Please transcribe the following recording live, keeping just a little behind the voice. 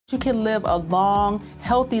You can live a long,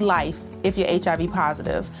 healthy life if you're HIV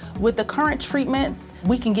positive. With the current treatments,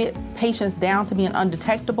 we can get patients down to being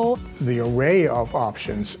undetectable. The array of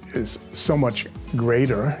options is so much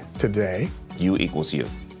greater today. U equals U.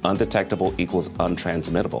 Undetectable equals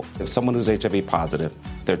untransmittable. If someone who's HIV positive,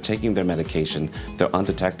 they're taking their medication, they're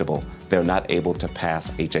undetectable, they're not able to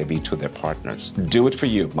pass HIV to their partners. Do it for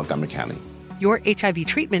you, Montgomery County. Your HIV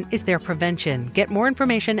treatment is their prevention. Get more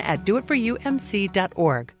information at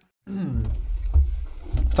doitforyoumc.org.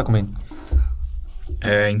 Você tá comendo?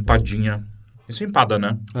 É empadinha. Isso é empada,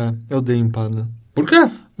 né? É, eu odeio empada. Por quê?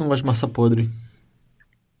 Não gosto de massa podre.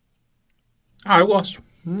 Ah, eu gosto.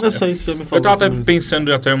 Eu sei, você já me falou. Eu tava até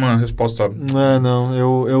pensando em até uma resposta. Não,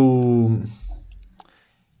 eu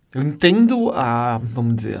entendo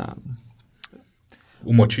vamos dizer,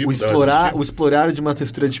 O motivo? o explorar de uma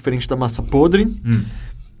textura diferente da massa podre.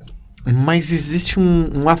 Mas existe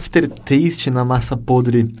um aftertaste na massa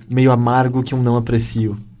podre meio amargo que eu não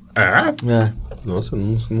aprecio. É? Nossa,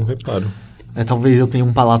 eu não reparo. Talvez eu tenha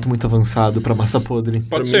um palato muito avançado pra massa podre.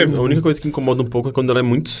 Pode ser. A única coisa que incomoda um pouco é quando ela é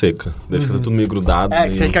muito seca. Daí fica tudo meio grudado.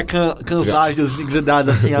 Que você fica com os lábios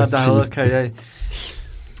grudados assim, da boca.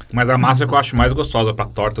 Mas a massa que eu acho mais gostosa pra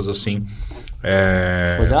tortas, assim,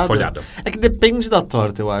 é folhada. É que depende da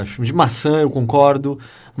torta, eu acho. De maçã eu concordo,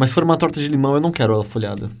 mas se for uma torta de limão eu não quero ela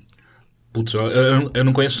folhada. Putz, eu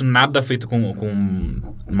não conheço nada feito com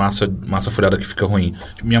massa folhada que fica ruim.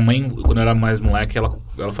 Tipo, minha mãe, quando eu era mais moleque, ela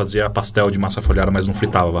fazia pastel de massa folhada, mas não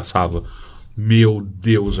fritava, assava. Meu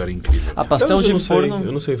Deus, era incrível. A pastel de forno...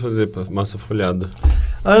 Eu não sei fazer massa folhada.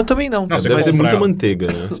 Eu também não. Deve ser muita manteiga,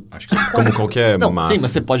 né? Acho que como qualquer massa. Sim,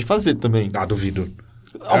 mas você pode fazer também. Duvido.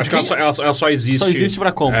 Acho que ela só existe... Só existe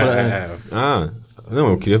pra compra,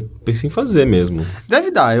 Não, eu pensei em fazer mesmo.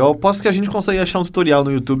 Deve dar. Eu aposto que a gente consegue achar um tutorial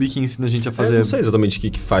no YouTube que ensina a gente a fazer. Eu não sei exatamente o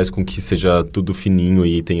que faz com que seja tudo fininho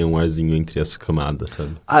e tenha um arzinho entre as camadas,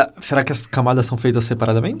 sabe? Será que as camadas são feitas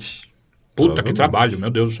separadamente? Puta, que trabalho, meu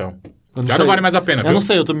Deus do céu. Já não vale mais a pena, viu? Eu não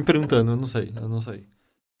sei, eu tô me perguntando, eu não sei.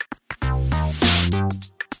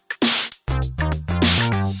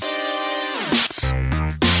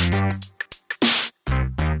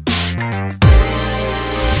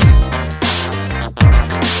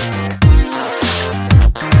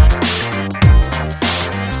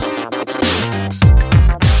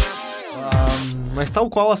 Mas tal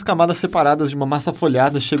qual as camadas separadas de uma massa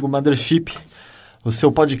folhada, chega o Mothership, o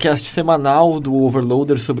seu podcast semanal do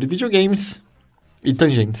Overloader sobre videogames e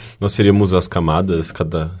tangentes. Nós seríamos as camadas,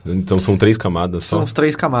 então são 3 camadas só? São as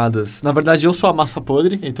 3 camadas. Na verdade, eu sou a massa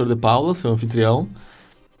podre, Heitor de Paula, seu anfitrião.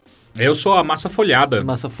 Eu sou a massa folhada.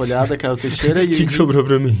 Massa folhada, Caio Teixeira. O que sobrou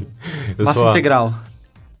pra mim? Massa integral.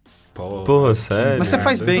 Porra, sério? Mas você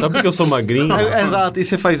faz bem. Sabe porque eu sou magrinho? Exato, e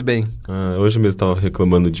você faz bem. Hoje mesmo eu tava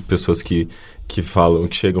reclamando de pessoas que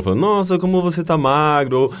chegam falando, nossa, como você tá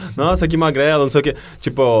magro, ou, nossa, que magrela, não sei o quê.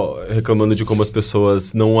 Tipo, reclamando de como as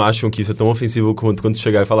pessoas não acham que isso é tão ofensivo quanto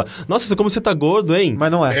chegar e falar, nossa, como você tá gordo, hein? Mas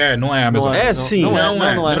não é. Não é a mesma coisa. Sim. Não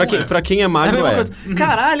é. Pra quem é magro,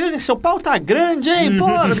 Caralho, seu pau tá grande, hein? Pô,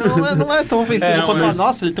 não é tão ofensivo quanto falar,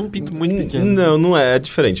 nossa, ele tem um pinto muito pequeno. Não é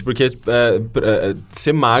diferente, porque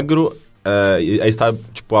ser magro... aí está,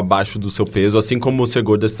 tipo, abaixo do seu peso, assim como ser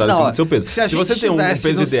gordo está acima do seu peso. Se você tem um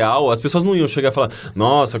peso ideal, as pessoas não iam chegar e falar,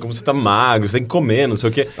 nossa, como você tá magro, você tem que comer, não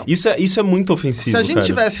sei o quê. Isso é muito ofensivo, Se a gente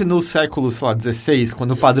tivesse no século, sei lá, 16,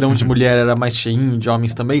 quando o padrão de mulher era mais cheinho, de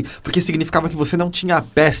homens também, porque significava que você não tinha a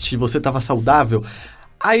peste, você tava saudável...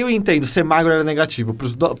 Aí eu entendo, ser magro era negativo. Para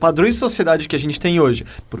os padrões de sociedade que a gente tem hoje,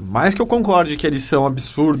 por mais que eu concorde que eles são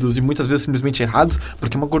absurdos e muitas vezes simplesmente errados,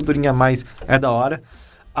 porque uma gordurinha a mais é da hora...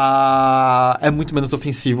 é muito menos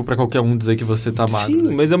ofensivo pra qualquer um dizer que você tá magro.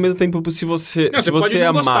 Sim, mas ao mesmo tempo, se você pode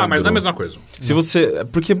é gostar, magro... mas não é a mesma coisa. Se você...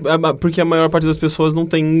 Porque a maior parte das pessoas não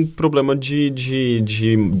tem problema de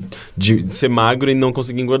ser magro e não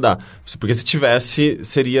conseguir engordar. Porque se tivesse,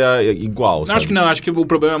 seria igual, sabe? Acho que não. Acho que o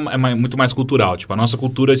problema é muito mais cultural. Tipo, a nossa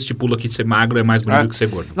cultura estipula que ser magro é mais bonito que ser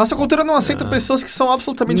gordo. Nossa cultura não aceita pessoas que são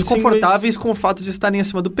absolutamente desconfortáveis com o fato de estarem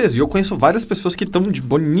acima do peso. E eu conheço várias pessoas que estão de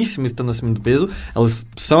boníssimo estando acima do peso. Elas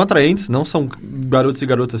são atraentes, não são garotos e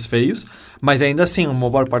garotas feios, mas ainda assim, uma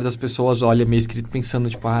boa parte das pessoas olha meio esquisito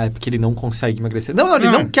pensando, tipo, é porque ele não consegue emagrecer. Não, ele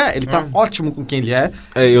não quer, ele tá ótimo com quem ele é.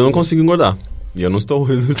 Eu não consigo engordar. E eu não estou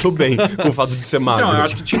bem com o fato de ser magro. Não, eu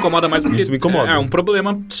acho que te incomoda mais porque isso me incomoda. É um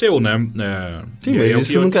problema seu, né? Sim, mas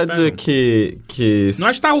isso não quer dizer que... Não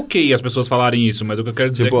acho que tá ok as pessoas falarem isso, mas o que eu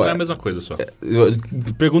quero dizer é que não é a mesma coisa só.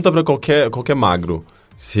 Pergunta pra qualquer magro.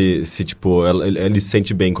 tipo, ele se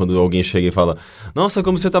sente bem quando alguém chega e fala: nossa,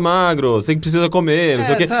 como você tá magro, você precisa comer, não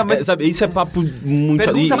sei o quê. Tá, mas... sabe, isso é papo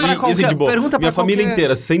muito... Minha família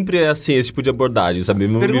inteira sempre é assim, esse tipo de abordagem, sabe?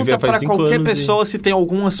 Pergunta pra qualquer pessoa se tem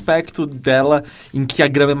algum aspecto dela em que a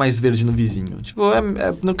grama é mais verde no vizinho. Tipo,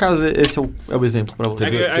 no caso, esse é o exemplo pra você.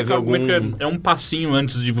 É um passinho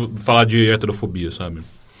antes de falar de heterofobia, sabe?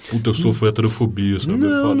 Puta, eu sofro heterofobia, sabe?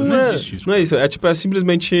 Não existe isso. Não é isso. É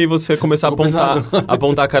simplesmente você começar a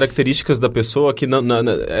apontar características da pessoa que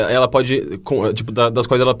ela pode... Tipo, das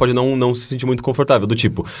quais ela pode não se sentir muito confortável. Do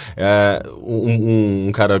tipo,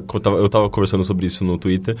 um cara... Eu tava conversando sobre isso no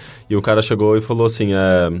Twitter, e o cara chegou e falou assim...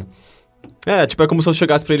 tipo, é como se eu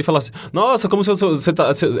chegasse pra ele e falasse: nossa, como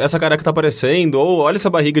essa careca tá aparecendo, ou olha essa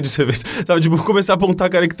barriga de cerveja, sabe? Tipo, começar a apontar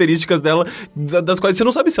características dela, das quais você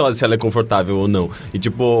não sabe se ela é confortável ou não. E,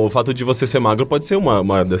 tipo, o fato de você ser magro pode ser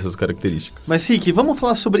uma dessas características. Mas, Rick, vamos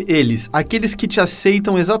falar sobre eles. Aqueles que te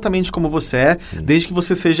aceitam exatamente como você é, desde que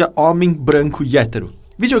você seja homem, branco e hétero.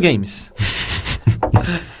 Videogames.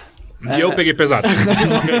 E eu peguei pesado.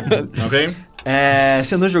 Ok?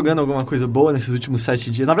 Você andou jogando alguma coisa boa nesses últimos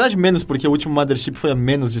 7 dias? Na verdade, menos, porque o último Mothership foi a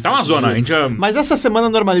menos de 7 dias. Tá uma zona, a gente já... Mas essa semana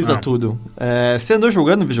normaliza tudo. Você andou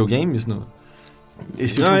jogando videogames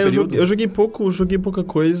esse último período? Eu joguei pouca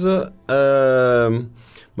coisa.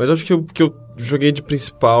 Mas acho que o que eu joguei de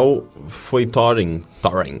principal foi Thorin.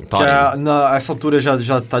 Que essa altura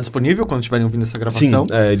já tá disponível quando estiverem ouvindo essa gravação?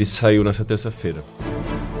 Sim, ele saiu nessa terça-feira.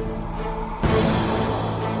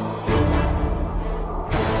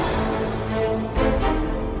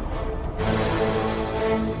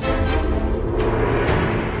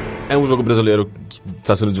 É um jogo brasileiro que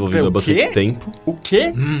está sendo desenvolvido há bastante tempo. O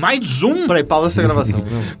quê? Mais um? Peraí, pausa essa gravação.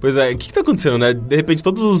 Pois é, o que tá acontecendo, né? De repente,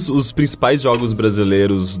 todos os principais jogos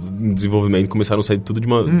brasileiros em desenvolvimento começaram a sair tudo de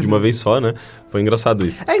uma vez só, né? Foi engraçado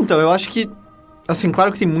isso. Então, eu acho que... Assim, claro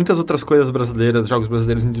que tem muitas outras coisas brasileiras, jogos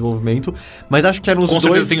brasileiros em desenvolvimento, mas acho que eram os dois... Com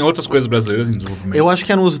certeza tem outras coisas brasileiras em desenvolvimento. Eu acho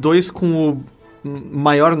que eram os dois com o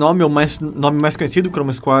maior nome, ou nome mais conhecido,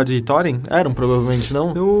 Chroma Squad e Thorin? Eram, provavelmente,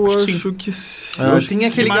 não? Eu acho que sim. Tem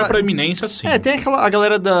aquele... maior proeminência, sim. Tem a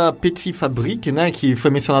galera da Petit Fabrique, né? Que foi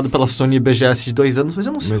mencionado pela Sony BGS de 2 anos, mas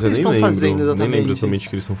eu não sei o que eles estão fazendo exatamente. Nem lembro exatamente o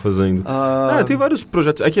que eles estão fazendo. Tem vários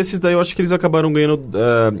projetos. É que esses daí eu acho que eles acabaram ganhando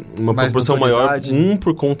uma proporção maior.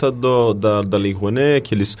 Por conta da Lei Rouanet,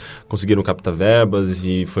 que eles conseguiram captar verbas,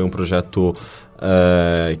 e foi um projeto...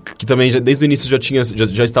 que também, desde o início,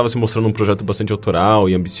 já estava se mostrando um projeto bastante autoral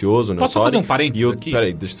e ambicioso. Posso só fazer um parênteses aqui?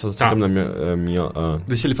 Peraí, deixa eu só terminar minha...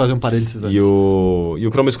 Deixa ele fazer um parênteses antes. E o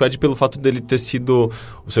Chroma Squad, pelo fato dele ter sido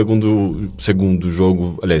o segundo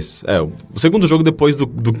jogo... Aliás, o segundo jogo depois do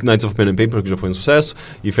Knights of Pen and Paper, que já foi um sucesso,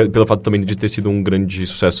 e pelo fato também de ter sido um grande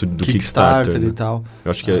sucesso do Kickstarter, né? E tal. Eu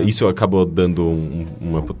acho que isso acabou dando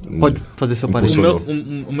Pode fazer seu parênteses.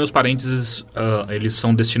 Os meus parênteses, eles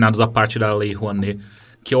são destinados à parte da Lei Rouanet,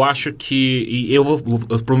 que eu acho que... E eu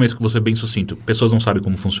prometo que vou ser bem sucinto. Pessoas não sabem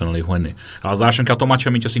como funciona a Lei Rouanet. Elas acham que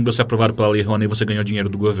automaticamente, assim que você é aprovado pela Lei Rouanet, você ganha o dinheiro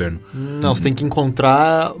do governo. Não, você tem que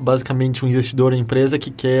encontrar, basicamente, um investidor, uma empresa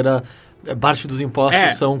que queira... Parte dos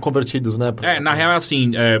impostos são convertidos, né? Na real é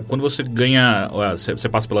assim, quando você ganha, você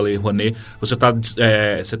passa pela Lei Rouanet, você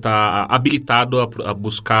tá habilitado a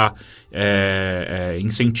buscar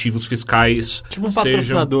incentivos fiscais. Tipo um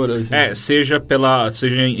patrocinador, assim. Seja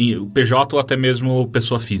em PJ ou até mesmo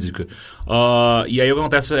pessoa física. E aí o que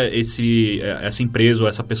acontece essa empresa ou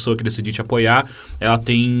essa pessoa que decidir te apoiar, ela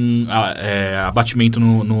tem abatimento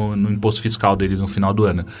no imposto fiscal deles no final do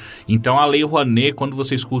ano. Então a Lei Rouanet, quando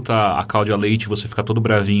você escuta a Cláudia Leite, você fica todo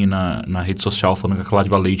bravinho na rede social falando que a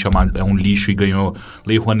Cláudia Leite é um lixo e ganhou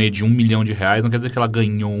Lei Rouanet de R$1 milhão, não quer dizer que ela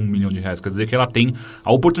ganhou R$1 milhão, quer dizer que ela tem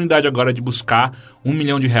a oportunidade agora de buscar R$1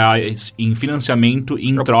 milhão em financiamento e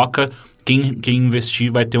em troca... Quem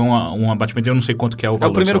investir vai ter um abatimento, eu não sei quanto que é o valor. É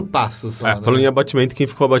o primeiro passo só. Falando em abatimento, quem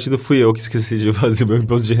ficou abatido fui eu, que esqueci de fazer meu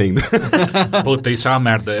imposto de renda. Puta, isso é uma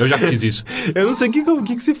merda. Eu já fiz isso. Eu não sei o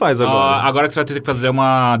que se faz agora. Agora que você vai ter que fazer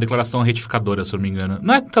uma declaração retificadora, se eu não me engano.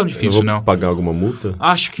 Não é tão difícil, não. Pagar alguma multa?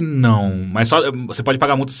 Acho que não. Mas só você pode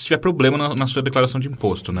pagar multa se tiver problema na sua declaração de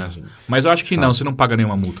imposto, né? Mas eu acho que não, você não paga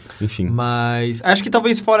nenhuma multa. Enfim. Mas acho que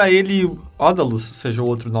talvez fora ele, Ódalus seja o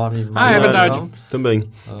outro nome. É verdade. Não? Também.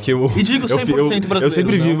 E digo 100% brasileiro. Eu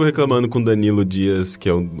sempre vivo reclamando com Danilo Dias, que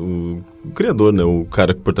é o criador, né? O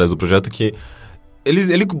cara por trás do projeto, que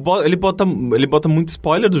Ele bota muito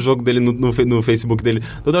spoiler do jogo dele no Facebook dele.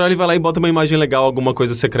 Toda hora ele vai lá e bota uma imagem legal, alguma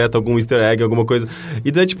coisa secreta, algum easter egg, alguma coisa.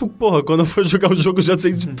 E daí, tipo, porra, quando eu for jogar o jogo, eu já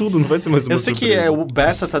sei de tudo, não vai ser mais uma surpresa. Eu sei que o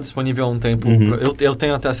beta tá disponível há um tempo. Eu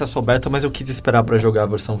tenho até acesso ao beta, mas eu quis esperar pra jogar a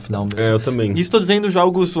versão final mesmo. Eu também. E estou dizendo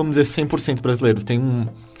jogos, vamos dizer, 100% brasileiros. Tem um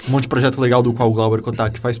monte de projeto legal do qual o Glauber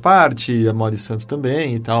Kotak faz parte, a Mori Santos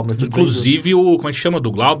também e tal. Mas inclusive, como é que chama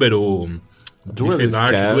do Glauber?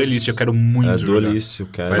 Duelist, eu quero muito jogar. Duelist, eu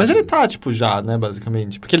quero. Mas ele tá, tipo, já, né,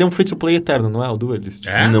 basicamente. Porque ele é um free-to-play eterno, não é? O Duelist.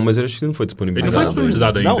 Não, mas eu acho que não foi disponibilizado. Ele não foi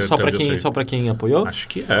disponibilizado ainda. Não, só pra quem apoiou? Acho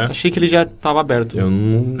que é. Achei que ele já tava aberto.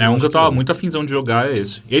 Um que eu tava muito afinzão de jogar é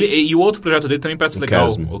esse. E o outro projeto dele também parece legal.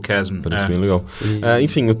 O Chasm. Parece bem legal.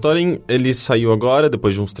 Enfim, o Thorin, ele saiu agora,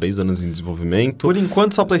 depois de uns 3 anos em desenvolvimento. Por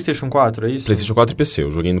enquanto só PlayStation 4, é isso? PlayStation 4 e PC,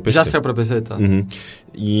 eu joguei no PC. Já saiu pra PC, tá?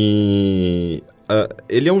 E...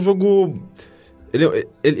 ele é um jogo...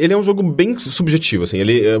 Ele é um jogo bem subjetivo, assim.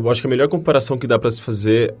 Eu acho que a melhor comparação que dá pra se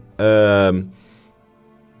fazer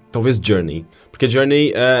talvez Journey. Porque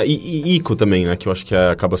Journey... e Ico também, né? Que eu acho que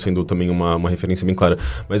acaba sendo também uma referência bem clara.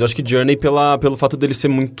 Mas eu acho que Journey, pelo fato dele ser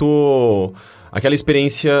muito... aquela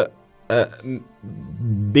experiência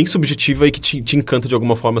bem subjetiva e que te encanta de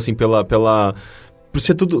alguma forma, assim, por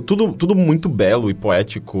ser tudo muito belo e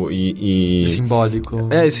poético e... simbólico.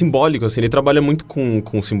 Simbólico, assim. Ele trabalha muito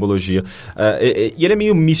com simbologia. E ele é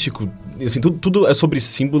meio místico. Assim, tudo é sobre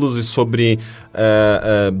símbolos e sobre...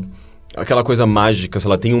 aquela coisa mágica, sei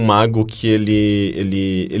lá, tem um mago que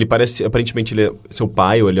ele parece, aparentemente ele é seu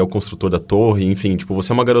pai, ou ele é o construtor da torre, enfim, tipo,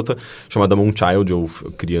 você é uma garota chamada Moonchild, ou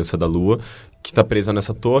criança da lua, que tá presa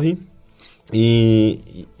nessa torre,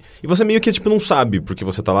 e você meio que, tipo, não sabe porque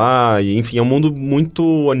você tá lá, e enfim, é um mundo muito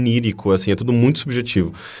onírico, assim, é tudo muito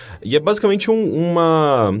subjetivo. E é basicamente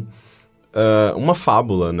uma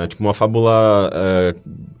fábula, né, tipo, uma fábula...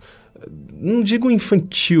 não digo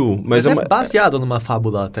infantil, mas é baseado numa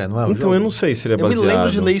fábula até, não é? Então, jogo? Eu não sei se ele é baseado. Eu me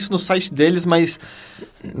lembro de ler isso no site deles, mas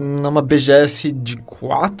numa BGS de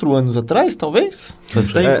 4 anos atrás, talvez?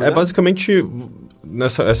 Basicamente...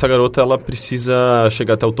 Essa garota, ela precisa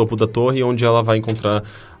chegar até o topo da torre, onde ela vai encontrar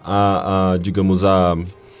digamos, a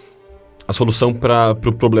solução para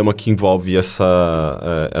o problema que envolve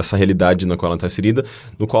essa realidade na qual ela está inserida,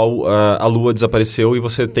 no qual a lua desapareceu e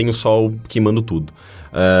você tem o sol queimando tudo.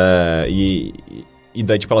 E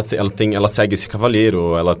daí, tipo, ela segue esse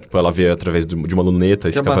cavaleiro, ela vê através de uma luneta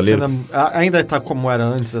esse cavaleiro. Ainda tá como era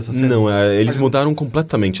antes essa cena? Não, eles mudaram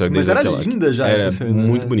completamente. Mas era linda já essa cena.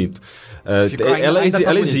 Muito bonito.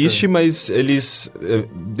 Ela existe, mas eles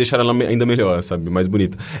deixaram ela ainda melhor, sabe? Mais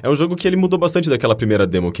bonita. É um jogo que ele mudou bastante daquela primeira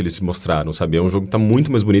demo que eles mostraram, sabe? É um jogo que tá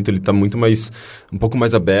muito mais bonito, ele tá muito mais... um pouco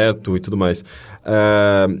mais aberto e tudo mais.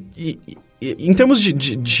 Em termos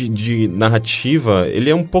de narrativa,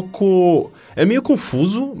 ele é um pouco... é meio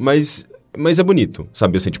confuso, mas é bonito,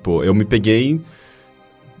 sabe? Assim, tipo, eu me peguei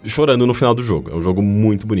chorando no final do jogo. É um jogo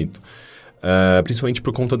muito bonito. Principalmente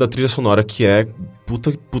por conta da trilha sonora, que é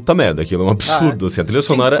puta merda. Aquilo é um absurdo, assim. A trilha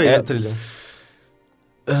sonora Quem fez a trilha?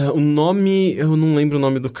 O nome... eu não lembro o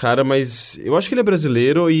nome do cara, mas eu acho que ele é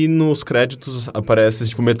brasileiro e nos créditos aparece...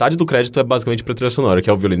 tipo, metade do crédito é basicamente pra trilha sonora, que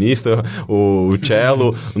é o violinista, o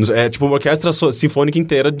cello... é tipo uma orquestra sinfônica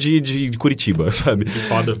inteira de Curitiba, sabe? Que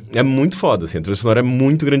foda. É muito foda, assim. A trilha sonora é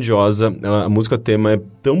muito grandiosa. A música tema é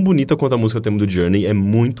tão bonita quanto a música tema do Journey. É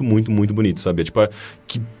muito, muito, muito bonito, sabe? É tipo...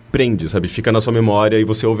 que prende, sabe? Fica na sua memória e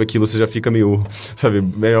você ouve aquilo, você já fica meio, sabe?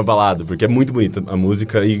 Meio abalado, porque é muito bonita a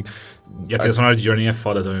música e... E a trilha sonora de Journey é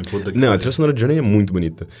foda também. Não, a trilha sonora de Journey é muito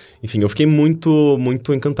bonita. Enfim, eu fiquei muito,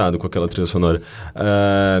 muito encantado com aquela trilha sonora.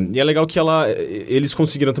 E é legal que eles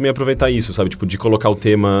conseguiram também aproveitar isso, sabe? Tipo, de colocar o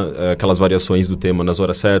tema, aquelas variações do tema nas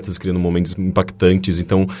horas certas, criando momentos impactantes.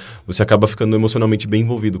 Então, você acaba ficando emocionalmente bem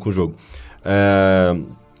envolvido com o jogo.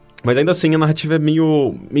 Mas ainda assim, a narrativa é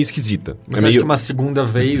meio esquisita. Você acha que uma segunda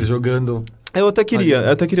vez jogando... Eu até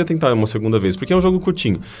queria tentar uma segunda vez, porque é um jogo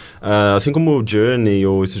curtinho. Assim como o Journey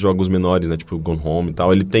ou esses jogos menores, né? Tipo Gone Home e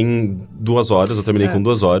tal, ele tem 2 horas, eu terminei com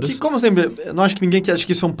 2 horas. Que, como sempre, eu não acho que ninguém acha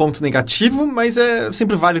que isso é um ponto negativo, mas é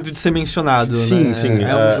sempre válido de ser mencionado, sim, né? Sim,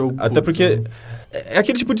 é um jogo até curto, porque... é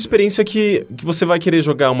aquele tipo de experiência que você vai querer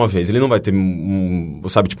jogar uma vez. Ele não vai ter,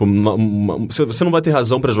 sabe, tipo... você não vai ter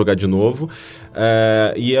razão pra jogar de novo.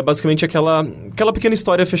 E é basicamente aquela pequena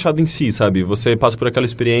história fechada em si, sabe? Você passa por aquela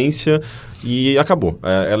experiência e acabou.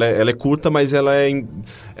 Ela é curta, mas ela é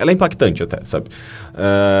impactante até, sabe?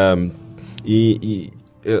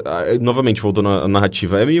 Novamente, voltando à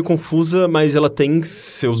narrativa, é meio confusa, mas ela tem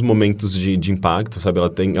seus momentos de impacto, sabe?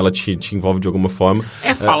 Ela te envolve de alguma forma.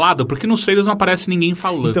 É falado? Porque nos trailers não aparece ninguém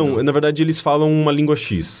falando. Então, na verdade, eles falam uma língua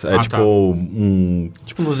X. Tipo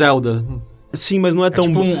Tipo no Zelda. Sim, mas não é tão...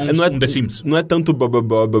 tipo não é, The Sims. Não é tanto...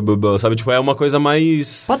 sabe? Tipo, é uma coisa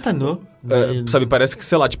mais... Patanou. Sabe, parece que,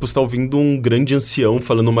 sei lá, tipo, você tá ouvindo um grande ancião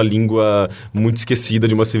falando uma língua muito esquecida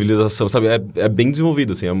de uma civilização, sabe? É bem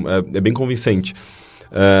desenvolvido, assim, é bem convincente.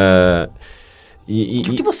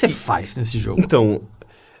 O que você faz nesse jogo? Então,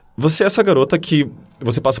 você é essa garota que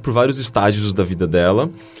você passa por vários estágios da vida dela,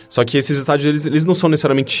 só que esses estágios, eles não são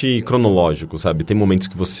necessariamente cronológicos, sabe? Tem momentos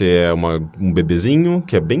que você é um bebezinho,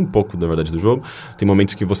 que é bem pouco, na verdade, do jogo. Tem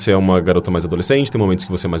momentos que você é uma garota mais adolescente, tem momentos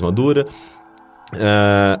que você é mais madura.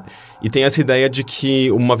 E tem essa ideia de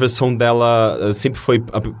que uma versão dela sempre foi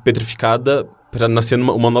petrificada para nascer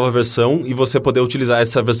uma nova versão e você poder utilizar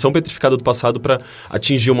essa versão petrificada do passado para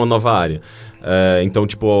atingir uma nova área. Então,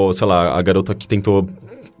 tipo, sei lá, a garota que tentou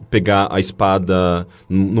pegar a espada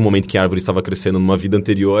no momento que a árvore estava crescendo numa vida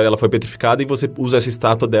anterior, ela foi petrificada e você usa essa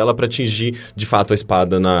estátua dela para atingir, de fato, a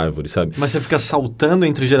espada na árvore, sabe? Mas você fica saltando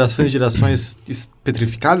entre gerações e gerações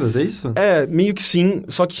petrificadas, é isso? Meio que sim,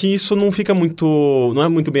 só que isso não fica muito... não é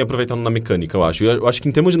muito bem aproveitado na mecânica, eu acho. Eu acho que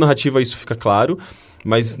em termos de narrativa isso fica claro,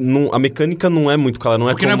 mas a mecânica não é muito clara.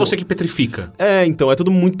 Porque não é você que petrifica. Então, é tudo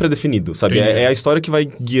muito pré-definido, sabe? É a história que vai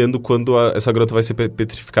guiando quando essa garota vai ser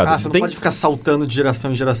petrificada. Você não pode ficar saltando de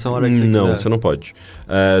geração em geração a hora que você quiser. Não, você não pode.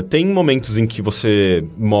 Tem momentos em que você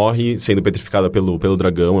morre sendo petrificada pelo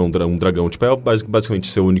dragão, é um dragão, tipo, é basicamente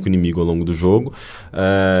seu único inimigo ao longo do jogo,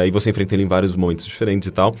 e você enfrenta ele em vários momentos diferentes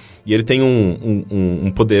e tal, e ele tem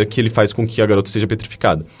um poder que ele faz com que a garota seja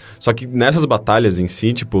petrificada. Só que nessas batalhas em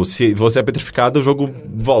si, tipo, se você é petrificado, o jogo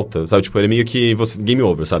volta, sabe? Tipo, ele é meio que game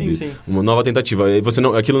over, sabe? Sim. Uma nova tentativa.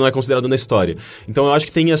 Aquilo não é considerado na história. Então, eu acho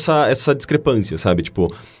que tem essa discrepância, sabe? Tipo,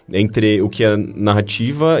 entre o que é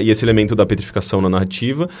narrativa e esse elemento da petrificação na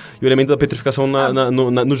narrativa e o elemento da petrificação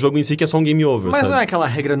no jogo em si, que é só um game over, Mas sabe? não é aquela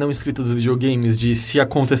regra não escrita dos videogames de se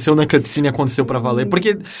aconteceu na cutscene, aconteceu pra valer.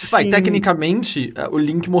 Porque, tecnicamente, o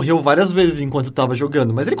Link morreu várias vezes enquanto tava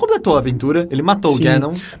jogando, mas ele completou a aventura, ele matou o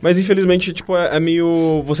Ganon. Mas, infelizmente, tipo, é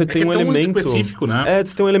meio... Você tem um elemento... específico, né?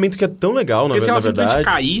 Você tem um elemento que é tão legal, na verdade. Porque se ela simplesmente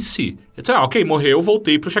caísse... Ok, morreu,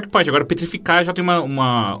 voltei pro checkpoint. Agora, petrificar já tem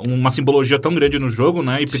uma simbologia tão grande no jogo,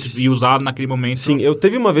 né? E usado naquele momento. Sim,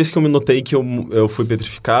 teve uma vez que eu me notei que eu fui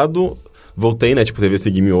petrificado, voltei, né? Tipo, teve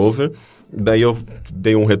esse game over. Daí eu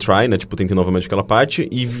dei um retry, né? Tipo, tentei novamente aquela parte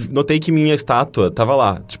e notei que minha estátua tava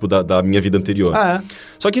lá, tipo, da minha vida anterior.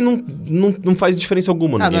 Só que não faz diferença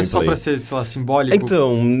alguma no gameplay. Não é só pra ser, sei lá, simbólico?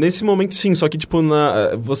 Então, nesse momento sim, só que, tipo,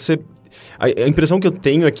 a impressão que eu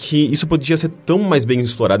tenho é que isso podia ser tão mais bem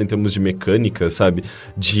explorado em termos de mecânica, sabe?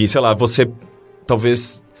 De, sei lá, você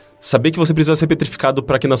talvez saber que você precisa ser petrificado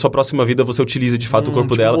para que na sua próxima vida você utilize de fato o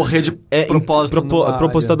corpo dela. Morrer de propósito.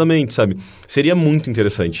 Propositadamente, sabe? Seria muito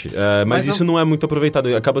interessante. Mas isso não é muito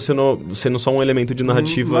aproveitado. Acaba sendo só um elemento de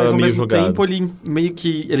narrativa meio jogado. Mas ao mesmo tempo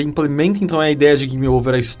ele implementa então a ideia de game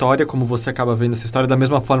over, a história, como você acaba vendo essa história, da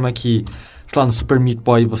mesma forma que, sei lá, no Super Meat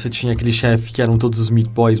Boy você tinha aquele chefe que eram todos os Meat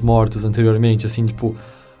Boys mortos anteriormente, assim, tipo,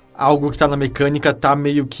 algo que tá na mecânica tá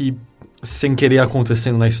meio que sem querer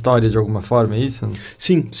acontecendo na história de alguma forma, é isso?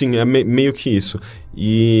 Sim, é meio que isso.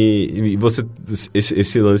 E você,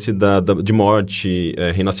 esse lance de morte,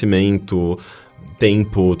 renascimento,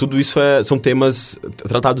 tempo, tudo isso são temas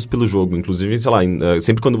tratados pelo jogo. Inclusive, sei lá,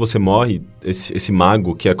 sempre quando você morre, esse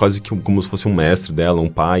mago, que é quase que como se fosse um mestre dela, um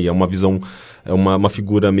pai, é uma visão, é uma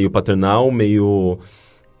figura meio paternal, meio...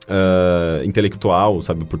 intelectual,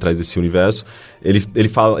 sabe, por trás desse universo, ele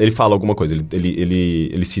fala alguma coisa,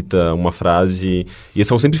 ele cita uma frase, e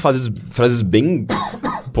são sempre frases bem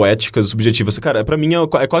poéticas, subjetivas. Cara, pra mim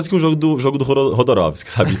é quase que um jogo do Rodorovsky,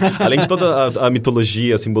 sabe? Além de toda a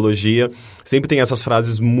mitologia, a simbologia, sempre tem essas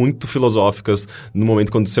frases muito filosóficas no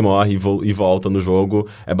momento quando você morre e volta no jogo.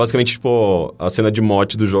 É basicamente, tipo, a cena de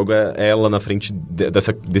morte do jogo é ela na frente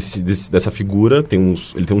dessa figura,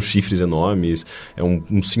 ele tem uns chifres enormes, é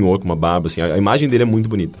um senhor com uma barba, assim, a imagem dele é muito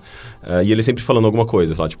bonita. E ele sempre falando alguma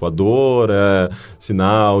coisa, sei lá, tipo, a dor é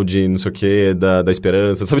sinal de não sei o que, da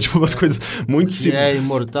esperança, sabe? Tipo, umas coisas muito... É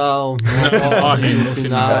imortal, morre no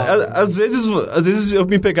final. Às vezes eu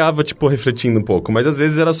me pegava, tipo, refletindo um pouco, mas às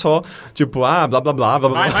vezes era só, tipo, blá, blá, blá, blá,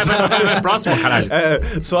 blá. Vai, próximo, caralho.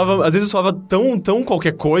 Às vezes soava tão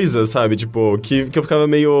qualquer coisa, sabe? Tipo, que eu ficava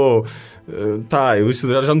meio... isso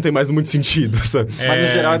já não tem mais muito sentido, sabe? Mas no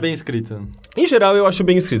geral é bem escrito. Em geral eu acho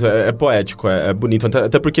bem escrito, é poético, é bonito,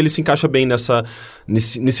 até porque ele se encaixa bem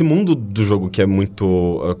nesse mundo do jogo que é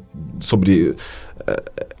muito sobre...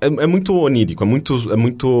 É muito onírico, é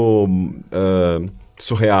muito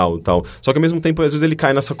surreal e tal. Só que ao mesmo tempo, às vezes ele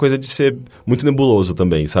cai nessa coisa de ser muito nebuloso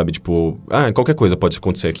também, sabe? Tipo, qualquer coisa pode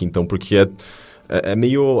acontecer aqui então, porque é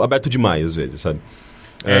meio aberto demais às vezes, sabe?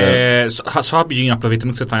 Só rapidinho,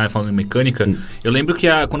 aproveitando que você tá falando de mecânica, eu lembro que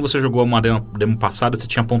quando você jogou uma demo passada, você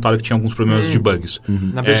tinha apontado que tinha alguns problemas de bugs.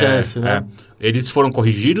 Na BGS, né? Eles foram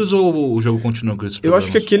corrigidos ou o jogo continua com esses problemas? Eu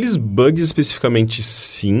acho que aqueles bugs especificamente,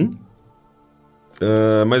 sim.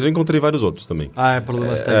 Mas eu encontrei vários outros também.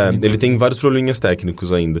 Problemas técnicos. Ele tem vários probleminhas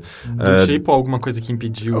técnicos ainda. Do tipo, alguma coisa que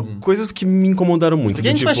impediu? Coisas que me incomodaram muito. Porque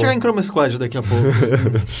a gente vai chegar em Chroma Squad daqui a pouco.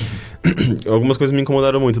 Algumas coisas me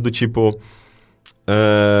incomodaram muito, do tipo...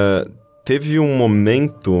 teve um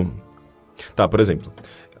momento... Tá, por exemplo...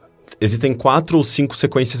 Existem 4 ou 5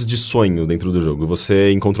 sequências de sonho dentro do jogo.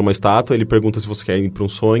 Você encontra uma estátua, ele pergunta se você quer ir para um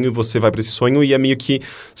sonho, você vai para esse sonho e é meio que...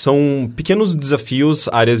 São pequenos desafios,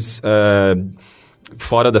 áreas...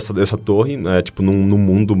 fora dessa torre, tipo num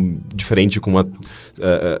mundo diferente, com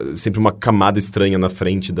sempre uma camada estranha na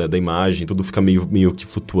frente da imagem, tudo fica meio que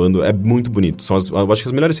flutuando. É muito bonito, eu acho que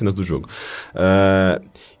as melhores cenas do jogo.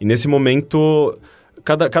 E nesse momento,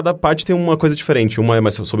 cada parte tem uma coisa diferente. Uma é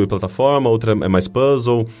mais sobre plataforma, outra é mais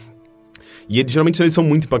puzzle. E geralmente eles são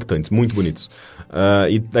muito impactantes, muito bonitos.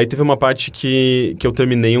 E daí teve uma parte que eu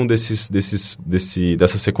terminei um dessas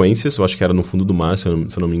sequências, eu acho que era no fundo do mar, se eu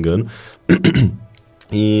não me engano.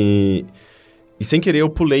 E sem querer eu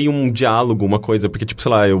pulei um diálogo, uma coisa, porque tipo,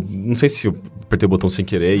 sei lá, eu não sei se eu apertei o botão sem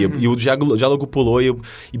querer, e o diálogo pulou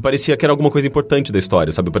e parecia que era alguma coisa importante da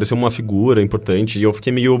história, sabe? Parecia uma figura importante e eu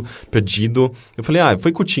fiquei meio perdido. Eu falei,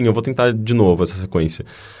 foi curtinho, eu vou tentar de novo essa sequência.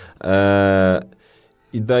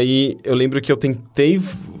 E daí eu lembro que eu tentei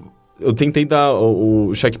dar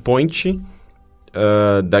o checkpoint...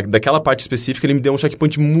 daquela parte específica, ele me deu um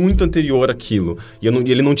checkpoint muito anterior àquilo. E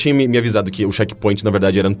ele não tinha me avisado que o checkpoint, na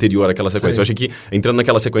verdade, era anterior àquela sequência. Eu achei que, entrando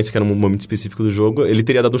naquela sequência, que era um momento específico do jogo, ele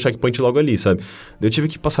teria dado um checkpoint logo ali, sabe? Eu tive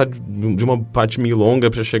que passar de uma parte meio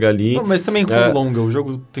longa pra chegar ali. Não, mas também longa. O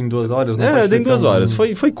jogo tem 2 horas, não tem 2 horas.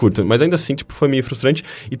 Foi curto, mas ainda assim, tipo, foi meio frustrante.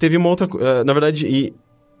 E teve uma outra... na verdade...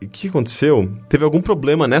 O que aconteceu? Teve algum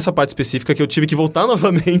problema nessa parte específica que eu tive que voltar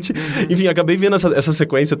novamente. Enfim, acabei vendo essa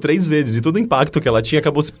sequência 3 vezes. E todo o impacto que ela tinha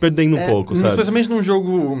acabou se perdendo um pouco, sabe? Especialmente num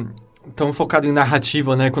jogo tão focado em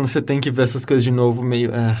narrativa, né? Quando você tem que ver essas coisas de novo, meio...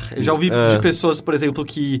 Eu já ouvi de pessoas, por exemplo,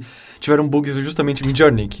 que tiveram bugs justamente em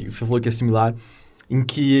Journey, que você falou que é similar, em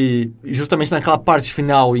que, justamente naquela parte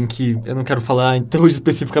final, em que... Eu não quero falar então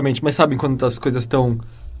especificamente, mas sabem quando as coisas estão...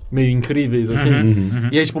 meio incríveis, assim.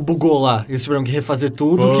 E aí, tipo, bugou lá. Eles tiveram que refazer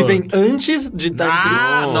tudo, que vem antes de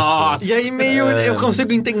dar... Nossa! E aí, meio... Eu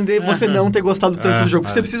consigo entender você não ter gostado tanto do jogo,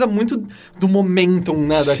 porque você precisa muito do momentum,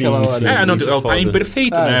 né, daquela hora. É o timing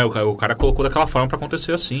perfeito, né? O cara colocou daquela forma pra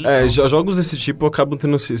acontecer assim. Jogos desse tipo acabam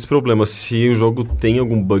tendo esse problema. Se o jogo tem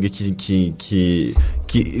algum bug que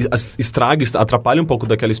estraga, atrapalha um pouco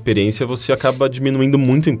daquela experiência, você acaba diminuindo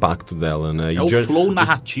muito o impacto dela, né? O flow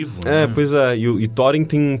narrativo, né? Pois é. E Thorin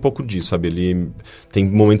tem um pouco disso, sabe? Ele tem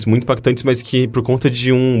momentos muito impactantes, mas que por conta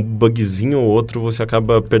de um bugzinho ou outro, você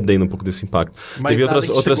acaba perdendo um pouco desse impacto. Mas teve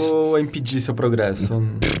outras chegou a impedir seu progresso.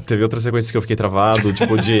 Teve outras sequências que eu fiquei travado,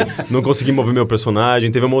 tipo, de não conseguir mover meu personagem.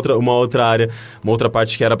 Teve uma outra área, uma outra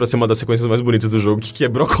parte que era pra ser uma das sequências mais bonitas do jogo, que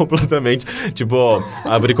quebrou completamente. Tipo,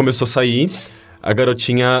 a árvore começou a sair, a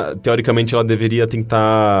garotinha, teoricamente, ela deveria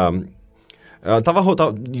tentar...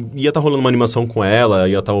 ia estar rolando uma animação com ela,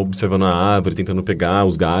 ia estar observando a árvore, tentando pegar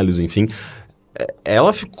os galhos, enfim.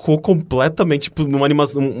 Ela ficou completamente, tipo, numa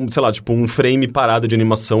animação, sei lá, tipo, um frame parado de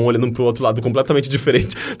animação, olhando pro outro lado completamente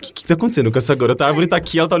diferente. O que tá acontecendo com essa garota? A árvore tá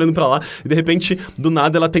aqui, ela tá olhando pra lá, e de repente, do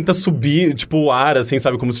nada, ela tenta subir, tipo, o ar, assim,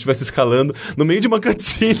 sabe? Como se estivesse escalando, no meio de uma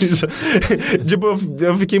cutscene. Tipo,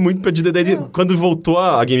 eu fiquei muito perdido. Daí, quando voltou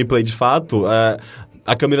a gameplay de fato...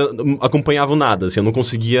 a câmera acompanhava nada, assim, eu não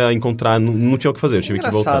conseguia encontrar, não tinha o que fazer, eu tive que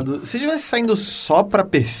voltar. Se estivesse saindo só pra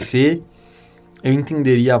PC, eu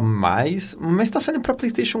entenderia mais, mas tá saindo pra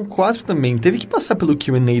PlayStation 4 também. Teve que passar pelo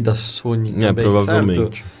Q&A da Sony também, provavelmente.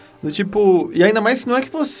 Certo? Do tipo, e ainda mais que não é que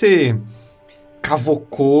você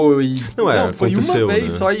cavocou e... Não, foi uma vez, né?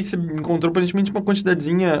 só e você encontrou aparentemente uma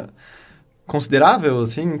quantidadezinha considerável,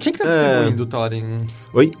 assim. Quem que tá distribuindo o Thorin?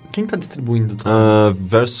 Oi? Quem tá distribuindo o Thorin?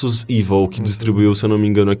 Versus Evil, que distribuiu, se eu não me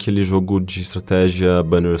engano, aquele jogo de estratégia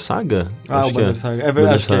Banner Saga? O Banner Saga. É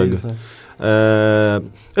verdade, que é isso.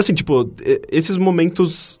 Assim, tipo, esses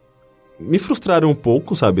momentos me frustraram um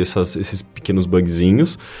pouco, sabe? Esses pequenos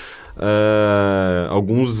bugzinhos.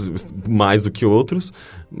 Alguns mais do que outros.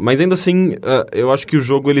 Mas ainda assim, eu acho que o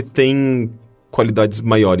jogo ele tem qualidades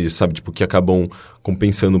maiores, sabe? Tipo, que acabam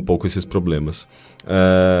compensando um pouco esses problemas.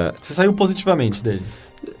 Você saiu positivamente dele?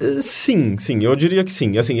 Sim, eu diria que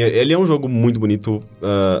sim. Assim, ele é um jogo muito bonito.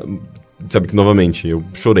 sabe, que novamente, eu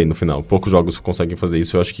chorei no final. Poucos jogos conseguem fazer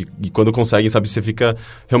isso. Eu acho que e quando conseguem, sabe, você fica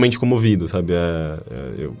realmente comovido, sabe?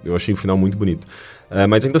 Eu achei o final muito bonito.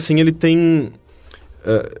 Mas ainda assim, ele tem...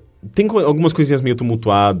 tem algumas coisinhas meio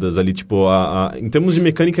tumultuadas ali, tipo, em termos de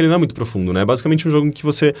mecânica, ele não é muito profundo, né? É basicamente um jogo em que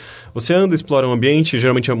você anda, explora um ambiente,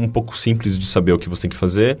 geralmente é um pouco simples de saber o que você tem que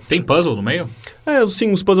fazer. Tem puzzle no meio?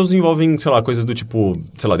 Sim, os puzzles envolvem, sei lá, coisas do tipo,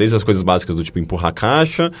 sei lá, desde as coisas básicas do tipo empurrar a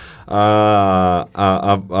caixa, a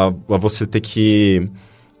você ter que...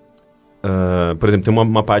 por exemplo,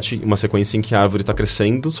 tem uma sequência em que a árvore está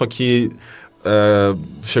crescendo, só que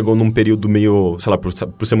chegou num período meio, sei lá, por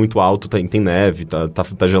ser muito alto, tem neve,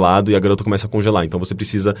 tá gelado e a garota começa a congelar. Então você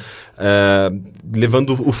precisa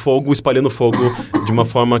levando o fogo, espalhando o fogo de uma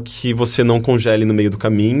forma que você não congele no meio do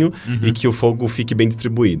caminho e que o fogo fique bem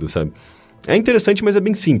distribuído, sabe? É interessante, mas é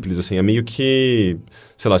bem simples, assim, é meio que...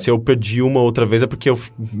 Sei lá, se eu perdi uma outra vez é porque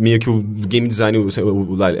meio que o game design...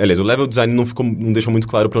 aliás, o level design não deixou muito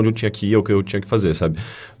claro pra onde eu tinha que ir ou o que eu tinha que fazer, sabe?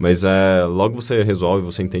 Mas logo você resolve,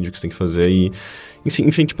 você entende o que você tem que fazer e...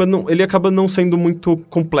 Enfim, tipo, ele acaba não sendo muito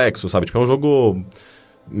complexo, sabe? Tipo, é um jogo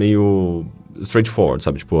meio straightforward,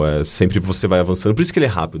 sabe? Tipo, sempre você vai avançando. Por isso que ele é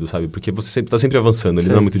rápido, sabe? Porque você tá sempre avançando, ele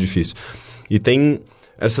não é muito difícil. E tem...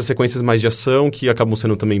 essas sequências mais de ação, que acabam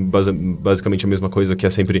sendo também basicamente a mesma coisa, que é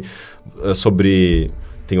sempre sobre...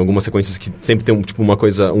 Tem algumas sequências que sempre tem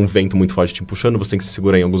um vento muito forte te puxando, você tem que se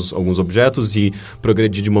segurar em alguns objetos e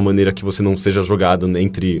progredir de uma maneira que você não seja jogado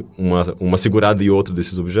entre uma segurada e outra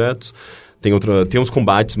desses objetos. Tem uns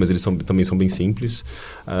combates, mas eles também são bem simples.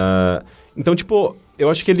 Então, tipo, eu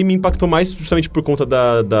acho que ele me impactou mais justamente por conta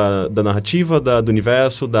da narrativa, do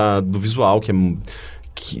universo, do visual, que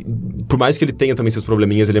por mais que ele tenha também seus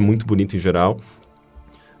probleminhas, ele é muito bonito em geral.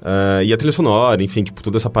 E a trilha sonora, enfim, tipo,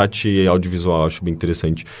 toda essa parte audiovisual eu acho bem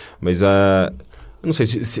interessante. Mas, eu não sei,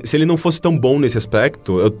 se ele não fosse tão bom nesse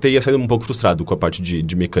aspecto, eu teria saído um pouco frustrado com a parte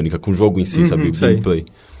de mecânica, com o jogo em si, sabe? O gameplay.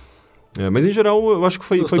 Mas em geral, eu acho que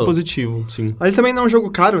foi positivo, sim. Ele também não é um jogo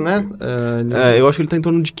caro, né? Eu acho que ele tá em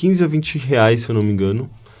torno de 15 a 20 reais, se eu não me engano.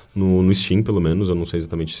 No Steam, pelo menos. Eu não sei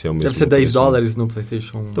exatamente se é o mesmo. Deve ser $10 no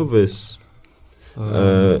PlayStation. Talvez.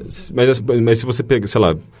 Mas se você pega, sei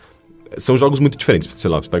lá, são jogos muito diferentes,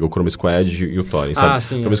 sei lá, você pega o Chroma Squad e o Thorin, sabe?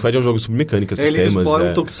 Sim, o Chroma Squad é um jogo sobre mecânica, sistemas... Eles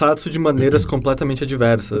exploram Tokusatsu de maneiras completamente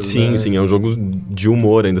adversas. Sim, sim, é um jogo de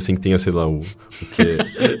humor ainda assim, que tenha, sei lá, o que...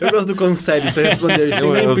 Eu gosto do quão sério você respondeu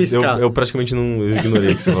sem nem piscar. Eu praticamente não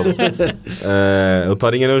ignorei o que você falou. O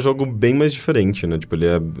Thorin é um jogo bem mais diferente, né? Tipo, ele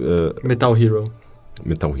é... Metal Hero.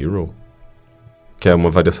 Metal Hero? Que é uma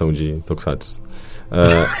variação de Tokusatsu.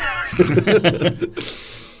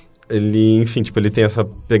 Ele, enfim, tipo, ele tem essa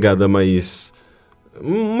pegada mais...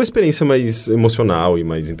 Uma experiência mais emocional e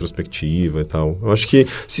mais introspectiva e tal. Eu acho que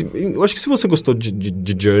se você gostou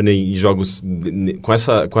de Journey e jogos com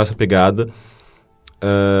essa pegada,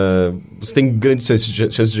 você tem grandes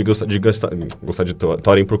chances de gostar de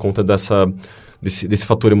Thorin por conta desse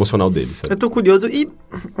fator emocional dele, sabe? Eu tô curioso e...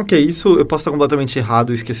 Ok, isso eu posso estar completamente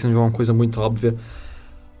errado, esquecendo de uma coisa muito óbvia.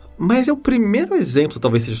 Mas é o primeiro exemplo,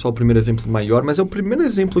 talvez seja só o primeiro exemplo maior, mas é o primeiro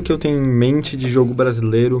exemplo que eu tenho em mente de jogo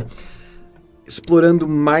brasileiro explorando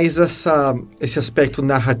mais esse aspecto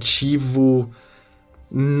narrativo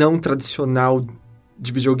não tradicional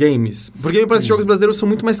de videogames. Porque me parece que jogos brasileiros são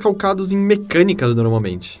muito mais calcados em mecânicas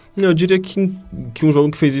normalmente. Eu diria que um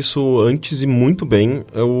jogo que fez isso antes e muito bem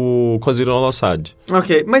é o Quasiro Al-Assad.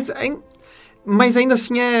 Ok, mas ainda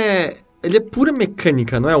assim ele é pura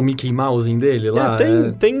mecânica, não é? O Mickey Mouse dele lá?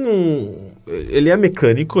 Ele é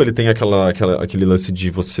mecânico, ele tem aquele lance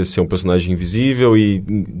de você ser um personagem invisível e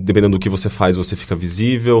dependendo do que você faz, você fica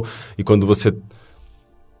visível. E quando você...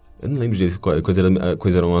 Eu não lembro de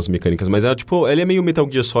quais eram as mecânicas, mas ele é meio Metal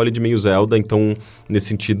Gear Solid, meio Zelda, então nesse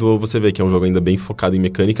sentido você vê que é um jogo ainda bem focado em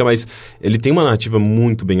mecânica, mas ele tem uma narrativa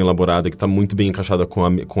muito bem elaborada, que está muito bem encaixada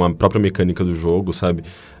com a própria mecânica do jogo, sabe?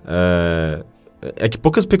 É que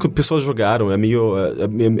poucas pessoas jogaram, é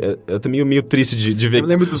até meio triste de ver... Eu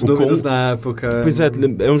lembro dos números na época. Pois é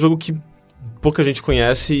um jogo que pouca gente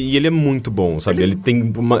conhece e ele é muito bom, sabe? Ele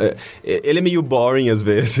tem ele é meio boring às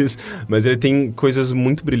vezes, mas ele tem coisas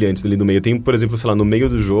muito brilhantes ali no meio. Tem, por exemplo, sei lá, no meio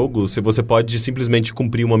do jogo, você pode simplesmente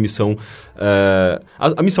cumprir uma missão...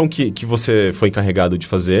 a missão que você foi encarregado de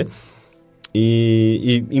fazer...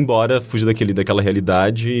 E embora fugir daquela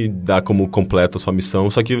realidade, dá como completa a sua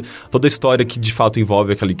missão. Só que toda a história que de fato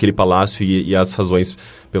envolve aquele palácio e as razões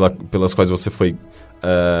pelas quais você foi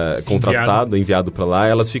contratado, enviado para lá,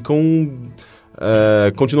 elas ficam...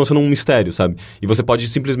 continuam sendo um mistério, sabe? E você pode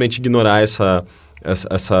simplesmente ignorar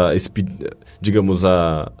digamos,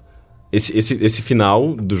 esse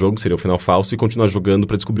final do jogo seria o final falso e continuar jogando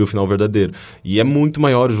pra descobrir o final verdadeiro. E é muito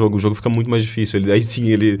maior o jogo fica muito mais difícil. Aí sim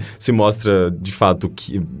ele se mostra de fato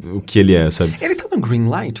o que ele é, sabe? Ele tá no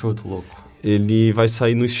Greenlight, outro louco? Ele vai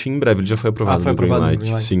sair no Steam em breve, ele já foi aprovado no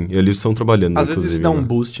Greenlight. Sim, eles estão trabalhando. Às vezes isso dá um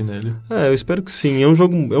boost nele. Eu espero que sim. É um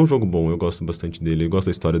jogo bom, eu gosto bastante dele. Eu gosto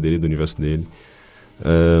da história dele, do universo dele.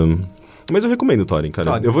 Mas eu recomendo o Thorin,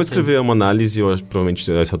 cara. Eu vou escrever uma análise, eu acho que provavelmente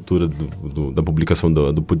essa altura da publicação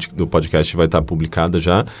do podcast vai estar publicada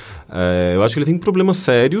já. Eu acho que ele tem problemas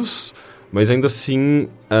sérios, mas ainda assim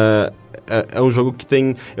é um jogo que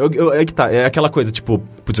tem... É aquela coisa, tipo,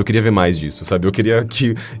 putz, eu queria ver mais disso, sabe? Eu queria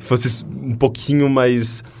que fosse um pouquinho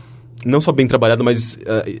mais... Não só bem trabalhado, mas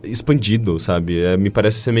expandido, sabe? Me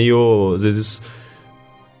parece ser meio, às vezes...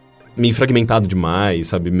 meio fragmentado demais,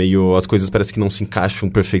 sabe? As coisas parecem que não se encaixam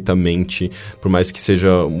perfeitamente, por mais que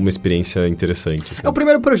seja uma experiência interessante. Sabe? É o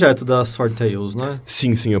primeiro projeto da Sword Tales, né?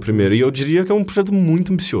 Sim, é o primeiro. E eu diria que é um projeto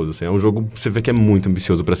muito ambicioso, assim. É um jogo, você vê que é muito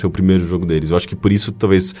ambicioso para ser o primeiro jogo deles. Eu acho que por isso,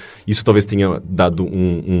 talvez tenha dado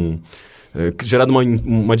gerado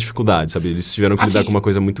uma dificuldade, sabe? Eles tiveram que lidar com uma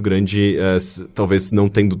coisa muito grande, talvez não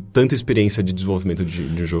tendo tanta experiência de desenvolvimento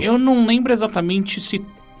de jogo. Eu não lembro exatamente se...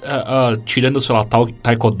 tirando, sei lá,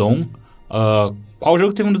 Taekwondo, qual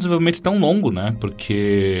jogo teve um desenvolvimento tão longo, né?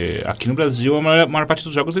 Porque aqui no Brasil a maior parte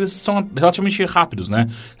dos jogos eles são relativamente rápidos, né?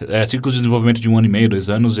 Ciclos de desenvolvimento de 1 ano e meio, 2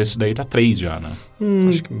 anos, esse daí tá 3 já, né?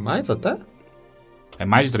 Acho que mais até. É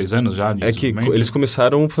mais de 3 anos já? É que eles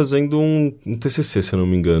começaram fazendo um TCC, se eu não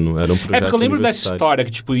me engano. Era um projeto porque eu lembro dessa história, que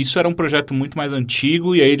tipo, isso era um projeto muito mais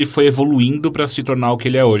antigo e aí ele foi evoluindo pra se tornar o que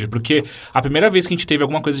ele é hoje. Porque a primeira vez que a gente teve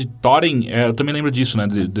alguma coisa de Thorin, eu também lembro disso, né?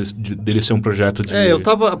 Dele ser um projeto de...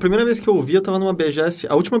 a primeira vez que eu ouvi, eu tava numa BGS,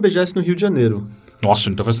 a última BGS no Rio de Janeiro. Nossa,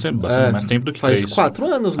 então faz bastante mais tempo do que 3. Faz 4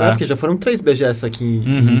 anos, né? Porque já foram 3 BGS aqui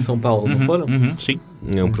em São Paulo, não foram? Sim.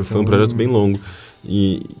 Foi um projeto bem longo.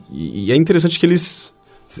 E é interessante que eles...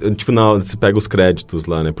 Tipo, você pega os créditos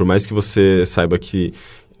lá, né? Por mais que você saiba que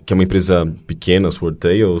é uma empresa pequena, Sword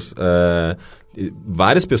Tales,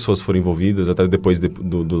 várias pessoas foram envolvidas, até depois da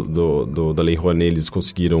Lei Rouanet eles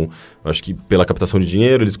conseguiram, acho que pela captação de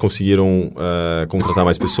dinheiro, eles conseguiram contratar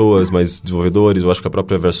mais pessoas, mais desenvolvedores. Eu acho que a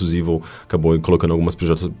própria Versus Evil acabou colocando algumas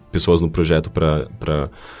pessoas no projeto para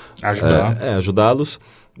ajudá-los.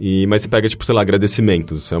 Mas você pega, tipo, sei lá,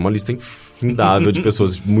 agradecimentos. É uma lista infindável de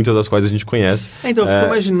pessoas, muitas das quais a gente conhece. Então, eu fico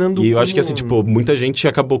imaginando... E eu acho que, assim, tipo, muita gente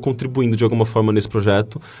acabou contribuindo de alguma forma nesse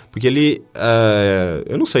projeto, porque ele...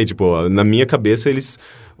 eu não sei, tipo, na minha cabeça,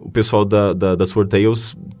 o pessoal da Sword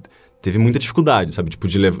Tales teve muita dificuldade, sabe? Tipo,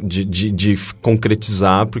 de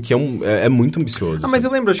concretizar, porque é muito ambicioso. Mas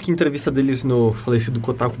eu lembro, acho que a entrevista deles no falecido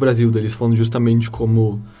Kotaku Brasil, deles falando justamente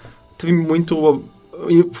como... Teve muito...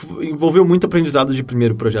 envolveu muito aprendizado de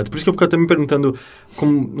primeiro projeto. Por isso que eu fico até me perguntando,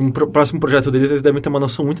 como um próximo projeto deles, eles devem ter uma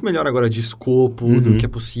noção muito melhor agora de escopo, do que é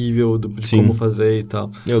possível, de como fazer e tal.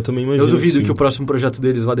 Eu também imagino. Eu duvido que o próximo projeto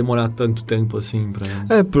deles vá demorar tanto tempo assim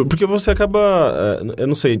pra... porque você acaba... eu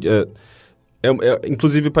não sei...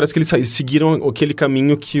 inclusive, parece que eles seguiram aquele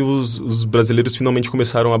caminho que os brasileiros finalmente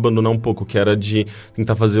começaram a abandonar um pouco, que era de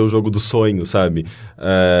tentar fazer o jogo do sonho, sabe?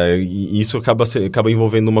 E isso acaba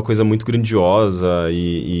envolvendo uma coisa muito grandiosa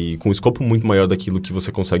e com um escopo muito maior daquilo que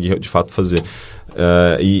você consegue, de fato, fazer.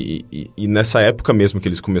 E nessa época mesmo que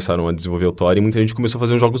eles começaram a desenvolver o Thorin, muita gente começou a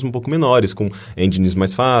fazer jogos um pouco menores, com engines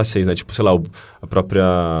mais fáceis, né? Tipo, sei lá, a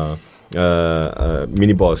própria...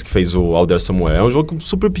 Mini Boss, que fez o Alder Samuel. É um jogo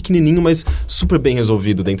super pequenininho, mas super bem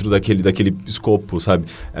resolvido dentro daquele escopo, sabe?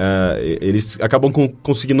 Eles acabam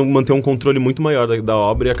conseguindo manter um controle muito maior da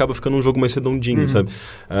obra e acaba ficando um jogo mais redondinho, sabe?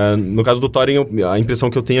 No caso do Thorin, a impressão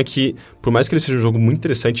que eu tenho é que, por mais que ele seja um jogo muito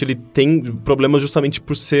interessante, ele tem problemas justamente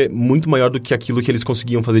por ser muito maior do que aquilo que eles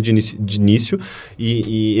conseguiam fazer de início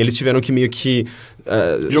e eles tiveram que meio que...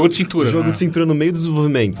 jogo de cintura. Jogo de cintura no meio do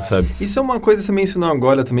desenvolvimento, sabe? Isso é uma coisa que você mencionou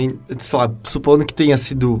agora também, sei lá, supondo que tenha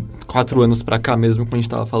sido 4 anos pra cá mesmo, como a gente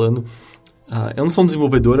tava falando. Eu não sou um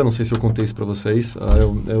desenvolvedor, eu não sei se eu contei isso pra vocês.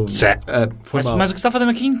 Mas o que você tá fazendo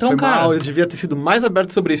aqui então, foi cara? Mal, eu devia ter sido mais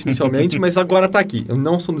aberto sobre isso inicialmente, mas agora tá aqui. Eu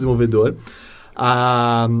não sou um desenvolvedor.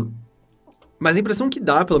 Mas a impressão que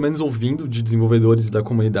dá, pelo menos ouvindo de desenvolvedores e da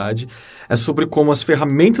comunidade, é sobre como as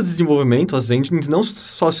ferramentas de desenvolvimento, as engines, não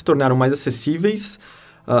só se tornaram mais acessíveis,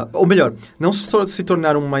 ou melhor, não só se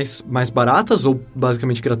tornaram mais baratas ou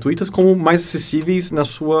basicamente gratuitas, como mais acessíveis na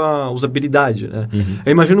sua usabilidade, né?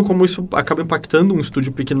 Eu imagino como isso acaba impactando um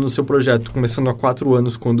estúdio pequeno no seu projeto, começando há 4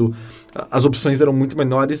 anos, quando as opções eram muito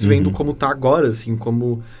menores, vendo como tá agora, assim,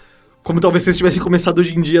 como talvez vocês tivessem começado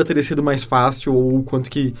hoje em dia, teria sido mais fácil, ou quanto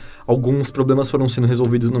que alguns problemas foram sendo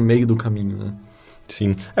resolvidos no meio do caminho, né?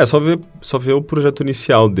 Sim. Só ver o projeto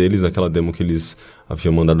inicial deles, aquela demo que eles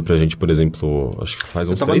haviam mandado pra gente, por exemplo, acho que faz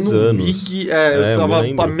uns 3 anos. Eu tava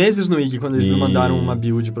há meses no Wiki quando eles me mandaram uma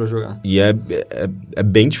build pra jogar. E é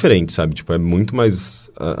bem diferente, sabe? Tipo, é muito mais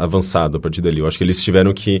avançado a partir dali. Eu acho que eles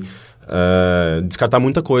tiveram que descartar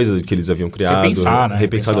muita coisa que eles haviam criado.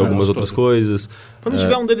 Repensar algumas outras coisas. Quando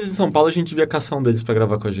tiver um deles em São Paulo, a gente devia caçar um deles pra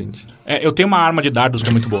gravar com a gente. Eu tenho uma arma de dardos que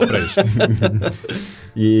é muito boa pra isso.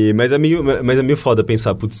 Mas é meio foda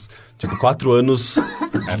pensar, putz, tipo, 4 anos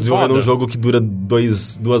desenvolvendo um jogo que dura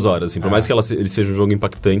 2 horas, assim. Por mais que ele seja um jogo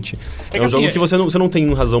impactante. É um jogo que você não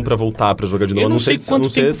tem razão pra voltar pra jogar de novo. Eu não sei quanto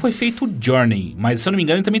tempo foi feito o Journey, mas se eu não me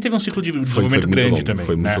engano, ele também teve um ciclo de desenvolvimento grande também.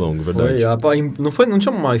 Foi muito longo, verdade. Não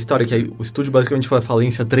tinha uma história que o estúdio basicamente foi à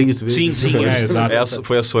falência 3 vezes? Sim, exato.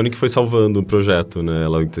 Foi a Sony que foi salvando o projeto, né?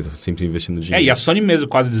 Ela tá sempre investindo dinheiro. E a Sony mesmo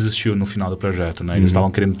quase desistiu no final do projeto, né? Eles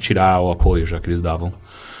estavam querendo tirar o apoio já que eles davam.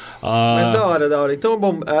 Mas da hora. Então,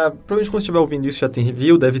 bom, provavelmente quando você estiver ouvindo isso já tem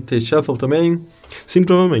review, deve ter shuffle também. Sim,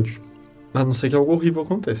 provavelmente. A não ser que algo horrível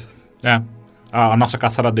aconteça. A nossa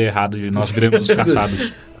caçada dê errado e nós viremos os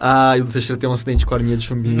caçados. E o Teixeira tem um acidente com a arminha de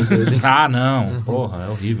chumbinho dele. Não. Porra, é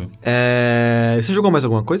horrível. Você jogou mais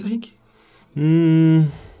alguma coisa, Rick?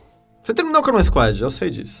 Você terminou o Chrono Squad, eu sei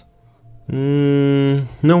disso.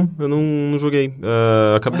 Não, eu não joguei.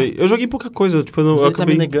 Acabei. Eu joguei pouca coisa, tipo, eu acabei... tá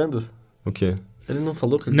me negando. O quê? Ele não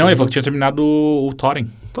falou que ele ele falou que tinha terminado o Thorin.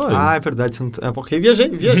 É verdade. Você não... porque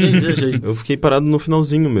viajei. Eu fiquei parado no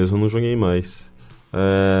finalzinho mesmo, eu não joguei mais.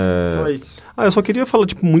 Então é isso. Eu só queria falar,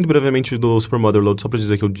 tipo, muito brevemente do Super Motherload, só pra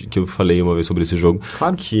dizer que eu falei uma vez sobre esse jogo.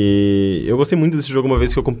 Claro. Que eu gostei muito desse jogo uma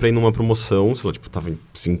vez que eu comprei numa promoção, sei lá, tipo, tava em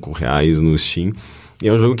R$5 no Steam. E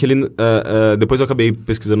é um jogo que ele... depois eu acabei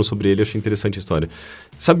pesquisando sobre ele e achei interessante a história.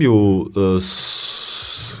 Sabe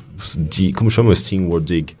como chama? Steam World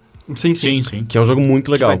Dig? Sim. Que é um jogo muito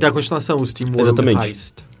legal. Que vai ter a continuação, o Steam World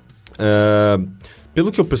Heist.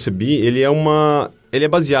 Pelo que eu percebi, ele é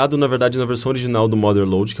baseado, na verdade, na versão original do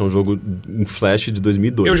Motherload, que é um jogo em Flash de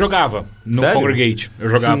 2002. Eu jogava no Sério? Congregate. Eu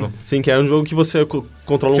jogava. Sim, que era um jogo que você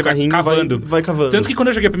controla um carrinho e vai cavando. Tanto que quando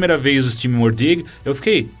eu joguei a primeira vez o Steam World Dig, eu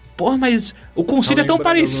fiquei... Pô, mas o conceito é tão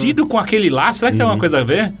parecido com aquele lá. Será que tem alguma coisa a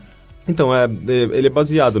ver? Então, ele é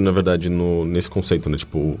baseado, na verdade, nesse conceito, né?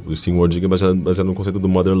 Tipo, o Steam World Dig é baseado no conceito do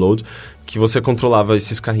Motherload, que você controlava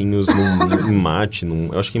esses carrinhos em Marte,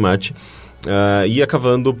 eu acho que em Marte, ia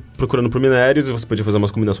cavando, procurando por minérios, e você podia fazer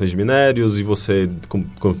umas combinações de minérios, e você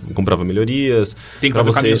comprava melhorias. Tem que fazer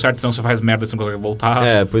o caminho certo, senão você faz merda e você não consegue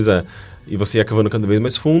voltar. Pois é. E você ia cavando cada vez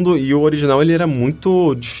mais fundo, e o original, ele era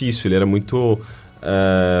muito difícil, ele era muito...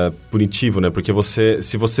 punitivo, né? Porque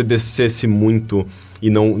se você descesse muito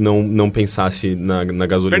e não pensasse na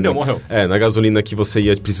gasolina... Perdeu, morreu. Na gasolina que você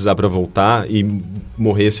ia precisar pra voltar e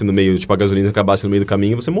morresse no meio, tipo, a gasolina acabasse no meio do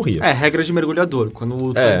caminho, você morria. Regra de mergulhador. Quando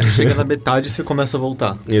o tanque chega na metade, você começa a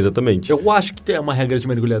voltar. Exatamente. Eu acho que é uma regra de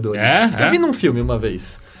mergulhador. Eu vi num filme uma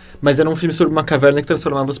vez. Mas era um filme sobre uma caverna que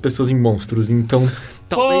transformava as pessoas em monstros. Então,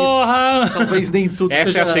 talvez nem tudo Essa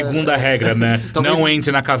seja... é a segunda regra, né? Não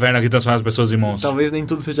entre na caverna que transforma as pessoas em monstros. Talvez nem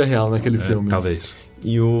tudo seja real naquele filme. Talvez.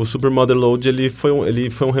 E o Super Motherload, ele foi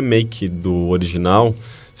um remake do original,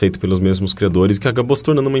 feito pelos mesmos criadores, que acabou se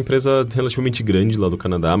tornando uma empresa relativamente grande lá do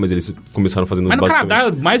Canadá, mas eles começaram fazendo Mas no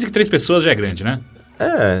Canadá, mais de que 3 pessoas já é grande, né?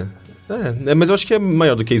 Mas eu acho que é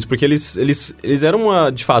maior do que isso, porque eles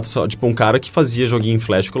eram, de fato, só, tipo, um cara que fazia joguinho em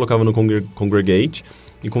Flash, colocava no Congregate,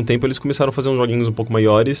 e com o tempo eles começaram a fazer uns joguinhos um pouco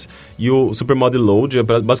maiores, e o Super Motherload é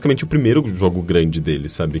basicamente o primeiro jogo grande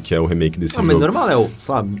deles, sabe? Que é o remake desse jogo. Mas normal,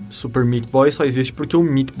 Super Meat Boy só existe porque o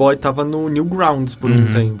Meat Boy tava no Newgrounds por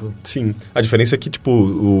um tempo. Sim. A diferença é que, tipo,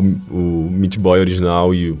 o Meat Boy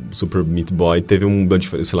original e o Super Meat Boy teve um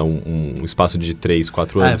espaço de 3,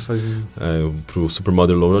 4 anos. Pro Super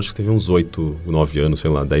Motherload, acho que teve uns 8, 9 anos,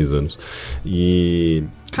 sei lá, 10 anos.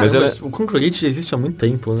 Mas o Congregate já existe há muito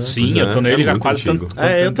tempo, né? Sim, eu tô nele há quase tanto tempo.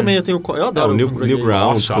 Eu também, eu adoro o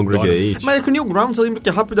Newgrounds, Congregate. Mas com o Newgrounds eu lembro que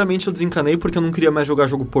rapidamente eu desencanei porque eu não queria mais jogar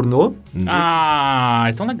jogo pornô.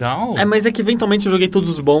 É tão legal. Mas é que eventualmente eu joguei todos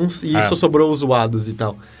os bons e só sobrou os zoados e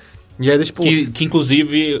tal. E aí, tipo... Que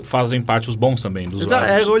inclusive fazem parte os bons também, dos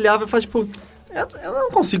zoados. Eu olhava e falava, tipo... Eu não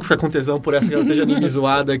consigo ficar com tesão por essa garota de anime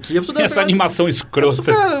zoada aqui. Essa animação escrota.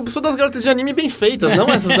 Eu preciso das garotas de anime bem feitas, não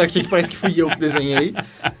essas daqui que parece que fui eu que desenhei.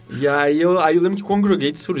 E aí eu lembro que o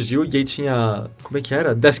Congregate surgiu e aí tinha... Como é que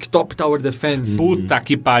era? Desktop Tower Defense. Puta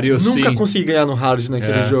que pariu, sim. Nunca consegui ganhar no hard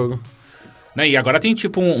naquele jogo. Não, e agora tem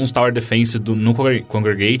tipo uns Tower Defense no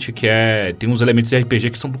Congregate que tem uns elementos de RPG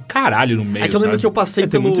que são do caralho no meio, É que eu lembro que eu passei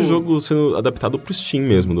Tem muito jogo sendo adaptado pro Steam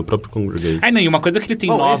mesmo, do próprio Congregate. Não, e uma coisa que ele tem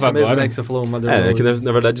nova agora... Mesmo, né, que você falou, é que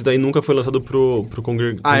na verdade daí nunca foi lançado pro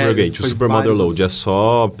Congregate. O Super Motherload é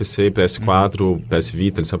só PC, PS4, PS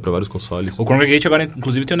Vita, ele saiu pra vários consoles. O Congregate agora,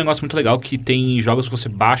 inclusive, tem um negócio muito legal que tem jogos que você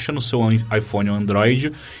baixa no seu iPhone ou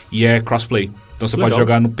Android e é crossplay. Então você pode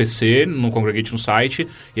jogar no PC, no Congregate, no site,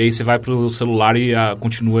 e aí você vai pro celular e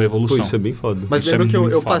continua a evolução. Pô, isso é bem foda. Mas lembro que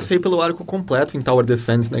eu passei pelo arco completo em Tower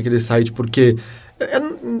Defense naquele site, porque...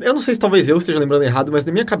 Eu não sei se talvez eu esteja lembrando errado, mas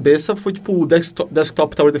na minha cabeça foi tipo o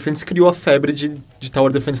Desktop Tower Defense criou a febre de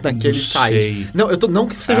Tower Defense naquele site. Não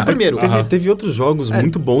que seja primeiro. Teve outros jogos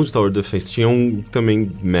muito bons de Tower Defense. Tinha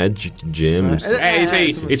também Magic Gems.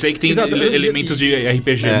 Esse aí que tem elementos de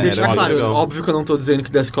RPG. Deixa claro, óbvio que eu não tô dizendo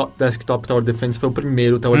que Desktop Tower Defense foi o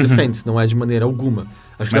primeiro Tower Defense, não é de maneira alguma.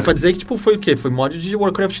 Acho que dá pra dizer que tipo, foi o quê? Foi mod de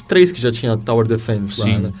Warcraft 3 que já tinha Tower Defense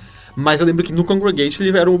lá, né? Mas eu lembro que no Congregate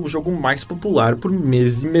ele era o jogo mais popular por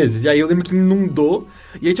meses e meses. E aí eu lembro que inundou.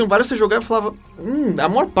 E aí tinham vários que você jogava e falava... a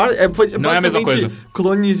maior parte... Foi não é a mesma coisa.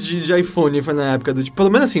 Clones de iPhone foi na época. Pelo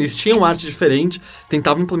menos assim, eles tinham arte diferente.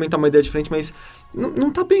 Tentavam implementar uma ideia diferente, mas... Não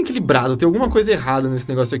tá bem equilibrado. Tem alguma coisa errada nesse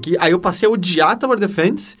negócio aqui. Aí eu passei a odiar Tower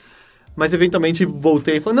Defense... Mas eventualmente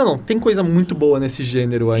voltei e falei... Não, tem coisa muito boa nesse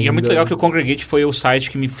gênero ainda. E é muito legal que o Congregate foi o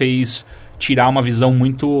site que me fez... tirar uma visão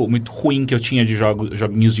muito, muito ruim que eu tinha de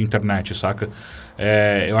joguinhos de internet, saca?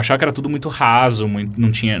 Eu achava que era tudo muito raso,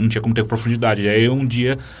 não tinha como ter profundidade. E aí um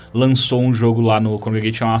dia lançou um jogo lá no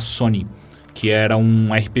Congregate chamado Sony, que era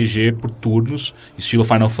um RPG por turnos, estilo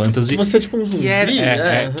Final Fantasy. Que você é tipo um zumbi,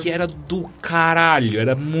 que era do caralho,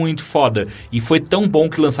 era muito foda. E foi tão bom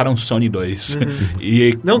que lançaram Sony 2.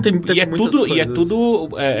 E é tudo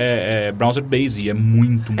browser based, e é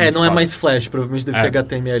muito não foda. É mais Flash, provavelmente deve ser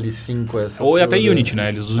HTML5. Ou até Unity, né?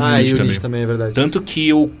 Eles usam Unity também é verdade. Tanto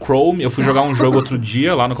que o Chrome, eu fui jogar um jogo outro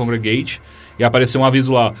dia lá no Congregate, e apareceu um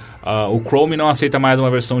aviso lá, o Chrome não aceita mais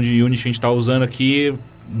uma versão de Unity que a gente tá usando aqui,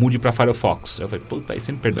 mude pra Firefox. Eu falei, puta, aí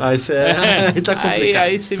você me perdeu. Aí tá complicado.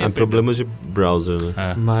 Aí você me perdeu. Problemas de browser,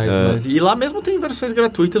 né? Mas... E lá mesmo tem versões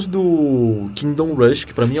gratuitas do Kingdom Rush,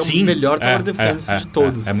 que pra mim é o melhor Tower Defense de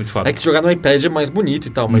todos. É muito foda. É que jogar no iPad é mais bonito e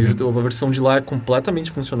tal, mas a versão de lá é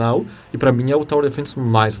completamente funcional, e pra mim é o Tower Defense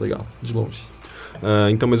mais legal, de longe.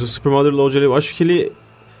 Então, mas o Super Motherload, eu acho que ele...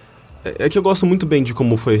 É que eu gosto muito bem de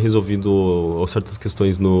como foi resolvido certas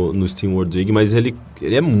questões no Steam World Dig, mas ele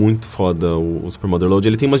é muito foda, o Super Motherload.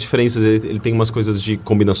 Ele tem umas diferenças, ele tem umas coisas de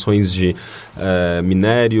combinações de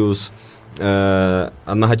minérios.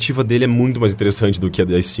 A narrativa dele é muito mais interessante do que a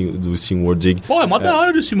do Steam World Dig. Pô, é mó da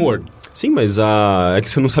hora do Steam World. Sim, mas é que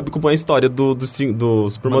você não sabe como é a história do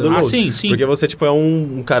Super Motherload. Sim. Porque você, tipo, é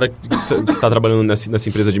um cara que está trabalhando nessa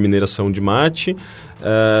empresa de mineração de Marte,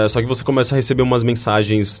 só que você começa a receber umas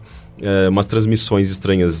mensagens, umas transmissões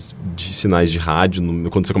estranhas de sinais de rádio,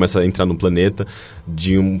 quando você começa a entrar no planeta,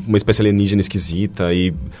 de uma espécie alienígena esquisita,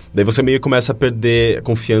 e daí você meio que começa a perder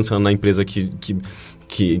confiança na empresa que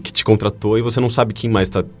te contratou, e você não sabe quem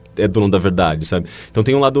mais é dono da verdade, sabe? Então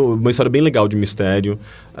tem uma história bem legal de mistério.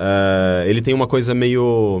 Ele tem uma coisa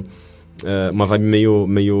meio... uma vibe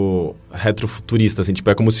meio retrofuturista, assim, tipo,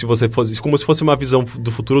 é como se fosse uma visão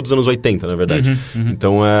do futuro dos anos 80, na verdade.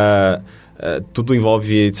 Então, tudo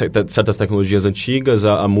envolve certas tecnologias antigas,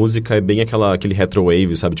 a música é bem aquele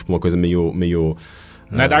retrowave, sabe? Tipo, uma coisa meio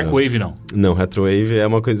não é Dark Wave, não? Não, retrowave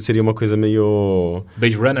seria uma coisa meio...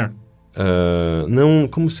 Blade Runner? Não,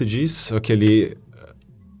 como se diz? Aquele...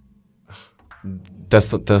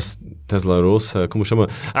 Tesla Rossa, como chama?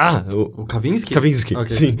 O Kavinsky? Kavinsky, okay.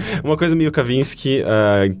 Sim. Uma coisa meio Kavinsky.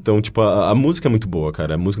 Então, tipo, a música é muito boa,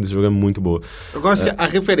 cara. A música desse jogo é muito boa. Eu gosto que a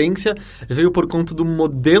referência veio por conta do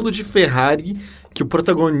modelo de Ferrari que o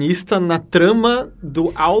protagonista na trama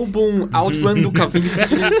do álbum Outrun do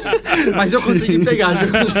Kavinsky mas eu consegui pegar.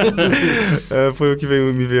 Foi o que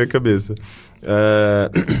me veio à cabeça.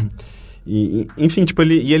 Enfim, tipo,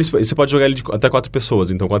 você pode jogar ele até 4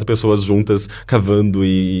 pessoas. Então, 4 pessoas juntas, cavando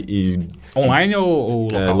e... Online ou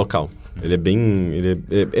local? Local. Ele é bem...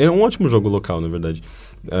 é um ótimo jogo local, na verdade.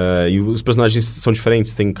 E os personagens são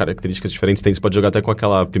diferentes, têm características diferentes. Você pode jogar até com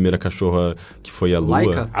aquela primeira cachorra que foi a Lua.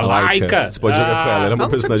 Laika. A Laika! Você pode jogar com ela, era uma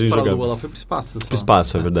personagem jogável. Ela foi pro espaço. Pro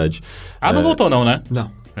espaço, é verdade. Não voltou não, né?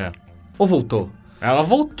 Não. Ou voltou? Ela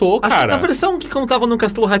voltou, cara. Acho que na versão que contava no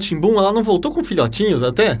Castelo Rá-Tim-Bum, ela não voltou com filhotinhos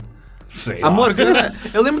até? Sei a Morgana...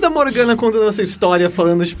 Eu lembro da Morgana contando essa história,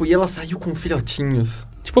 falando, tipo, e ela saiu com filhotinhos.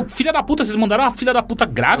 Tipo, filha da puta, vocês mandaram uma filha da puta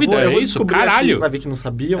grávida, é isso? Caralho. Vai ver que não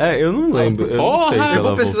sabiam. Eu não lembro. Eu não sei se eu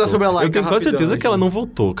vou pesquisar sobre a Laika. Eu tenho quase certeza que ela não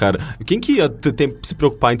voltou, cara. Quem que ia se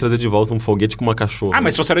preocupar em trazer de volta um foguete com uma cachorra?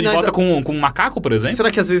 Mas trouxeram de volta com um macaco, por exemplo?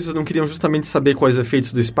 Será que às vezes não queriam justamente saber quais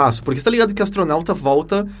efeitos do espaço? Porque você tá ligado que astronauta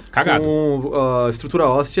volta cagado. Com estrutura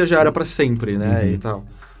óssea já era pra sempre, né? E tal.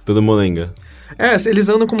 Toda molenga. Eles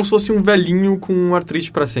andam como se fosse um velhinho com artrite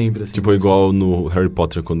pra sempre, assim. Tipo, igual no Harry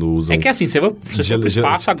Potter, quando usam... É que assim, você foi pro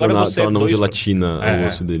espaço, agora você tornam gelatina o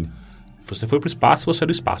osso dele. Você foi pro espaço, você é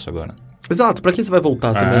do espaço agora. Exato, pra quem você vai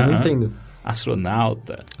voltar também? Eu não entendo.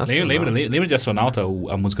 Astronauta. Lembra de Astronauta,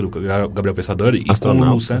 a música do Gabriel Pensador e com o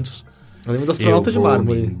Lulu Santos? Eu lembro do Astronauta de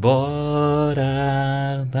Mármore.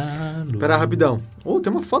 Embora da lua. Pera, rapidão.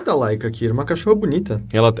 Tem uma foto da Laika aqui, uma cachorra bonita.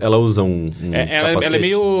 Ela usa um ela é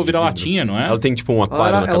meio vira-latinha, não é? Ela tem tipo um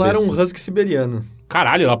aquário na cabeça. Ela era um husky siberiano.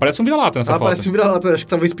 Caralho, ela parece um vira-lata nessa foto. Ela parece um vira-lata, acho que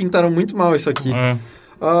talvez pintaram muito mal isso aqui.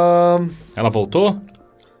 Ela voltou?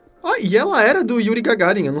 E ela era do Yuri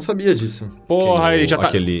Gagarin, eu não sabia disso. Porra, ele já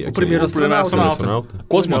tá... O primeiro astronauta.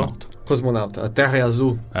 Cosmonauta. A Terra é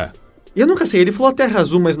azul. É. E eu nunca sei, ele falou a Terra é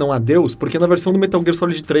azul, mas não adeus, porque na versão do Metal Gear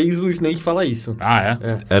Solid 3 o Snake fala isso.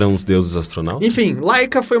 Eram os deuses astronautas? Enfim,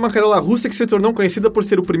 Laika foi uma cadela russa que se tornou conhecida por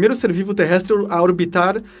ser o primeiro ser vivo terrestre a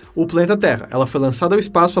orbitar o planeta Terra. Ela foi lançada ao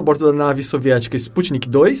espaço a bordo da nave soviética Sputnik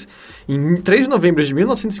 2 em 3 de novembro de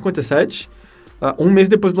 1957, um mês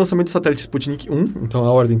depois do lançamento do satélite Sputnik 1, então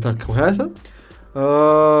a ordem tá correta.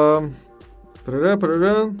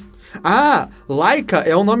 Laika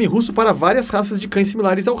é um nome russo para várias raças de cães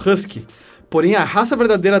similares ao Husky. Porém, a raça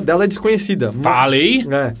verdadeira dela é desconhecida. Falei?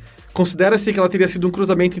 Considera-se que ela teria sido um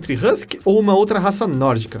cruzamento entre Husky ou uma outra raça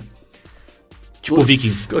nórdica. Tipo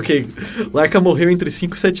viking. Ok. Laika morreu entre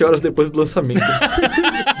 5 e 7 horas depois do lançamento.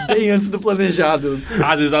 Bem antes do planejado.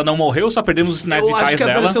 Às vezes ela não morreu, só perdemos os sinais vitais dela. Eu acho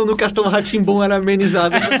que a versão do Castelo Rá-Tim-Bum era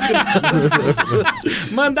amenizada.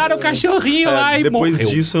 Mandaram o cachorrinho lá e depois morreu. Depois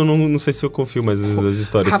disso, eu não sei se eu confio mais nas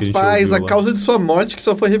histórias que a gente ouviu. Rapaz, a causa de sua morte, que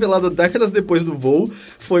só foi revelada décadas depois do voo,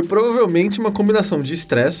 foi provavelmente uma combinação de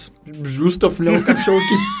estresse, justo afinal um cachorro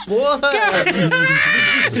que... Porra!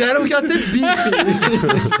 Disseram que ia ter bife.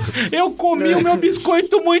 Eu comi o meu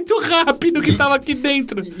biscoito muito rápido que tava aqui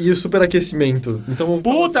dentro. E o superaquecimento. Então,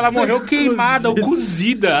 puta, ela morreu queimada ou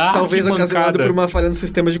cozida. Talvez ocasionado por uma falha no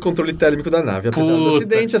sistema de controle térmico da nave. Apesar do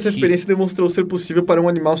acidente, essa experiência demonstrou ser possível para um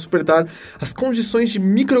animal superar as condições de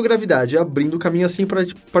microgravidade, abrindo caminho assim para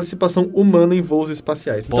participação humana em voos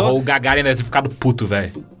espaciais. Porra, então, o Gagarin deve ter ficado puto,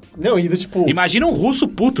 velho. Não, ainda tipo... Imagina um russo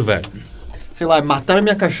puto, velho. Sei lá, mataram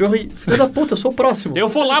minha cachorra e... Filha da puta, eu sou o próximo. Eu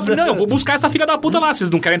vou lá... Não, eu vou buscar essa filha da puta lá.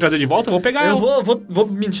 Vocês não querem trazer de volta? Eu vou pegar ela. Eu vou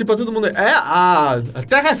mentir pra todo mundo. A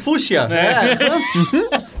terra é fúcsia.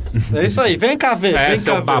 É isso aí. Vem cá ver. Vem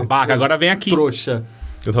seu cá babaca. ver. Agora vem aqui. Trouxa.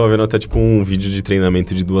 Eu tava vendo até, tipo, um vídeo de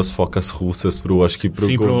treinamento de 2 focas russas pro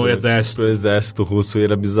exército. Pro exército russo, e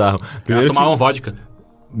era bizarro. Elas tomavam vodka.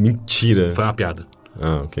 Mentira. Foi uma piada.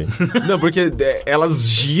 Ok. Não, porque elas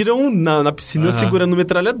giram na piscina segurando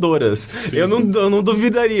metralhadoras. Eu não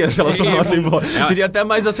duvidaria se elas tomassem vodka. Seria até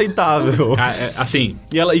mais aceitável. Assim,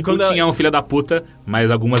 e quando tinha um filho da puta, mas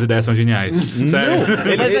algumas ideias são geniais.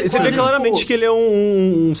 Sério. Você vê claramente que ele é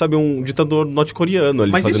um ditador norte-coreano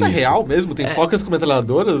ali. Mas isso é real mesmo? Tem focas com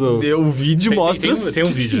metralhadoras? Ou... O vídeo mostra tem um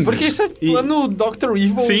vídeo. Sim. Porque isso é plano Dr.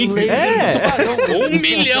 Evil. Sim. $1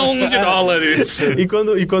 milhão.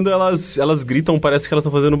 E quando elas gritam, parece que elas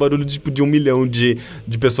estão fazendo um barulho de 1 milhão de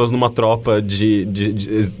pessoas numa tropa de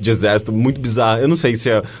exército. Muito bizarro. Eu não sei se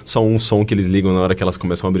é só um som que eles ligam na hora que elas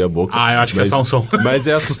começam a abrir a boca. Eu acho que é só um som. Mas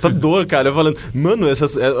é assustador, cara. Eu falando, mano,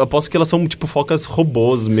 eu aposto que elas são tipo focas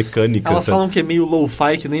robôs mecânicas. Elas falam que é meio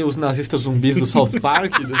low-fi, que nem os nazistas zumbis do South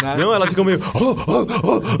Park. Não, elas ficam meio...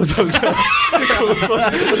 sabe? Como se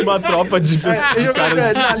fosse uma tropa de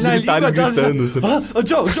caras militares gritando.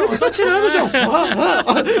 Joe, eu tô atirando, Joe.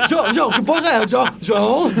 Joe, que porra é? Joe.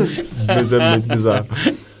 Mas é muito bizarro.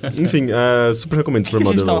 Enfim, super recomendo Super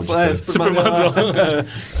Mother Load. Super Mother.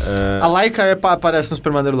 A Laika aparece no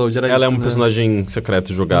Super Mother Load. Ela é um personagem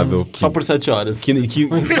secreto jogável. Só por 7 horas.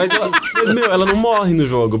 Mas, ela não morre no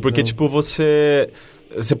jogo, porque, tipo, você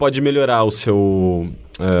pode melhorar o seu...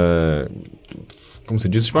 como você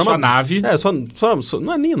disse? Tipo, sua nave.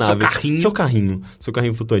 Não é nem a nave. Seu carrinho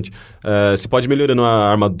flutuante. Você pode ir melhorando a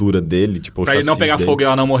armadura dele, tipo, pra ele não pegar fogo e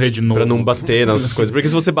ela não morrer de novo. Pra não bater nas coisas. Porque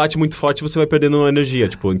se você bate muito forte, você vai perdendo energia,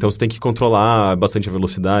 tipo, então você tem que controlar bastante a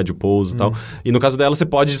velocidade, o pouso e tal. E no caso dela, você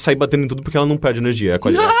pode sair batendo em tudo porque ela não perde energia.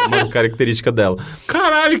 É uma característica dela.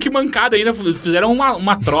 Caralho, que mancada. Ainda fizeram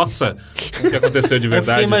uma troça o que aconteceu de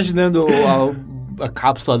verdade. Eu fiquei imaginando a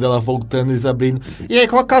cápsula dela voltando e abrindo. E aí,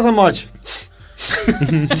 qual a causa da morte?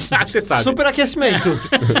 Acho que você sabe. Superaquecimento.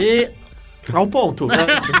 E ao ponto. Né?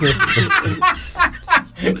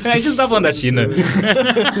 A gente não tá falando da China.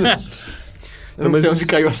 Eu não sei onde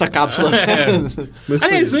caiu essa cápsula.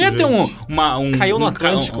 Aliás, não ia ter um caiu no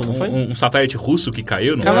Atlântico, não foi? Um satélite russo que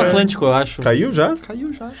caiu, não Caiu no Atlântico, eu acho. Caiu já?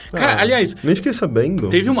 Caiu já. Cara, aliás... Nem fiquei sabendo.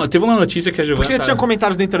 Teve uma notícia que a Giovanna... Porque tinha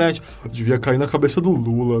comentários na internet. Devia cair na cabeça do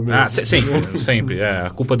Lula, mesmo. Ah, sempre. É a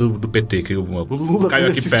culpa do PT, que o Lula caiu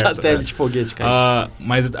aqui esse perto. Satélite foguete caiu.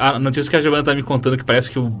 Mas a notícia que a Giovanna tá me contando que parece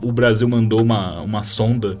que o Brasil mandou uma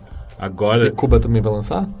sonda agora... E Cuba também vai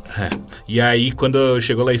lançar? É. E aí, quando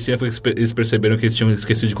chegou lá em cima, eles perceberam que eles tinham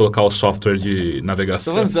esquecido de colocar o software de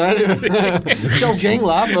navegação. Tô falando sério? Tinha alguém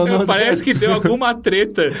lá, mano. Parece que deu alguma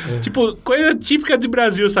treta. Tipo, coisa típica do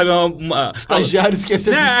Brasil, sabe? Estagiário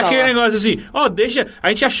esqueceu de instalar. Aquele negócio assim, deixa... A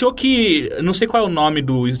gente achou que... Não sei qual é o nome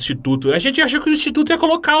do instituto. A gente achou que o instituto ia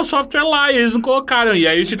colocar o software lá e eles não colocaram. E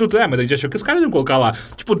aí o instituto... mas a gente achou que os caras iam colocar lá.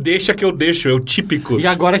 Tipo, deixa que eu deixo. É o típico. E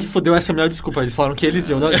agora que fodeu, essa é a melhor desculpa. Eles falaram que eles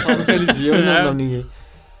iam. Não, eles falaram que eles iam. Não, ninguém.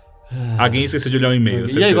 Alguém esqueceu de olhar o e-mail.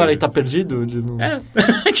 E aí, agora ele tá perdido?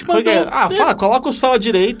 A gente mandou... fala, coloca o sol à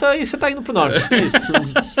direita e você tá indo pro norte. É isso.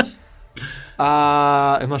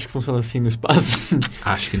 Eu não acho que funciona assim no espaço.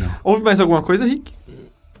 Acho que não. Houve mais alguma coisa, Rick?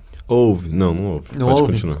 Houve. Não houve. Pode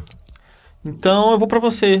continuar. Então eu vou pra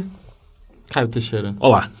você, Caio Teixeira.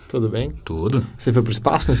 Olá. Tudo bem? Tudo. Você foi pro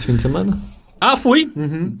espaço nesse fim de semana? Fui.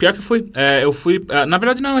 Pior que fui. Eu fui... na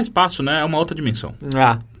verdade não é um espaço, né? É uma outra dimensão.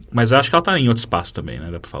 Mas acho que ela tá em outro espaço também, né?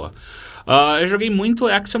 Dá pra falar. Eu joguei muito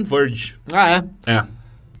Axiom Verge. É.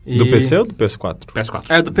 Do PC ou do PS4?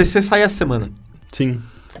 PS4. Do PC sai essa semana. Sim.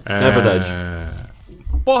 É verdade.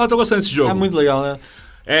 Porra, eu tô gostando desse jogo. É muito legal, né?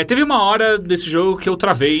 Teve uma hora desse jogo que eu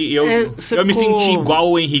travei e eu me senti igual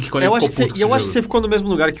o Henrique quando ele ficou puto. Eu acho que você ficou no mesmo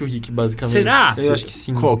lugar que o Rick, basicamente. Será? Eu acho que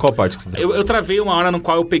sim. Qual parte que você travou? Eu travei uma hora no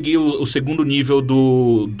qual eu peguei o segundo nível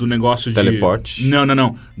do negócio de... Teleporte?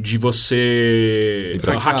 Não. De você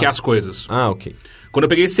hackear as coisas. Ok. Quando eu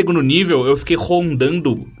peguei esse segundo nível, eu fiquei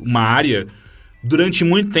rondando uma área durante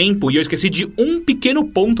muito tempo e eu esqueci de um pequeno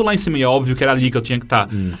ponto lá em cima. E é óbvio que era ali que eu tinha que estar.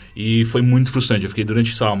 E foi muito frustrante. Eu fiquei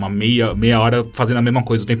durante, sei lá, uma meia hora fazendo a mesma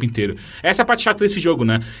coisa o tempo inteiro. Essa é a parte chata desse jogo,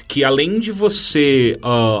 né? Que além de você...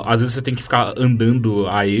 às vezes você tem que ficar andando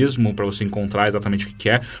a esmo pra você encontrar exatamente o que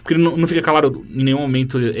é. Porque não fica claro em nenhum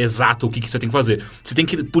momento exato o que você tem que fazer. Você tem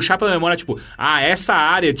que puxar pela memória, tipo... essa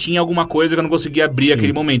área tinha alguma coisa que eu não conseguia abrir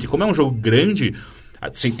naquele momento. E como é um jogo grande...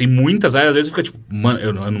 Assim, tem muitas áreas, às vezes fica tipo, mano,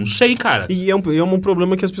 eu não sei, cara. E é um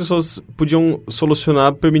problema que as pessoas podiam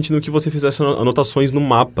solucionar permitindo que você fizesse anotações no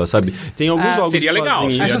mapa, sabe? Tem alguns jogos seria que legal.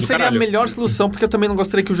 Essa seria a melhor solução, porque eu também não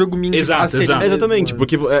gostaria que o jogo me indicasse. Exatamente,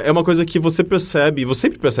 porque é uma coisa que você percebe, e você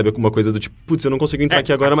sempre percebe alguma coisa do tipo, putz, eu não consigo entrar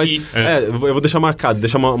aqui agora, mas eu vou deixar marcado,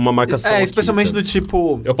 deixar uma marcação aqui, especialmente sabe? Do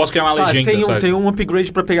tipo... Eu posso criar uma legenda, tem um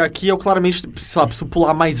upgrade pra pegar aqui, eu claramente, preciso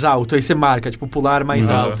pular mais alto, aí você marca, tipo, pular mais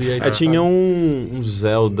alto. E aí tinha um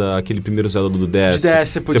Zelda, aquele primeiro Zelda do DS. De DS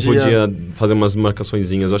você podia fazer umas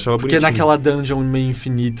marcaçõezinhas, eu achava bonitinho. Porque naquela dungeon meio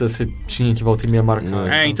infinita você tinha que voltar e meia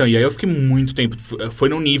marcar. Então, e aí eu fiquei muito tempo. Foi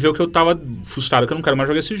num nível que eu tava frustrado que eu não quero mais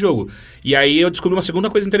jogar esse jogo. E aí eu descobri uma segunda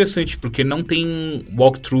coisa interessante, porque não tem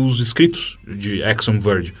walkthroughs escritos de Axiom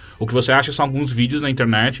Verge. O que você acha são alguns vídeos na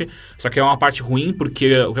internet, só que é uma parte ruim,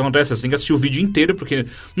 porque o que acontece é você tem que assistir o vídeo inteiro, porque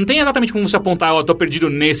não tem exatamente como você apontar, eu tô perdido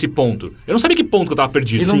nesse ponto. Eu não sabia que ponto que eu tava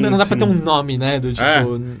perdido. E não dá pra ter um nome, né? Do tipo...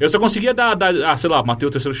 Eu só conseguia sei lá, matei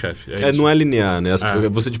o terceiro chefe. Não é linear, né?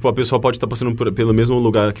 Você, tipo, a pessoa pode estar passando pelo mesmo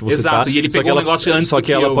lugar que você tá. Exato, e ele pegou o negócio antes só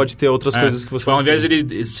que ela pode ter outras coisas que você... Ao invés de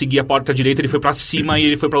ele seguir a porta direita, ele foi pra cima e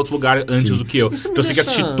ele foi pra outro lugar antes do que eu. Então você tem que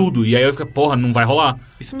assistir tudo. E aí eu fico, porra, não vai rolar.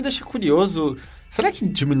 Isso me deixa curioso. Será que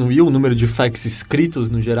diminuiu o número de facts escritos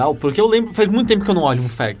no geral? Porque eu lembro, faz muito tempo que eu não olho um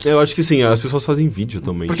fact. Eu acho que sim, as pessoas fazem vídeo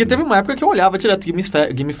também. Porque teve uma época que eu olhava direto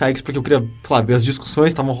Game Facts, porque eu queria, claro, ver as discussões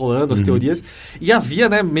estavam rolando, as teorias, e havia,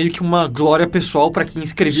 né, meio que uma glória pessoal pra quem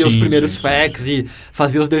escrevia os primeiros facts e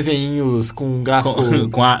fazia os desenhinhos com gráfico...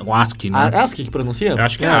 Com ASCII, né? ASCII que pronuncia? Eu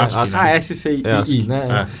acho que é ASCII. ASCII,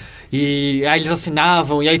 né? E aí eles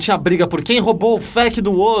assinavam, e aí tinha briga por quem roubou o FAQ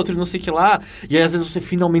do outro, e não sei o que lá. E aí às vezes você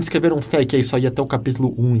finalmente escrever um FAQ, aí só ia até o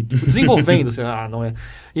capítulo 1. Desenvolvendo, você, não é.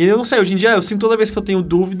 E eu não sei, hoje em dia eu sinto toda vez que eu tenho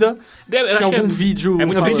dúvida que algum vídeo... É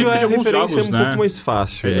muito difícil de alguns jogos, um pouco mais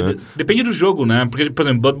fácil, né? Depende do jogo, né? Porque, por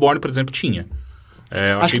exemplo, Bloodborne, por exemplo, tinha.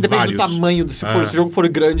 Acho que depende do tamanho, se o jogo for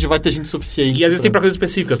grande, vai ter gente suficiente. E às vezes tem pra coisas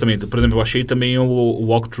específicas também. Por exemplo, eu achei também o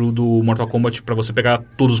walkthrough do Mortal Kombat pra você pegar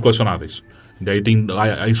todos os colecionáveis. Daí tem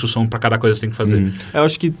a instrução pra cada coisa que você tem que fazer. Eu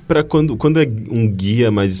acho que quando é um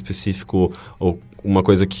guia mais específico ou uma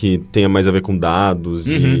coisa que tenha mais a ver com dados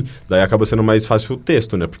e daí acaba sendo mais fácil o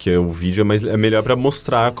texto, né? Porque o vídeo é melhor pra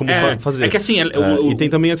mostrar como fazer. É que assim... E tem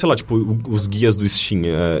também, sei lá, tipo, os guias do Steam.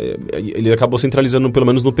 Ele acabou centralizando, pelo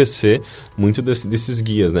menos no PC, muito desses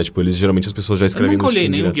guias, né? Tipo, geralmente as pessoas já escrevem no Steam. Eu nunca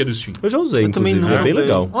olhei nenhum guia do Steam. Eu já usei, inclusive. É bem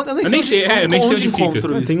legal. Eu nem sei onde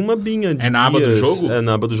fica. Tem uma abinha de guias. É na aba do jogo? É,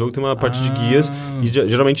 na aba do jogo tem uma parte de guias e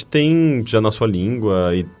geralmente tem já na sua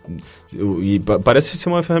língua e parece ser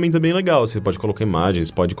uma ferramenta bem legal. Você pode colocar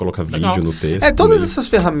imagens, pode colocar vídeo no texto. Todas essas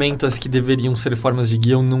ferramentas que deveriam ser formas de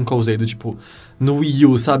guia eu nunca usei, do tipo, no Wii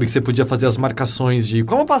U, sabe? Que você podia fazer as marcações de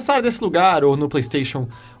como passar desse lugar, ou no PlayStation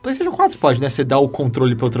 4 pode, né? Você dá o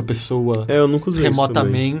controle pra outra pessoa eu nunca usei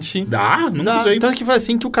remotamente. Nunca usei. Tanto que foi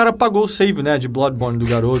assim que o cara apagou o save, né? De Bloodborne do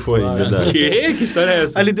garoto. Foi, lá, verdade. Que história é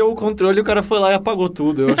essa? Aí ele deu o controle e o cara foi lá e apagou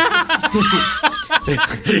tudo.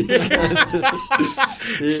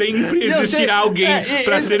 Sempre existirá alguém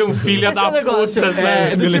pra ser um filho da puta,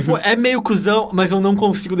 tipo, é meio cuzão, mas eu não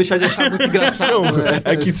consigo deixar de achar muito engraçado.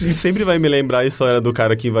 É que sempre vai me lembrar a história do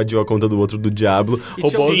cara que invadiu a conta do outro do Diablo,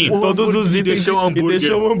 roubou todos os itens e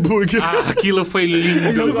deixou um hambúrguer. Aquilo foi lindo.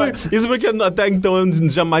 Isso porque até então eu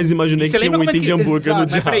jamais imaginei que tinha um item de hambúrguer no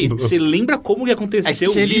Diablo. Peraí, você lembra como que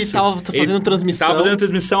aconteceu isso? Ele tava fazendo transmissão. Tava fazendo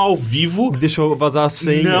transmissão ao vivo. Deixou vazar a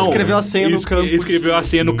senha. Não. Escreveu a senha no campo. Escreveu a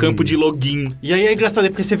senha no campo de login. E aí é engraçado,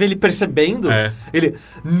 porque você vê ele percebendo. Ele,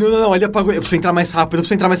 não, ele apagou. Eu preciso entrar mais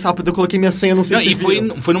rápido, eu coloquei minha senha, não sei se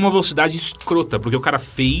foi numa velocidade escrota, porque o cara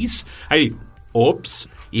fez, aí, ops,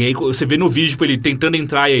 e aí você vê no vídeo, tipo, ele tentando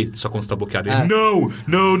entrar e aí, sua conta tá bloqueada. Ele,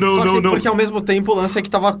 não. Porque ao mesmo tempo o lance é que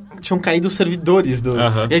tinham caído os servidores do...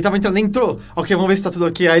 E aí tava entrou. Ok, vamos ver se tá tudo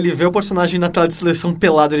ok. Aí ele vê o personagem na tela de seleção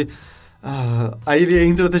pelado, ele... aí ele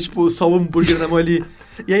entra, tá, tipo, só o hambúrguer na mão ali.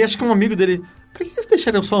 E aí acho que um amigo dele... Por que eles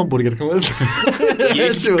deixaram só um hambúrguer? E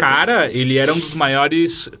esse cara, ele era um dos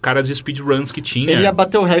maiores caras de speedruns que tinha. Ele ia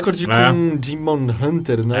bater o recorde com Demon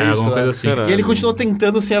Hunter, né? Alguma coisa assim. E ele continuou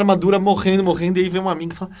tentando sem armadura, morrendo, e aí vem um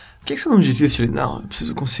amigo e fala, por que você não desiste? Ele, não, eu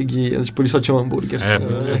preciso conseguir. Tipo, ele só tinha um hambúrguer. É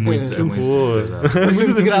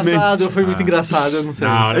muito engraçado, foi muito engraçado, eu não sei.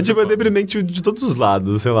 É deprimente de todos os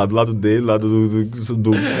lados, sei lá, do lado dele, do lado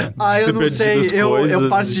do eu não sei, eu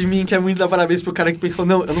parte de mim que é muito dar parabéns pro cara que pensou,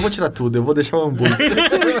 não, eu não vou tirar tudo, eu vou deixar o hambúrguer.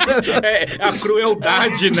 A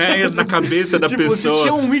crueldade, né, na cabeça da pessoa. Se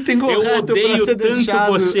tinha um item correto eu odeio pra ser tanto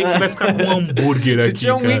deixado, você que vai ficar com um hambúrguer aqui, se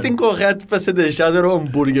tinha um item correto pra ser deixado, era o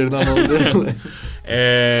hambúrguer na mão dele.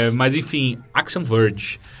 Mas enfim, Axiom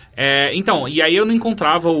Verge. Então, e aí eu não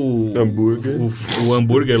encontrava o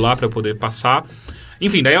hambúrguer lá pra eu poder passar.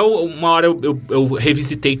 Enfim, daí uma hora eu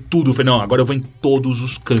revisitei tudo. Falei, não, agora eu vou em todos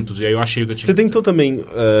os cantos. E aí eu achei que eu tinha... Você tentou também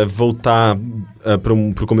voltar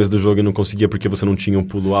pro começo do jogo e não conseguia porque você não tinha um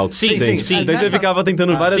pulo alto? Sim. Daí você ficava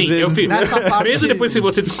tentando várias vezes. Mesmo depois que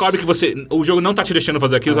você descobre que o jogo não tá te deixando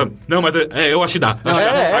fazer aquilo, sabe? Não, mas eu acho que dá.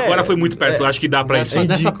 Agora foi muito perto, acho que dá pra isso.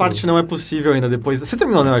 Nessa parte não é possível ainda depois. Você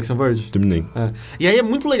terminou, né, Axiom Verge? Terminei. E aí é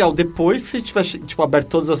muito legal, depois que você tiver, tipo, aberto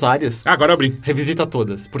todas as áreas... Agora eu abri. Revisita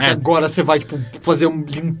todas. Porque agora você vai, tipo, fazer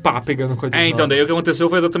limpar pegando coisas novas. Então, daí o que aconteceu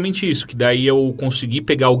foi exatamente isso. Que daí eu consegui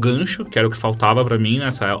pegar o gancho, que era o que faltava pra mim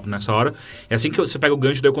nessa hora. E assim que você pega o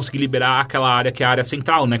gancho, daí eu consegui liberar aquela área que é a área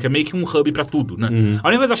central, né? Que é meio que um hub pra tudo, né?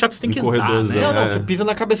 Ao invés de achar que você tem que andar, né? Não, você pisa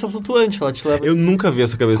na cabeça flutuante, ela te leva... Eu nunca vi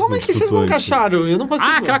essa cabeça flutuante. Como é que vocês nunca acharam? Eu não consigo.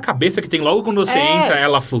 Aquela cabeça que tem logo quando você entra,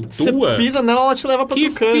 ela flutua? Você pisa nela, ela te leva pra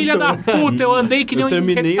outro canto. Que filha da puta, eu andei que nem um retardado.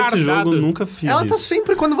 Eu terminei esse jogo, nunca fiz ela tá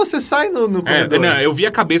sempre quando você sai no corredor. Não, eu vi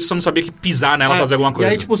a cabeça, só não sabia que pisar nela fazer alguma coisa.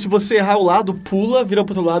 E aí, tipo, se você errar o lado, pula, vira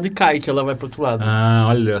pro outro lado e cai, que ela vai pro outro lado.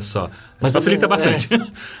 Olha só. Mas facilita bastante.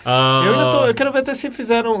 Eu quero ver até se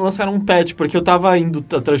lançaram um patch, porque eu tava indo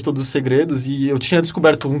atrás de todos os segredos e eu tinha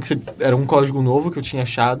descoberto era um código novo que eu tinha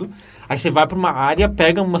achado. Aí você vai pra uma área,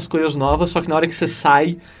 pega umas coisas novas, só que na hora que você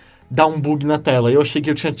sai, dá um bug na tela. Eu achei que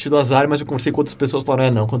eu tinha tido azar, mas eu conversei com outras pessoas e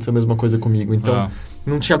falaram, não, aconteceu a mesma coisa comigo. Então,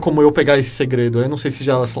 não tinha como eu pegar esse segredo. Eu não sei se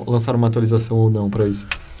já lançaram uma atualização ou não pra isso.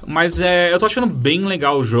 Mas eu tô achando bem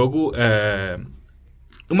legal o jogo.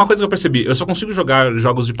 Uma coisa que eu percebi, eu só consigo jogar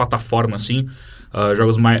jogos de plataforma, assim,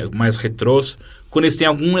 jogos mais retrôs, quando eles têm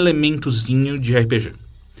algum elementozinho de RPG.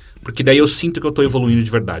 Porque daí eu sinto que eu tô evoluindo de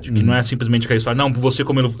verdade. Que não é simplesmente aquela história, não, você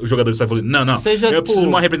como jogador está evoluindo. Não. Eu preciso de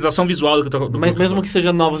uma representação visual do que eu tô... Mas mesmo que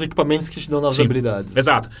seja novos equipamentos que te dão novas habilidades.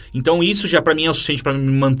 Exato. Então isso já pra mim é o suficiente pra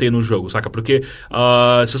me manter no jogo, saca? Porque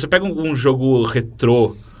se você pega um jogo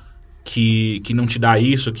retrô que não te dá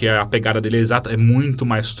isso, que a pegada dele é exata, é muito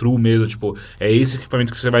mais true mesmo, tipo, é esse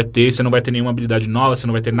equipamento que você vai ter, você não vai ter nenhuma habilidade nova, você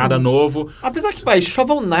não vai ter nada novo. Apesar que,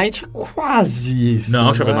 Shovel Knight é quase isso.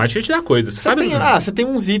 Não, Shovel Knight ele te dá coisa, você sabe? Você tem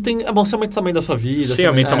uns itens, é bom, você aumenta o tamanho da sua vida. Você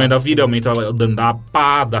aumenta o tamanho da vida, aumenta o dano da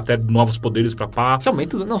pá, dá até novos poderes pra pá. Você não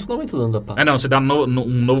aumenta o dano da pá. Você dá um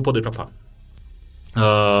novo poder pra pá.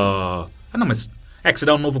 Não, mas... É que você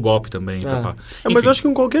dá um novo golpe também. Mas eu acho que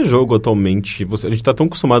em qualquer jogo atualmente, a gente tá tão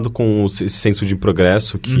acostumado com esse senso de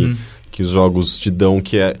progresso que os jogos te dão,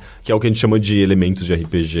 que é o que a gente chama de elementos de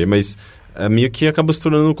RPG, mas meio que acaba se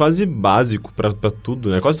tornando quase básico pra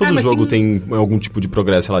tudo, né? Quase todo jogo tem algum tipo de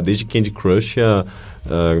progresso, sei lá, desde Candy Crush a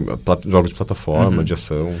jogos de plataforma, de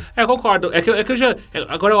ação. Eu concordo. É que eu já...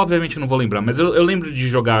 Agora, eu obviamente, não vou lembrar, mas eu lembro de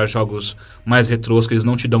jogar jogos mais retrôs que eles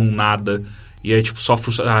não te dão nada... E aí, tipo, só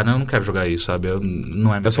frustra... eu não quero jogar isso, sabe?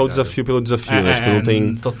 Não é minha só pegada. O desafio pelo desafio, né? Tipo, não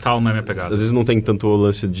tem... Total não é minha pegada. Às vezes não tem tanto o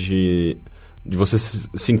lance de você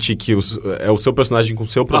sentir que é o seu personagem com o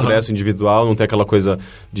seu progresso individual, não tem aquela coisa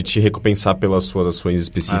de te recompensar pelas suas ações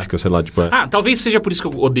específicas, sei lá, tipo... talvez seja por isso que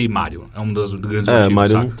eu odeio Mario. É um dos grandes motivos,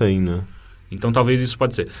 Mario sabe? Não tem, né? Então talvez isso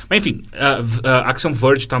pode ser. Mas enfim, Axiom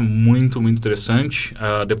Verge tá muito, muito interessante.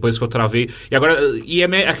 Depois que eu travei... E agora... E é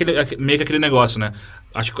meio que aquele negócio, né?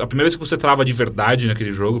 Acho que a primeira vez que você trava de verdade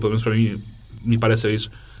naquele jogo, pelo menos pra mim, me pareceu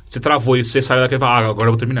isso. Você travou e você saiu daquele e fala, agora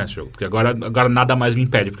eu vou terminar esse jogo. Porque agora nada mais me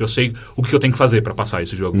impede, porque eu sei o que eu tenho que fazer pra passar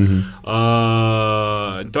esse jogo.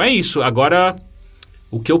 Então é isso. Agora,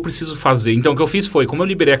 o que eu preciso fazer... Então, o que eu fiz foi, como eu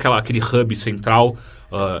liberei aquele hub central...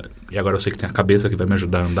 e agora eu sei que tem a cabeça que vai me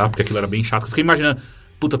ajudar a andar, porque aquilo era bem chato. Eu fiquei imaginando,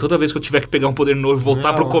 toda vez que eu tiver que pegar um poder novo e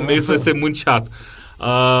voltar pro começo vai ser muito chato.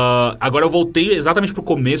 Agora eu voltei exatamente pro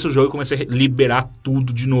começo do jogo e comecei a liberar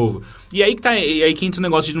tudo de novo. E aí que entra o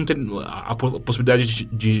negócio de não ter a possibilidade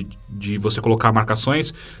de você colocar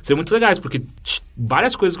marcações ser muito legais, porque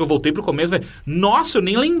várias coisas que eu voltei pro começo, nossa, eu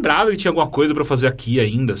nem lembrava que tinha alguma coisa pra fazer aqui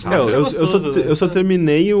ainda, sabe? Eu só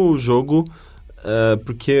terminei o jogo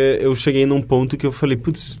porque eu cheguei num ponto que eu falei,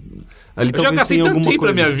 putz... Ali eu já gastei tanto tempo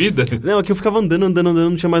na minha vida. Não, é que eu ficava andando,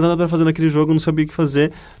 não tinha mais nada pra fazer naquele jogo, não sabia o que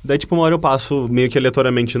fazer. Daí, tipo, uma hora eu passo meio que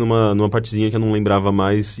aleatoriamente numa partezinha que eu não lembrava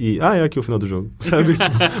mais e... é aqui o final do jogo, sabe?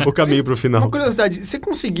 Tipo, o caminho pro final. Uma curiosidade, você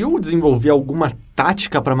conseguiu desenvolver alguma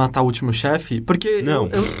tática pra matar o último chefe? Porque... Não,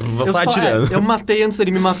 você atirando. Eu matei antes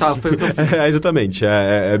dele me matar, foi o que eu fiz. Exatamente,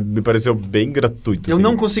 me pareceu bem gratuito. Eu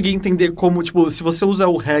não consegui entender como, tipo, se você usa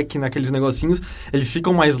o hack naqueles negocinhos, eles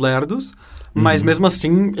ficam mais lerdos. Mas mesmo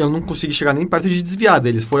assim, eu não consegui chegar nem perto de desviar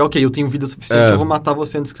deles. Foi, ok, eu tenho vida suficiente, eu vou matar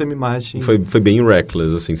você antes que você me mate. Foi bem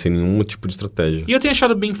reckless, assim, sem nenhum tipo de estratégia. E eu tenho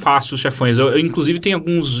achado bem fácil os chefões. Eu inclusive, tem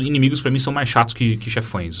alguns inimigos pra mim que são mais chatos que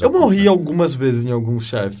chefões. Eu morri algumas vezes em alguns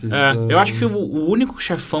chefes. Eu acho que o único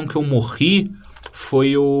chefão que eu morri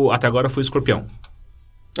foi até agora foi o Escorpião.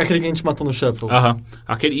 Aquele que a gente matou no Shuffle.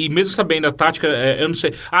 E mesmo sabendo a tática, eu não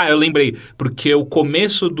sei... eu lembrei. Porque o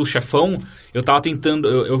começo do chefão, eu tava tentando...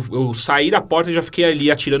 Eu saí da porta e já fiquei ali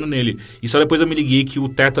atirando nele. E só depois eu me liguei que o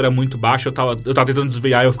teto era muito baixo. Eu tava tentando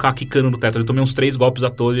desviar e eu ficava quicando no teto. Eu tomei uns 3 golpes à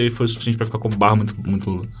toa e aí foi o suficiente pra ficar com barra muito,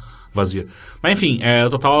 muito vazia. Mas enfim, eu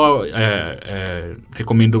total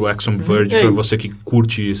recomendo o Axiom Verge pra você que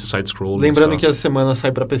curte esse side-scroll. Lembrando que essa semana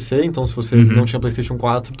sai pra PC, então se você não tinha PlayStation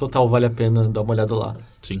 4, total vale a pena dar uma olhada lá.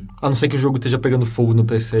 Sim. A não ser que o jogo esteja pegando fogo no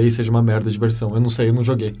PC e seja uma merda de versão. Eu não sei, eu não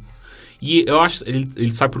joguei. E eu acho que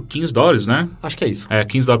ele sai por $15, né? Acho que é isso.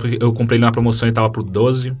 $15, porque eu comprei ele na promoção e tava por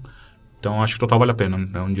 12. Então acho que total vale a pena.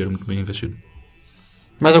 É um dinheiro muito bem investido.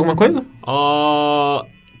 Mais alguma coisa?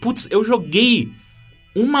 Eu joguei...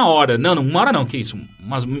 Uma hora não, que isso?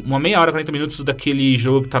 Uma meia hora, 40 minutos daquele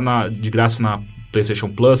jogo que tá de graça na PlayStation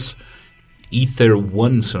Plus, Ether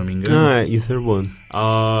One, se eu não me engano. Ether One.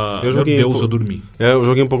 Meu Deus, eu dormi. Eu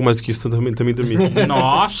joguei um pouco mais que isso, também dormi.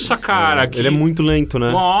 Nossa, cara. Ele é muito lento,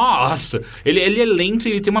 né? Nossa. Ele é lento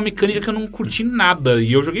e ele tem uma mecânica que eu não curti nada.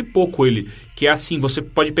 E eu joguei pouco ele. Que é assim, você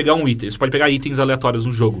pode pegar um item. Você pode pegar itens aleatórios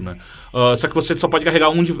no jogo, né? Só que você só pode carregar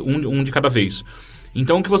um de cada vez.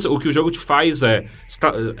 Então, o que o jogo te faz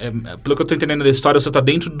pelo que eu tô entendendo da história, você tá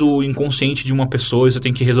dentro do inconsciente de uma pessoa e você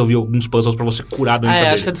tem que resolver alguns puzzles pra você curar a doença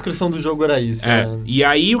dele. Acho que a descrição do jogo era isso. E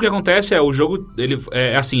aí, o que acontece o jogo, ele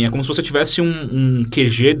é assim, é como se você tivesse um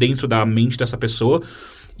QG dentro da mente dessa pessoa.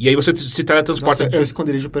 E aí você se teletransporta... Nossa, é o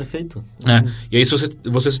esconderijo perfeito. E aí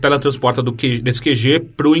você se teletransporta desse QG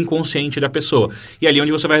pro inconsciente da pessoa. E ali é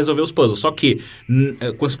onde você vai resolver os puzzles. Só que,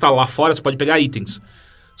 quando você tá lá fora, você pode pegar itens.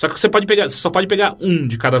 Só que você só pode pegar um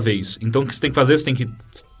de cada vez. Então o que você tem que fazer, você tem que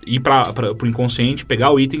ir pro inconsciente, pegar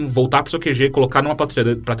o item, voltar pro seu QG, colocar numa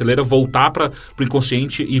prateleira, voltar pro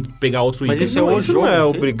inconsciente e pegar outro item. Mas isso não é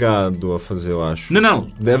obrigado a fazer, eu acho. Não.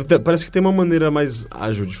 Parece que tem uma maneira mais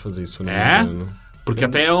ágil de fazer isso, né? Porque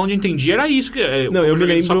até onde eu entendi era isso.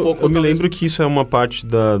 Eu me lembro que isso é uma parte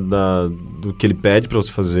do que ele pede pra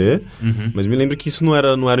você fazer, mas me lembro que isso não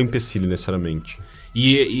era um empecilho necessariamente.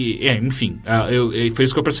 Enfim, foi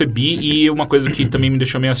isso que eu percebi. E uma coisa que também me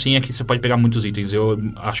deixou meio assim é que você pode pegar muitos itens. Eu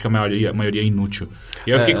acho que a maioria é inútil. E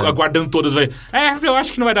eu fiquei aguardando todos. Eu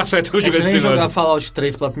acho que não vai dar certo eu jogar esse negócio. Jogar Fallout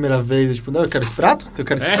 3 pela primeira vez, tipo, não, eu quero esse prato, eu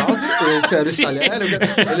quero esse caldo, eu quero esse talher.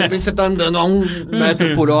 De repente você tá andando a 1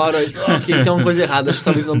 metro por hora. Ok, tem uma coisa errada, acho que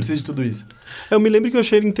talvez não precise de tudo isso. Eu me lembro que eu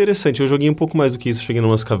achei ele interessante. Eu joguei um pouco mais do que isso. Cheguei em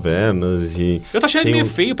umas cavernas e... Eu tô achando ele meio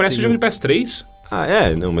feio, parece um jogo de PS3.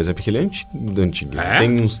 Não, mas é porque ele é antigo.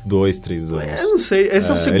 Tem uns 2, 3 anos. Eu não sei, esse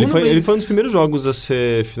é o segundo mês. Ele foi um dos primeiros jogos a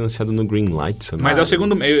ser financiado no Greenlight. Mas é o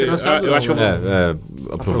segundo mês. Eu acho que eu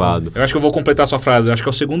vou... aprovado. Eu acho que eu vou completar a sua frase. Eu acho que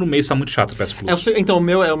é o segundo mês, tá muito chato o PS Plus. Então, o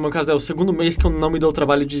meu caso é o segundo mês que eu não me dou o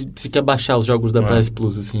trabalho de sequer baixar os jogos da PS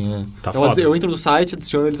Plus, assim. Tá foda. Eu entro no site,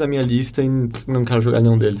 adiciono eles à minha lista e não quero jogar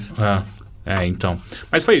nenhum deles. Então.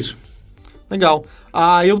 Mas foi isso. Legal.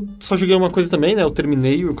 Eu só joguei uma coisa também, né? Eu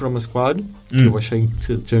terminei o Chroma Squad, que eu achei que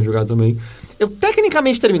você tinha jogado também. Eu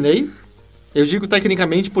tecnicamente terminei. Eu digo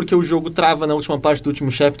tecnicamente porque o jogo trava na última parte do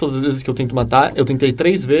último chefe todas as vezes que eu tento matar. Eu tentei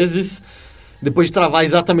 3 vezes. Depois de travar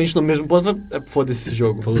exatamente no mesmo ponto, foda-se esse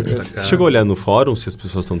jogo. Você chegou a olhar no fórum se as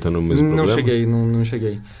pessoas estão tendo o mesmo problema? Não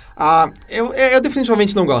cheguei. Eu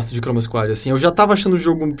definitivamente não gosto de Chroma Squad, assim. Eu já tava achando o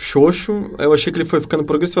jogo xoxo. Eu achei que ele foi ficando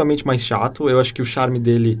progressivamente mais chato. Eu acho que o charme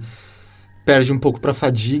dele perde um pouco pra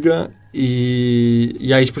fadiga.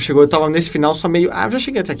 E aí, tipo, eu tava nesse final só meio... já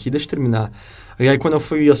cheguei até aqui, deixa eu terminar. E aí, quando eu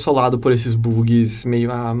fui assolado por esses bugs, meio...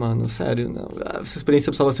 mano, sério, não. Essa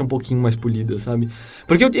experiência precisava ser um pouquinho mais polida, sabe?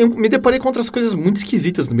 Porque eu me deparei com outras coisas muito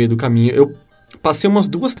esquisitas no meio do caminho. Eu passei umas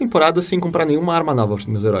 2 temporadas sem comprar nenhuma arma nova pros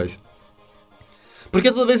meus heróis.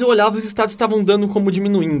 Porque toda vez eu olhava, os status estavam dando como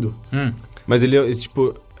diminuindo. Mas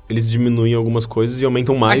eles diminuem algumas coisas e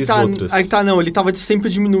aumentam mais outras. Ele tava sempre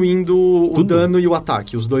diminuindo o dano e o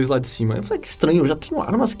ataque, os dois lá de cima. Eu falei, que estranho, eu já tenho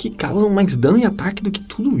armas que causam mais dano e ataque do que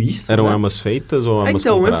tudo isso. Eram armas feitas ou armas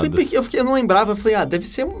compradas? Eu não lembrava, eu falei, deve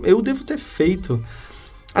ser, eu devo ter feito.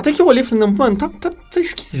 Até que eu olhei e falei, não, mano, tá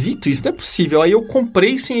esquisito isso, não é possível. Aí eu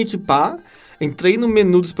comprei sem equipar, entrei no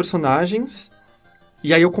menu dos personagens...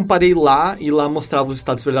 E aí eu comparei lá, e lá mostrava os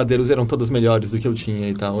status verdadeiros, eram todos melhores do que eu tinha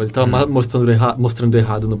e tal. Ele tava mostrando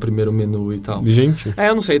errado no primeiro menu e tal. Gente.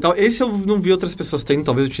 Eu não sei e tal. Esse eu não vi outras pessoas tendo,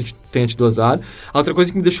 talvez eu tenha tido azar. A outra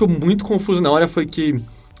coisa que me deixou muito confuso na hora foi que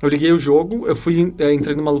eu liguei o jogo,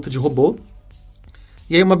 entrei numa luta de robô,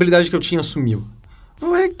 e aí uma habilidade que eu tinha sumiu.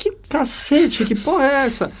 Que cacete, que porra é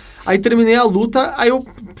essa? Aí terminei a luta, aí eu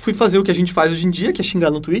fui fazer o que a gente faz hoje em dia, que é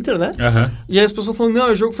xingar no Twitter, né? E aí as pessoas falaram,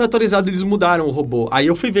 não, o jogo foi atualizado, eles mudaram o robô. Aí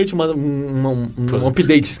eu fui ver, tinha um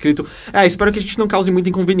update escrito, espero que a gente não cause muita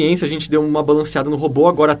inconveniência, a gente deu uma balanceada no robô,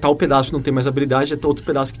 agora tal pedaço não tem mais habilidade, é outro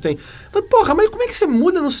pedaço que tem. Falei, porra, mas como é que você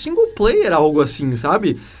muda no single player algo assim,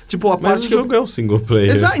 sabe? Tipo, a parte que o jogo é o single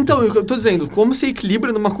player. Exato, então, eu tô dizendo, como você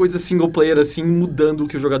equilibra numa coisa single player assim, mudando o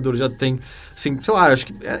que o jogador já tem, assim, sei lá, acho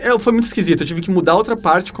que foi muito esquisito, eu tive que mudar outra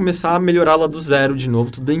parte, começar a melhorar lá do zero de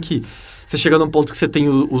novo, tudo bem que você chega num ponto que você tem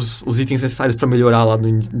os itens necessários pra melhorar lá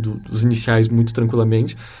dos iniciais muito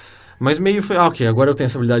tranquilamente, mas meio foi, ok, agora eu tenho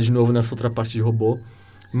essa habilidade de novo nessa outra parte de robô,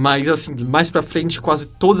 mas assim, mais pra frente quase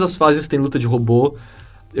todas as fases tem luta de robô.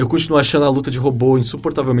 Eu continuo achando a luta de robô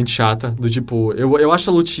insuportavelmente chata, do tipo, eu acho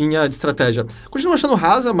a lutinha de estratégia, continuo achando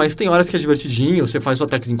rasa, mas tem horas que é divertidinho, você faz os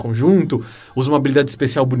ataques em conjunto, usa uma habilidade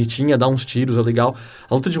especial bonitinha, dá uns tiros, é legal.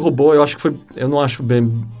 A luta de robô eu acho que eu não acho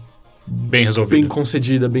bem resolvida. Bem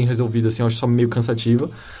concedida, bem resolvida, assim, eu acho só meio cansativa.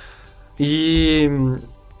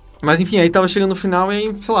 Mas enfim, aí tava chegando no final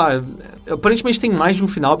e, sei lá, aparentemente tem mais de um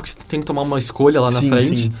final, porque você tem que tomar uma escolha lá na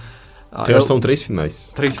frente. Sim. São 3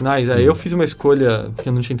 finais. 3 finais? Eu fiz uma escolha que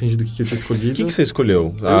eu não tinha entendido o que eu tinha escolhido. O que você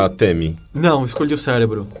escolheu? A Temi? Não, escolhi o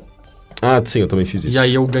cérebro. Sim, eu também fiz isso. E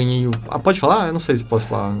aí eu ganhei o... pode falar? Eu não sei se posso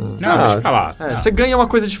falar. Não, deixa eu falar. Você ganha uma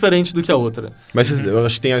coisa diferente do que a outra. Mas eu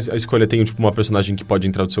acho que tem a escolha, tem tipo uma personagem que pode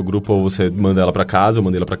entrar do seu grupo, ou você manda ela pra casa, eu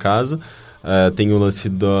mandei ela pra casa. Tem o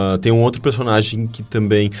lance tem um outro personagem que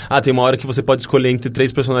também... tem uma hora que você pode escolher entre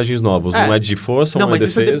 3 personagens novos. Um é de força, um é defesa. Não, mas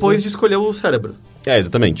isso é depois de escolher o cérebro.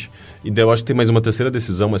 Exatamente. E daí eu acho que tem mais uma terceira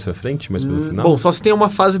decisão mais pra frente, mais pelo final. Bom, só se tem uma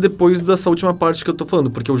fase depois dessa última parte que eu tô falando,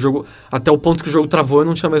 porque o jogo, até o ponto que o jogo travou, eu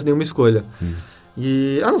não tinha mais nenhuma escolha.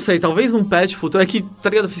 E, não sei, talvez num patch futuro, é que, tá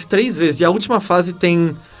ligado, eu fiz 3 vezes, e a última fase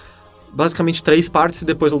tem basicamente 3 partes e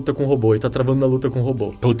depois a luta com o robô. E tá travando na luta com o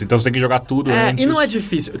robô. Puta, então você tem que jogar tudo antes. E não é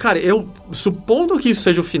difícil. Cara, eu, supondo que isso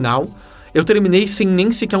seja o final, eu terminei sem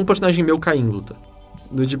nem sequer um personagem meu cair em luta.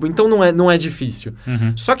 Tipo, então não é difícil.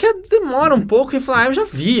 Só que demora um pouco e fala, eu já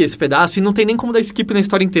vi esse pedaço e não tem nem como dar skip na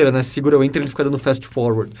história inteira, né? Segura o enter, ele fica dando fast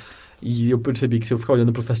forward. E eu percebi que se eu ficar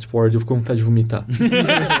olhando pro fast forward, eu fico com vontade de vomitar.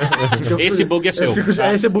 Então, esse bug é seu.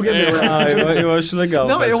 Esse bug é meu. Eu acho legal.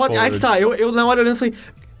 Não, aí que tá. Eu na hora olhando falei...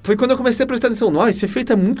 Foi quando eu comecei a prestar atenção. Nossa, esse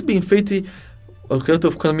efeito é muito bem feito e... Eu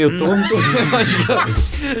tô ficando meio tonto.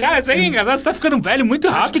 Cara, isso aí é engraçado. Você tá ficando velho muito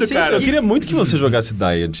rápido, cara. Eu queria muito que você jogasse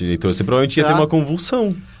Diet, Heitor. Você provavelmente ia ter uma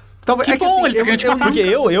convulsão. Talvez, que bom, ele tá querendo te matar. Porque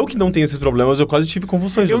eu que não tenho esses problemas, eu quase tive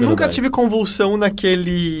convulsões. Eu nunca tive convulsão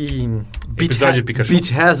naquele... Episódio de Pikachu.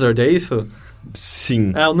 Beach Hazard, é isso?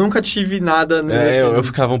 Sim. Eu nunca tive nada nesse... eu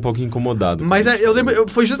ficava um pouco incomodado. Mas eu lembro,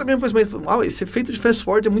 foi justamente a mesma coisa. Uau, esse efeito de fast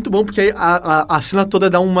forward é muito bom, porque aí a cena toda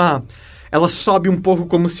dá uma... Ela sobe um pouco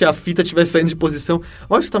como se a fita estivesse saindo de posição.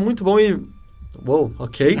 Olha, isso tá muito bom e... Uou,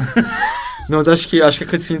 ok. Não, acho que a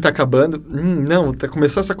cutscene tá acabando. Não,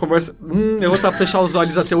 começou essa conversa. Eu vou fechar os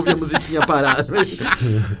olhos até ouvir a musiquinha parar.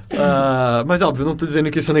 Mas óbvio, não tô dizendo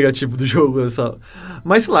que isso é negativo do jogo.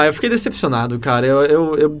 Mas sei lá, eu fiquei decepcionado, cara.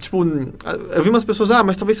 Eu vi umas pessoas,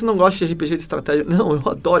 mas talvez você não goste de RPG de estratégia. Não, eu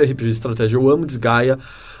adoro RPG de estratégia. Eu amo Disgaea.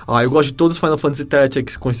 Eu gosto de todos os Final Fantasy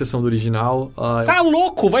Tactics, com exceção do original. Tá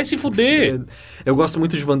louco, vai se fuder! Eu gosto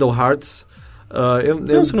muito de Vandal Hearts.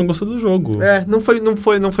 Você não gostou do jogo. Não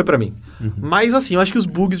foi pra mim. Mas assim, eu acho que os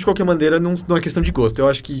bugs, de qualquer maneira, não é questão de gosto. Eu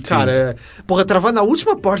acho que, cara, travar na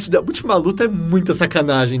última parte da última luta é muita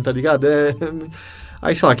sacanagem, tá ligado?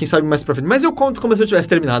 Aí, sei lá, quem sabe mais pra frente. Mas eu conto como se eu tivesse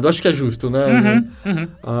terminado. Eu acho que é justo, né?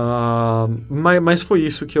 Mas foi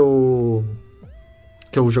isso que eu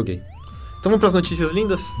joguei. Então vamos pras notícias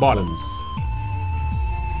lindas? Bora.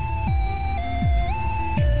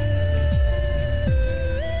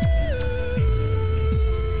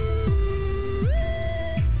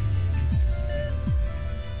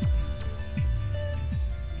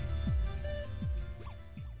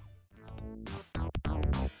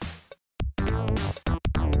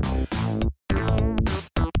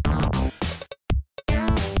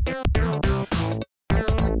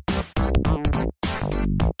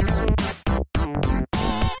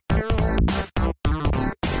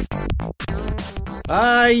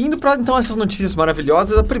 Indo pra, então, essas notícias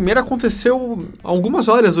maravilhosas, a primeira aconteceu algumas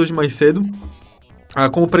horas hoje mais cedo,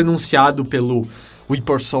 como prenunciado pelo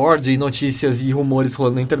WePourSword e notícias e rumores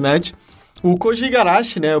rolando na internet. O Koji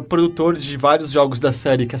Igarashi, né, o produtor de vários jogos da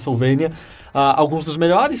série Castlevania, alguns dos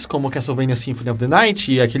melhores, como Castlevania Symphony of the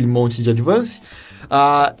Night e aquele monte de Advance,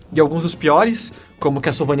 e alguns dos piores, como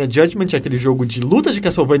Castlevania Judgment, aquele jogo de luta de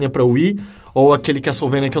Castlevania pra Wii, ou aquele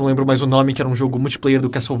Castlevania que eu não lembro mais o nome, que era um jogo multiplayer do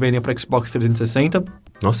Castlevania pra Xbox 360.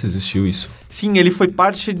 Nossa, existiu isso. Sim, ele foi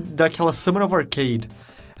parte daquela Summer of Arcade.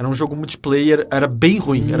 Era um jogo multiplayer, era bem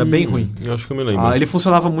ruim. Eu acho que eu me lembro. Ele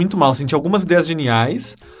funcionava muito mal, assim, tinha algumas ideias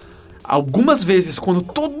geniais. Algumas vezes, quando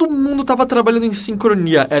todo mundo tava trabalhando em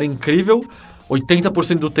sincronia, era incrível.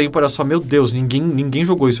 80% do tempo era só, meu Deus, ninguém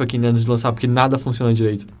jogou isso aqui antes de lançar, porque nada funciona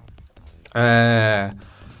direito.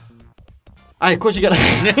 Koji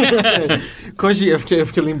Igarashi. Eu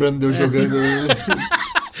fiquei lembrando de eu jogando.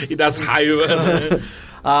 E das raivas.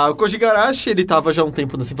 O Koji Igarashi, ele tava já há um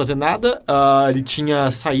tempo sem fazer nada. Ele tinha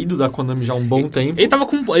saído da Konami já há um bom tempo. Ele tava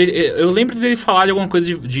com... Eu lembro dele falar de alguma coisa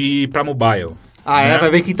pra mobile. Vai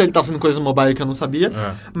ver que então ele tá fazendo coisas mobile que eu não sabia.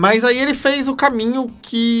 Mas aí ele fez o caminho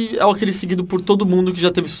que é aquele seguido por todo mundo que já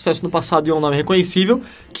teve sucesso no passado e é um nome reconhecível,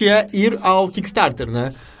 que é ir ao Kickstarter,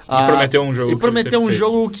 né? E prometeu um jogo. E prometeu um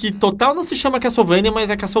jogo que total não se chama Castlevania, mas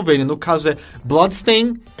é Castlevania. No caso é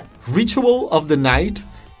Bloodstained Ritual of the Night,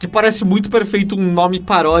 que parece muito perfeito um nome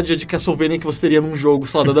paródia de Castlevania que você teria num jogo,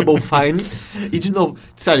 sei lá, da Double Fine. E de novo,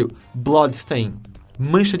 sério, Bloodstain,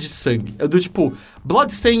 mancha de sangue. É do tipo,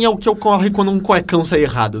 Bloodstain é o que ocorre quando um cuecão sai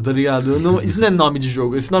errado, tá ligado? Isso não é nome de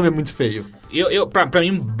jogo, esse nome é muito feio. Pra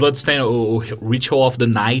mim, Bloodstain, o Ritual of the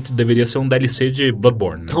Night, deveria ser um DLC de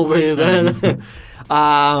Bloodborne. Né? Talvez, né?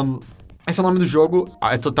 Esse é o nome do jogo,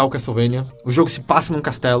 é total Castlevania. O jogo se passa num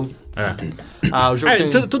castelo. O jogo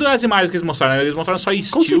tem... Tudo as imagens que eles mostraram, né? Eles mostraram só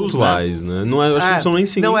estilos, né? Não é, acho que são nem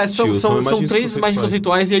estilos. São 3 imagens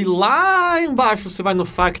conceituais e aí lá embaixo você vai no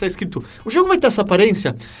FAQ, tá escrito... O jogo vai ter essa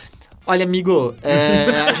aparência? olha, amigo,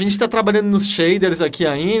 a gente tá trabalhando nos shaders aqui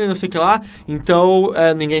ainda, não sei o que lá, então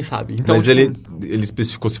ninguém sabe. Então, mas ele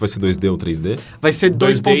especificou se vai ser 2D ou 3D? Vai ser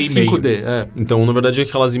 2.5D. Então, na verdade,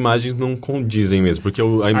 aquelas imagens não condizem mesmo, porque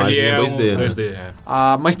a imagem é 2D, né? 2D,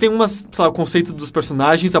 mas tem umas, sei lá, o conceito dos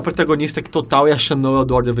personagens, a protagonista que total é a Chanoa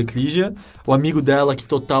do Order of Ecclesia, o amigo dela que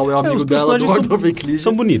total é o amigo dela do Order of Ecclesia.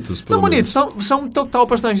 São bonitos, São bonitos, são total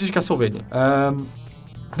personagens de Castlevania.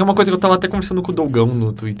 É uma coisa que eu tava até conversando com o Dogão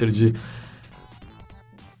no Twitter de...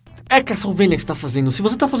 É Castlevania que você tá fazendo. Se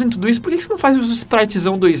você tá fazendo tudo isso, por que você não faz os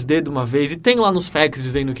spritezão 2D de uma vez? E tem lá nos facts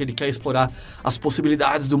dizendo que ele quer explorar as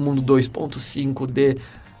possibilidades do mundo 2.5D.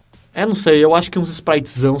 Não sei, eu acho que uns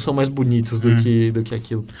spritezão são mais bonitos do que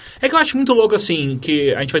aquilo. É que eu acho muito louco, assim,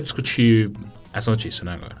 que a gente vai discutir essa notícia,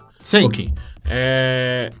 né, agora. Sim. Um pouquinho.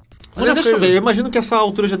 Deixa eu ver, eu imagino que essa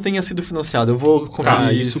altura já tenha sido financiada. Eu vou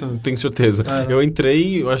conferir isso. Tenho certeza. Eu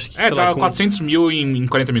entrei, eu acho que... tá 400 mil em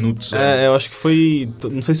 40 minutos. Eu acho que foi...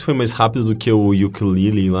 Não sei se foi mais rápido do que o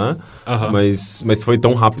Yooka-Laylee lá, mas foi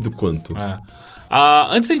tão rápido quanto.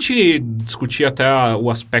 Antes da gente discutir até o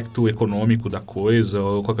aspecto econômico da coisa,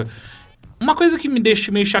 ou qualquer... uma coisa que me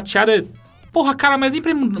deixa meio chateada é... Porra, cara, mas nem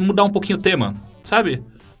pra mudar um pouquinho o tema, sabe?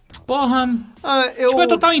 Porra, eu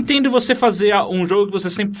total entendo você fazer um jogo que você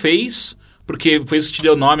sempre fez, porque foi isso que te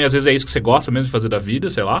deu nome, às vezes é isso que você gosta mesmo de fazer da vida,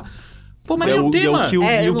 sei lá. Pô, mas o tema...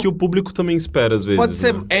 o que o público também espera, às vezes. Pode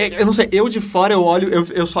ser, eu não sei, eu de fora eu olho,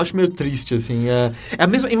 eu só acho meio triste, assim. A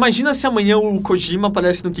mesma, imagina se amanhã o Kojima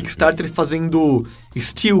aparece no Kickstarter fazendo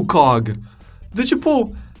Steel Cog. Do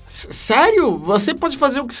tipo, sério? Você pode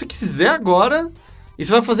fazer o que você quiser agora... E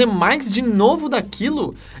você vai fazer mais de novo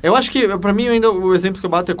daquilo? Eu acho que, pra mim, ainda o exemplo que eu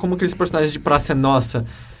bato é como aqueles personagens de Praça é Nossa,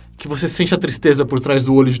 que você sente a tristeza por trás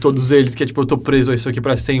do olho de todos eles, que é tipo, eu tô preso a isso aqui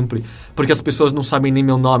pra sempre, porque as pessoas não sabem nem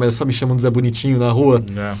meu nome, elas só me chamam de Zé Bonitinho na rua.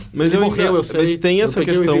 Mas eu sei. Mas tem essa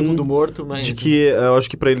questão do morto, mas... de que eu acho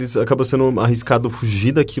que pra eles acaba sendo arriscado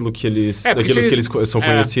fugir daquilo que eles... daqueles que eles são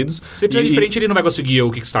conhecidos. Se fizer diferente, ele não vai conseguir o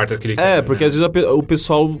Kickstarter que ele quer. Porque às vezes o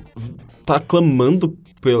pessoal tá clamando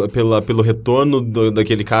pelo retorno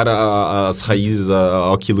daquele cara às raízes,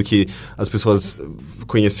 àquilo que as pessoas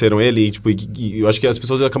conheceram ele, e, tipo, e eu acho que as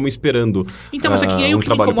pessoas acabam esperando. Então, mas aqui aí o que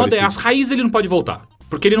me incomoda é as raízes ele não pode voltar.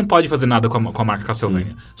 Porque ele não pode fazer nada com a marca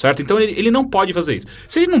Castlevania, certo? Então ele não pode fazer isso.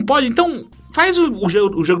 Se ele não pode, então faz o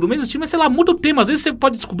jogo do mesmo estilo, mas sei lá, muda o tema. Às vezes você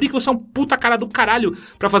pode descobrir que você é um puta cara do caralho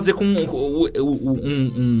pra fazer com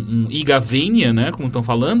um Igavania, né? Como estão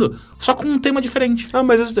falando, só com um tema diferente.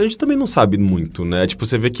 Mas a gente também não sabe muito, né? Tipo,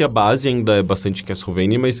 você vê que a base ainda é bastante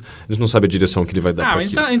Castlevania, mas a gente não sabe a direção que ele vai dar pra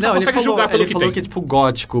aquilo. A gente só consegue julgar pelo que tem. Ele falou que é tipo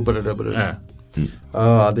gótico,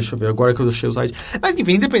 deixa eu ver, agora que eu deixei o site. Mas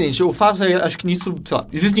enfim, independente, eu faço, acho que nisso, sei lá,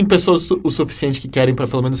 existem pessoas o suficiente que querem pra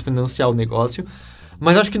pelo menos financiar o negócio,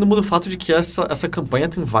 mas acho que não muda o fato de que essa campanha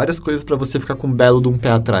tem várias coisas pra você ficar com um belo de um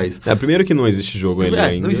pé atrás. Primeiro que não existe jogo ainda.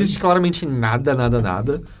 Não existe claramente nada.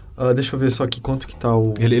 Deixa eu ver só aqui quanto que tá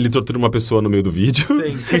o... Ele tortura uma pessoa no meio do vídeo.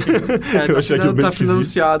 Sim. Eu achei aquilo bem esquisito. Tá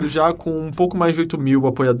financiado já com um pouco mais de 8 mil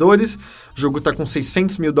apoiadores. O jogo tá com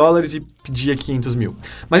 $600 mil e pedia 500 mil.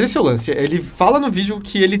 Mas esse é o lance. Ele fala no vídeo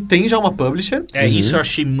que ele tem já uma publisher. Isso eu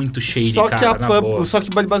achei muito shady, Só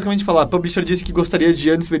que basicamente fala, a publisher disse que gostaria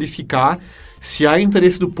de antes verificar se há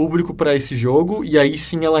interesse do público para esse jogo, e aí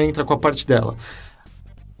sim ela entra com a parte dela.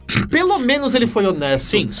 Pelo menos ele foi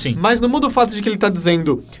honesto. Sim. Mas não muda o fato de que ele tá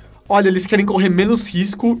dizendo... Olha, eles querem correr menos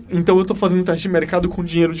risco, então eu tô fazendo um teste de mercado com o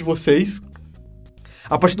dinheiro de vocês.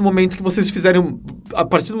 A partir do momento que vocês fizerem... A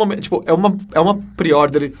partir do momento... Tipo, é uma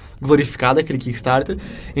pre-order glorificada, aquele Kickstarter.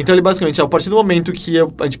 Então, ele basicamente... A partir do momento que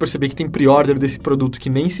a gente perceber que tem pre-order desse produto que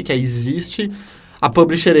nem sequer existe, a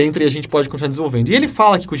publisher entra e a gente pode continuar desenvolvendo. E ele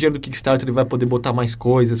fala que com o dinheiro do Kickstarter ele vai poder botar mais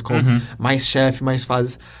coisas, com mais chefe, mais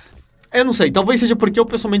fases... Eu não sei, talvez seja porque eu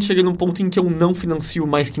pessoalmente cheguei num ponto em que eu não financio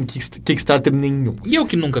mais Kickstarter nenhum. E eu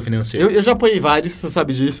que nunca financiei. Eu já apoiei vários, você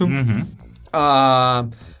sabe disso.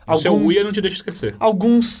 O seu Uia não te deixa esquecer.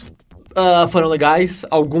 Alguns foram legais,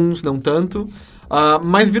 alguns não tanto.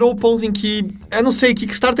 Mas virou o ponto em que, eu não sei,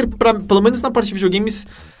 Kickstarter, pelo menos na parte de videogames...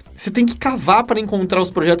 Você tem que cavar para encontrar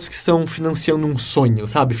os projetos que estão financiando um sonho,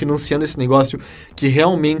 sabe? Financiando esse negócio que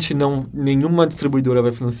realmente nenhuma distribuidora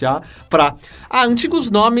vai financiar.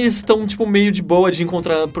 Antigos nomes estão, tipo, meio de boa de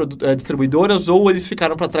encontrar distribuidoras, ou eles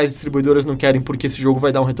ficaram para trás, distribuidoras não querem porque esse jogo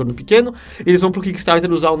vai dar um retorno pequeno, eles vão pro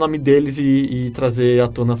Kickstarter usar o nome deles e trazer à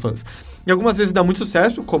tona fãs. E algumas vezes dá muito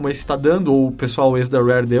sucesso, como esse tá dando, ou o pessoal ex da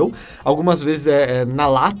Rare deu. Algumas vezes é na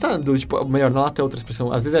lata, melhor, na lata é outra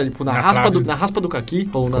expressão. Às vezes é tipo na raspa do caqui,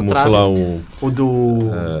 ou na trave. Lá, ou do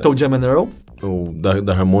Toe Jam and Earl. Ou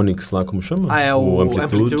da Harmonix lá, como chama? O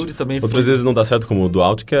Amplitude também. Outras vezes não dá certo, como o do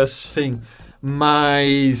Outcast. Sim.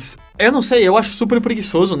 Mas eu não sei, eu acho super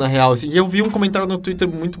preguiçoso, na real. Assim, e eu vi um comentário no Twitter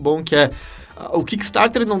muito bom que é o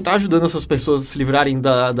Kickstarter não tá ajudando essas pessoas a se livrarem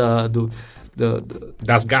das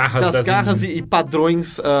garras e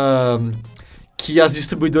padrões que as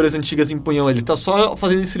distribuidoras antigas impunham. Ele tá só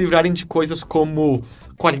fazendo eles se livrarem de coisas como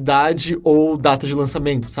qualidade ou data de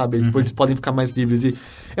lançamento, sabe? Eles podem ficar mais livres. E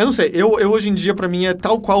eu não sei, eu hoje em dia, pra mim, é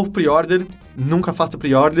tal qual o pre-order, nunca faço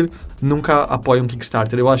pre-order, nunca apoio um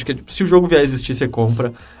Kickstarter. Eu acho que se o jogo vier a existir, você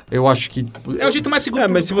compra. Eu acho que... É o jeito mais seguro.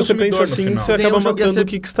 Mas se você pensa assim, você acaba matando o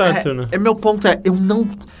Kickstarter, né? Meu ponto é, eu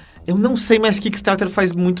não sei, mas Kickstarter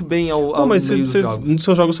faz muito bem ao mas um dos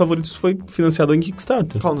seus jogos favoritos foi financiado em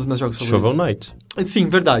Kickstarter. Qual um dos meus jogos favoritos? Shovel Knight. Sim,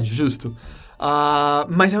 verdade, justo.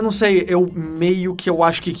 Mas eu não sei, eu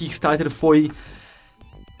acho que Kickstarter foi...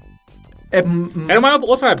 Era uma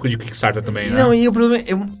outra época de Kickstarter também, né? Não, e o problema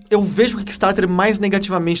é, eu vejo o Kickstarter mais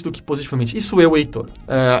negativamente do que positivamente. Isso eu, Heitor.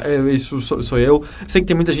 Isso sou eu. Sei que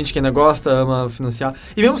tem muita gente que ainda gosta, ama financiar.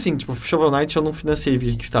 E mesmo assim, tipo, Shovel Knight eu não financiei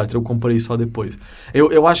via Kickstarter, eu comprei só depois.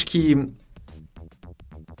 Eu acho que...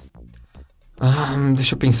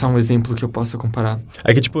 deixa eu pensar um exemplo que eu possa comparar.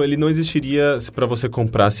 É que, tipo, ele não existiria pra você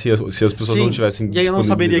comprar se as pessoas não tivessem e aí eu não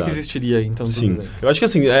saberia que existiria, então Sim. Tudo bem. Eu acho que,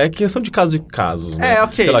 assim, é questão de casos, né?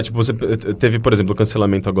 Ok. Sei lá, tipo, você teve, por exemplo, o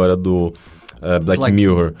cancelamento agora do Black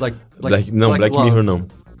Mirror. Black Mirror não.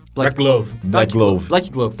 Black Glove. Dark Glove.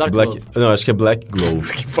 Não, acho que é Black Glove.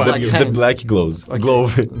 The Black Gloves. Okay.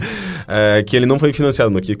 Glove. Que ele não foi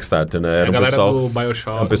financiado no Kickstarter, né? Era a galera do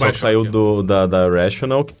BioShock. É um pessoal que saiu da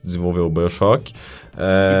Rational, que desenvolveu o BioShock.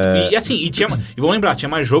 E vamos lembrar, tinha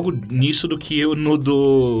mais jogo nisso do que no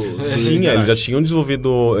do... Sim, eles já tinham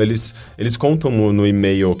desenvolvido... Eles contam no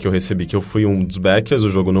e-mail que eu recebi que eu fui um dos backers, o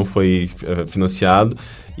jogo não foi financiado.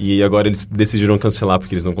 E agora eles decidiram cancelar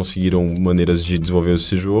porque eles não conseguiram maneiras de desenvolver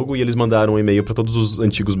esse jogo. E eles mandaram um e-mail para todos os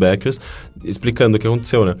antigos backers explicando o que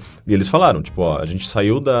aconteceu, né? E eles falaram, tipo, a gente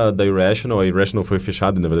saiu da Irrational, a Irrational foi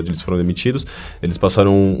fechada, na verdade eles foram demitidos. Eles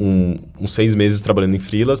passaram uns 6 meses trabalhando em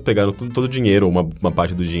freelas, pegaram todo o dinheiro, uma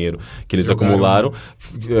parte do dinheiro que eles acumularam,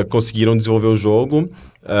 conseguiram desenvolver o jogo.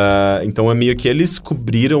 Então é meio que eles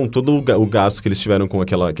cobriram todo o gasto que eles tiveram com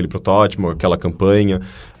aquele protótipo, aquela campanha.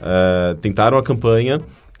 Tentaram a campanha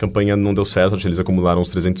não deu certo, acho que eles acumularam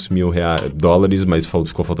uns $300 mil, mas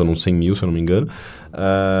ficou faltando uns 100 mil, se eu não me engano.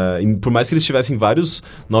 E por mais que eles tivessem vários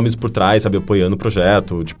nomes por trás, sabe, apoiando o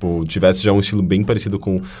projeto, tipo, tivesse já um estilo bem parecido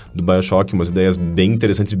com o do BioShock, umas ideias bem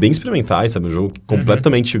interessantes, bem experimentais, sabe, um jogo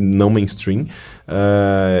completamente não mainstream,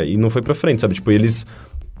 e não foi pra frente, sabe, tipo, eles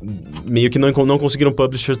meio que não conseguiram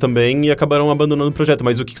publisher também e acabaram abandonando o projeto,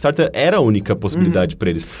 mas o Kickstarter era a única possibilidade pra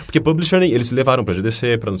eles, porque publisher eles levaram pra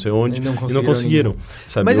GDC, pra não sei onde, e não conseguiram,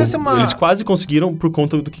 sabe? Mas eles quase conseguiram por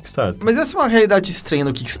conta do Kickstarter. Mas essa é uma realidade estranha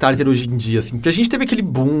no Kickstarter hoje em dia, assim, porque a gente teve aquele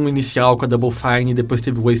boom inicial com a Double Fine, depois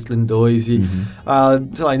teve Wasteland 2 e,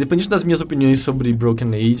 sei lá, independente das minhas opiniões sobre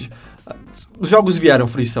Broken Age, os jogos vieram à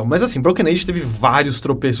fruição, mas assim, Broken Age teve vários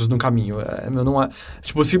tropeços no caminho.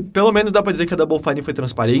 Tipo, pelo menos dá pra dizer que a Double Fine foi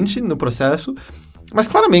transparente no processo, mas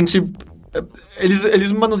claramente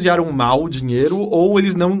eles manusearam mal o dinheiro ou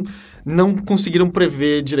eles não conseguiram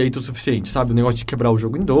prever direito o suficiente, sabe? O negócio de quebrar o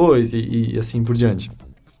jogo em 2 e assim por diante.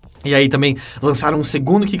 E aí também lançaram um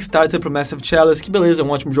segundo Kickstarter pro Massive Chalice, que beleza, é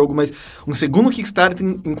um ótimo jogo, mas um segundo Kickstarter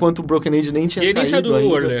enquanto o Broken Age nem tinha saído. E nem saiu do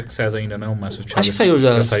Early Access ainda, né? O Massive Chalice. Acho que saiu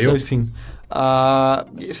já. Já saiu? Sim.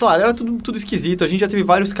 Sei lá, era tudo esquisito. A gente já teve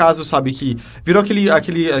vários casos, sabe, que virou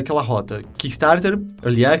aquela rota. Kickstarter,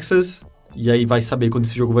 Early Access, e aí vai saber quando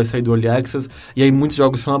esse jogo vai sair do Early Access, e aí muitos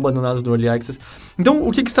jogos são abandonados no Early Access. Então,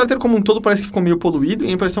 o Kickstarter como um todo parece que ficou meio poluído, e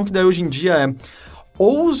a impressão que dá hoje em dia é...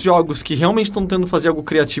 Ou os jogos que realmente estão tentando fazer algo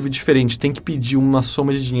criativo e diferente têm que pedir uma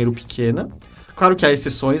soma de dinheiro pequena. Claro que há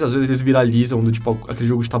exceções, às vezes eles viralizam do tipo aquele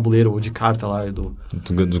jogo de tabuleiro ou de carta lá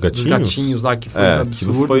dos gatinhos lá, que foi um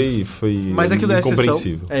absurdo. Foi mas aquilo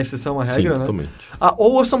é exceção à regra, né? Totalmente.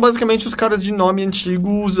 Ou são basicamente os caras de nome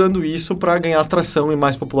antigo usando isso pra ganhar atração e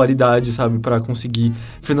mais popularidade, sabe? Pra conseguir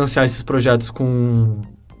financiar esses projetos com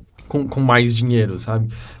mais dinheiro, sabe?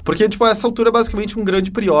 Porque, tipo, a essa altura é basicamente um grande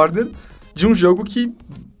pre-order de um jogo que,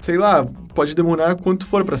 sei lá, pode demorar quanto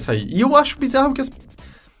for pra sair. E eu acho bizarro que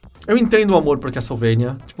eu entendo o amor por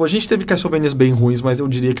Castlevania. Tipo, a gente teve Castlevanias bem ruins, mas eu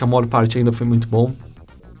diria que a maior parte ainda foi muito bom.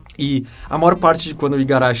 E a maior parte de quando o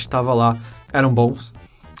Igarashi tava lá eram bons.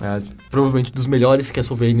 Provavelmente dos melhores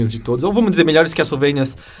Castlevanias de todos. Ou vamos dizer, melhores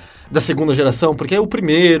Castlevanias da segunda geração, porque o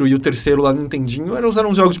primeiro e o terceiro lá no Nintendinho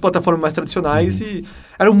eram jogos de plataforma mais tradicionais e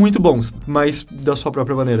eram muito bons, mas da sua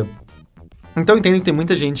própria maneira. Então eu entendo que tem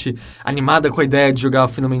muita gente animada com a ideia de jogar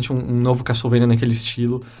finalmente um novo Castlevania naquele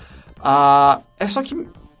estilo. É só que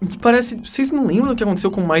parece... Vocês não lembram o que aconteceu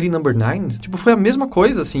com Mighty Number 9? Tipo, foi a mesma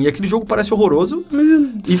coisa, assim. E aquele jogo parece horroroso.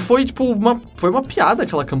 E foi, tipo, uma piada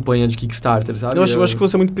aquela campanha de Kickstarter, sabe? Eu acho que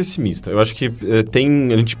você é muito pessimista. Eu acho que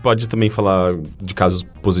a gente pode também falar de casos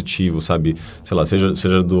positivos, sabe? Sei lá,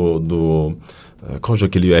 seja do qual é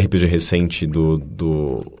aquele RPG recente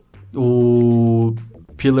O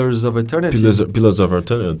Pillars of Eternity? Pillars of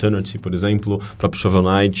Eternity, por exemplo, o próprio Shovel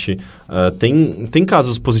Knight. Tem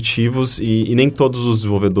casos positivos e nem todos os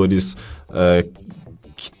desenvolvedores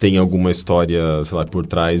que têm alguma história, sei lá, por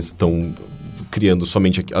trás estão criando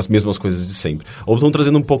somente as mesmas coisas de sempre. Ou estão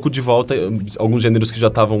trazendo um pouco de volta alguns gêneros que já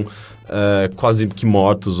estavam quase que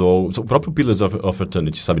mortos, ou o próprio Pillars of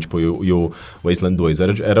Eternity, sabe? Tipo, e o Wasteland 2.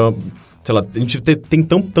 Era sei lá, a gente tem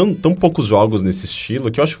tão poucos jogos nesse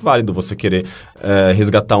estilo que eu acho válido você querer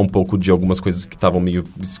resgatar um pouco de algumas coisas que estavam meio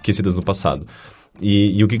esquecidas no passado.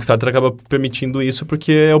 E o Kickstarter acaba permitindo isso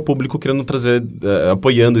porque é o público querendo trazer,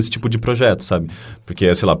 apoiando esse tipo de projeto, sabe?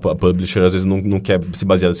 Porque, sei lá, a publisher às vezes não quer se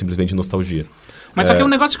basear simplesmente em nostalgia. Mas só que um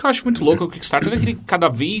negócio que eu acho muito louco, o Kickstarter é que ele cada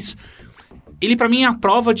vez... Ele, pra mim, é a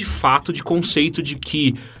prova de fato, de conceito de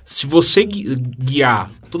que se você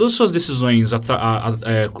guiar todas as suas decisões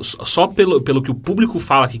só pelo que o público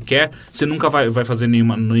fala que quer, você nunca vai fazer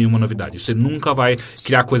nenhuma novidade. Você nunca vai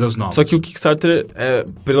criar coisas novas. Só que o Kickstarter,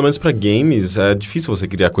 pelo menos pra games, é difícil você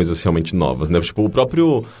criar coisas realmente novas, né? Tipo, o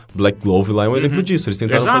próprio Black Glove lá é um exemplo disso. Eles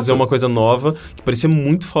tentaram fazer uma coisa nova que parecia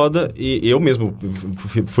muito foda e eu mesmo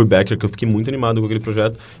fui backer, que eu fiquei muito animado com aquele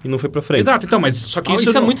projeto e não foi pra frente. Exato, então, mas só que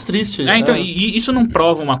isso é muito triste. Então, e isso não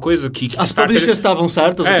prova uma coisa que as publishers estavam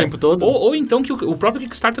certas o tempo todo. Ou então que o próprio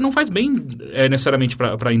Kickstarter não faz bem necessariamente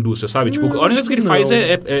pra indústria, sabe? Tipo, a única coisa que ele faz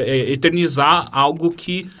é eternizar algo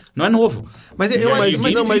que não é novo. Mas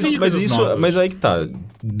aí que tá.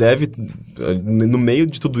 No meio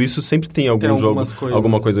de tudo isso, sempre tem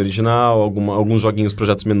alguma coisa original, alguns joguinhos,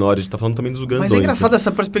 projetos menores. A gente tá falando também dos grandões. Mas é engraçado,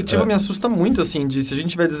 essa perspectiva me assusta muito, assim, de se a gente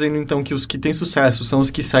estiver dizendo, então, que os que têm sucesso são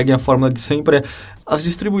os que seguem a fórmula de sempre, as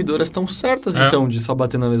distribuidoras estão certas, então, de só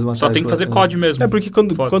bater na mesma Só tem que fazer COD mesmo. Porque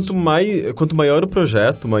quanto maior o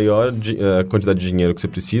projeto, maior a quantidade de dinheiro que você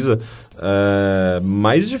precisa,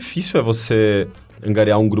 mais difícil é você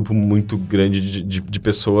angariar um grupo muito grande de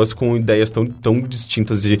pessoas com ideias tão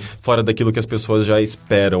distintas e fora daquilo que as pessoas já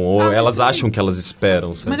esperam, ou elas acham que elas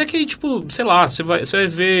esperam, sabe? Mas é que, tipo, sei lá, você vai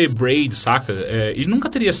ver Braid, saca? Ele nunca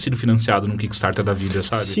teria sido financiado num Kickstarter da vida,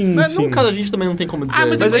 sabe? Sim. Nunca, a gente também não tem como dizer.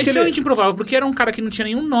 Mas é extremamente improvável, porque era um cara que não tinha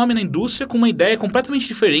nenhum nome na indústria, com uma ideia completamente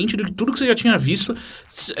diferente do que tudo que você já tinha visto.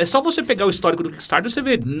 É só você pegar o histórico do Kickstarter e você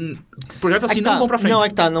vê, projetos assim não vão pra frente.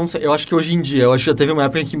 Não sei. Eu acho que hoje em dia, eu acho que já teve uma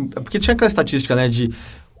época que... Porque tinha aquela estatística, né, de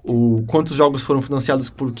quantos jogos foram financiados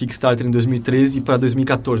por Kickstarter em 2013 para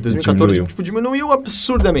 2014. 2014 diminuiu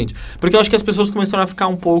absurdamente. Porque eu acho que as pessoas começaram a ficar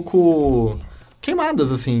um pouco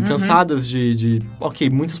queimadas, assim, cansadas de... Ok,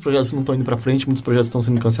 muitos projetos não estão indo para frente, muitos projetos estão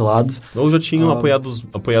sendo cancelados. Ou já tinham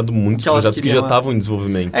apoiado muitos projetos que já estavam em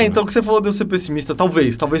desenvolvimento. Então o que você falou de eu ser pessimista,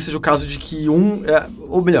 talvez seja o caso de que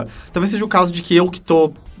ou melhor, talvez seja o caso de que eu que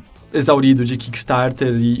tô exaurido de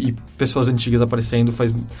Kickstarter e pessoas antigas aparecendo,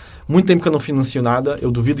 faz muito tempo que eu não financio nada, eu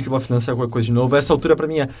duvido que eu vou financiar alguma coisa de novo. Essa altura pra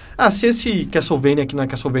mim se esse Castlevania que não é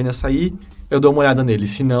Castlevania sair, eu dou uma olhada nele,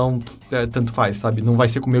 se não, tanto faz, sabe? Não vai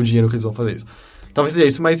ser com o meu dinheiro que eles vão fazer isso. Talvez seja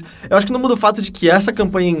isso, mas eu acho que não muda o fato de que essa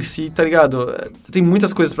campanha em si, tá ligado? Tem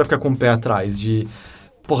muitas coisas pra ficar com o pé atrás,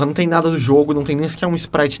 porra, não tem nada do jogo, não tem nem sequer um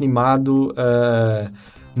sprite animado,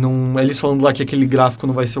 eles falando lá que aquele gráfico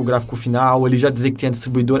não vai ser o gráfico final, ele já dizer que tem a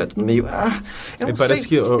distribuidora, é tudo meio... Parece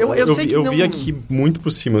que eu vi aqui muito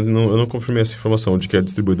por cima, eu não confirmei essa informação, de que a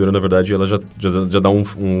distribuidora, na verdade, ela já dá um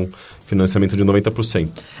financiamento de 90%.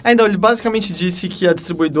 Então, ele basicamente disse que a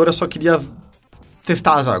distribuidora só queria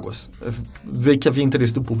testar as águas, ver que havia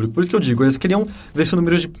interesse do público. Por isso que eu digo, eles queriam ver se o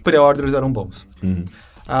número de pré-orders eram bons.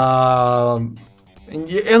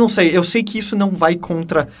 Eu não sei, eu sei que isso não vai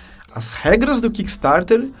contra as regras do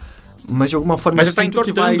Kickstarter, mas de alguma forma eu sinto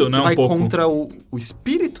que vai contra o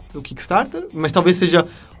espírito do Kickstarter, mas talvez seja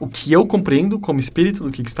o que eu compreendo como espírito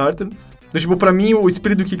do Kickstarter. Então, tipo, pra mim, o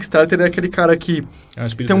espírito do Kickstarter é aquele cara que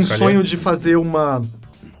tem um sonho de fazer uma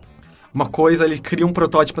coisa, ele cria um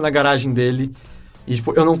protótipo na garagem dele e,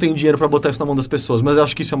 tipo, eu não tenho dinheiro pra botar isso na mão das pessoas, mas eu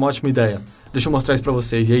acho que isso é uma ótima ideia. Deixa eu mostrar isso pra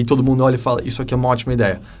vocês. E aí todo mundo olha e fala, isso aqui é uma ótima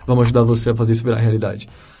ideia. Vamos ajudar você a fazer isso virar realidade.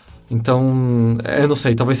 Então, eu não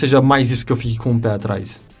sei, talvez seja mais isso que eu fique com o pé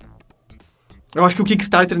atrás. Eu acho que o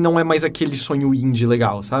Kickstarter não é mais aquele sonho indie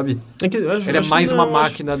legal, sabe? Ele é mais uma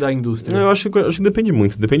máquina da indústria. Eu acho que depende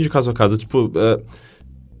muito, depende de caso a caso. Tipo,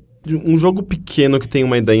 um jogo pequeno que tem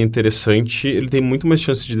uma ideia interessante, ele tem muito mais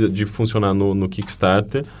chance de funcionar no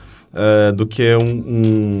Kickstarter do que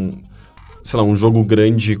sei lá, um jogo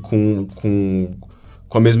grande com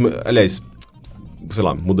a mesma... Aliás, sei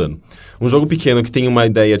lá, mudando. Um jogo pequeno que tem uma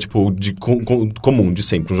ideia, tipo, comum, de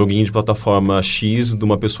sempre. Um joguinho de plataforma X de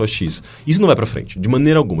uma pessoa X. Isso não vai pra frente, de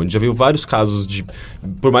maneira alguma. A gente já viu vários casos de...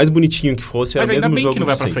 Por mais bonitinho que fosse, era o mesmo jogo. Mas ainda bem que não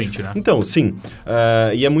vai pra frente, né? Então, sim.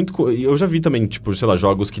 E é muito... Eu já vi também, tipo, sei lá,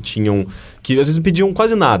 jogos que tinham... Que às vezes pediam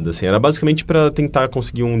quase nada, assim. Era basicamente pra tentar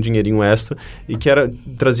conseguir um dinheirinho extra e que era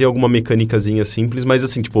trazer alguma mecânicazinha simples, mas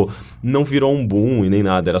assim, tipo, não virou um boom e nem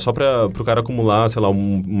nada. Era só pro cara acumular, sei lá,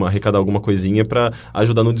 arrecadar alguma coisinha pra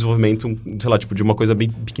ajudar no desenvolvimento, sei lá, tipo, de uma coisa bem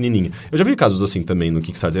pequenininha. Eu já vi casos assim também no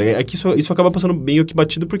Kickstarter. É que isso acaba passando meio que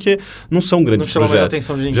batido porque não são grandes projetos. Mais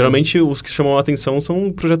atenção de ninguém. Geralmente, os que chamam a atenção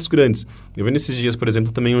são projetos grandes. Eu vi nesses dias, por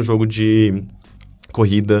exemplo, também um jogo de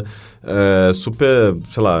corrida super,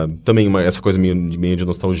 sei lá, também essa coisa meio de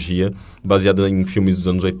nostalgia, baseada em filmes dos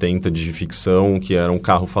anos 80 de ficção, que era um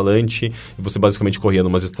carro falante, e você basicamente corria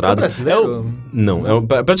numas estradas. Não,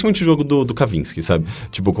 é praticamente o jogo do Kavinsky, sabe?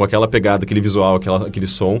 Tipo, com aquela pegada, aquele visual, aquele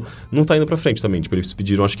som, não tá indo pra frente também. Tipo, eles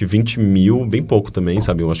pediram acho que 20 mil, bem pouco também,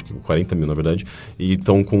 sabe? Eu acho que 40 mil, na verdade, e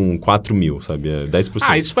estão com 4 mil, sabe? É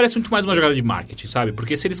 10%. Isso parece muito mais uma jogada de marketing, sabe?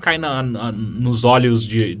 Porque se eles caem nos olhos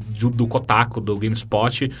do Kotaku, do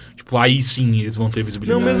GameSpot, tipo, aí sim eles vão ter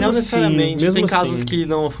visibilidade. Não necessariamente. Mesmo tem assim, casos que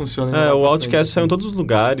não funcionam. O Outcast saiu em todos os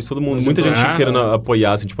lugares, todo mundo, muita gente querendo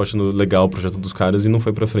apoiar, assim, tipo, achando legal o projeto dos caras e não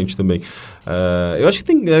foi pra frente também. Eu acho que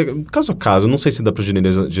tem, caso a caso, não sei se dá pra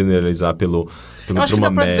generalizar pelo eu acho que dá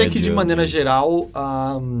pra dizer que, de maneira geral,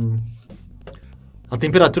 a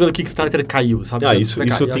temperatura do Kickstarter caiu, sabe? Isso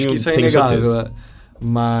eu tenho, isso é inegável.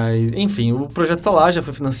 Mas, enfim, o projeto tá lá, já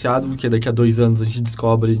foi financiado, porque daqui a 2 anos a gente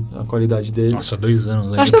descobre a qualidade dele. Nossa, 2 anos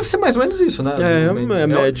ainda. Acho que deve ser mais ou menos isso, né? É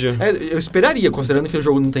média. Eu esperaria, considerando que o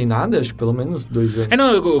jogo não tem nada, acho que pelo menos 2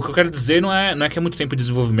 anos. O que eu quero dizer não é que é muito tempo de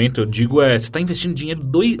desenvolvimento, eu digo você tá investindo dinheiro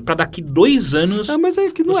pra daqui 2 anos... mas é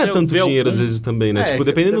que não é tanto dinheiro às vezes também, né? Tipo,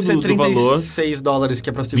 dependendo do valor... $36 que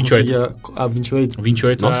é pra você 28. conseguir a 28.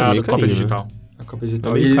 28 Nossa, é a cópia digital. A cópia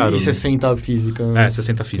digital. Bem caro, e 60 física.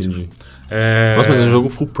 60 física. Nossa, mas é um jogo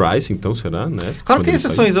full price, então, será, né? Claro que tem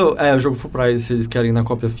exceções, o jogo full price, eles querem na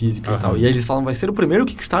cópia física e tal. E aí eles falam, vai ser o primeiro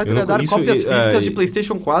Kickstarter a dar cópias físicas de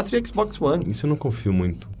PlayStation 4 e Xbox One. Isso eu não confio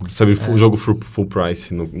muito. Sabe, o jogo full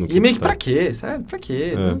price no Kickstarter. E meio que pra quê? Sabe, pra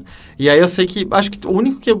quê? Né? E aí eu sei que, acho que o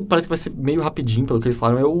único que parece que vai ser meio rapidinho, pelo que eles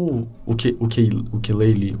falaram, é o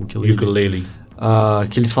Ukulele.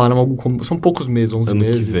 Que eles falaram algo como, são poucos meses, 11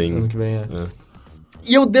 meses. Ano que vem.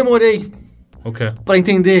 E eu demorei pra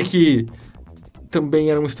entender que também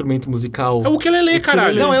era um instrumento musical. É o ukulele,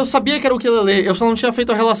 caralho. Não, eu sabia que era o ukulele, eu só não tinha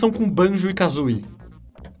feito a relação com banjo e kazooie.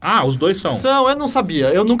 Os dois são? Eu não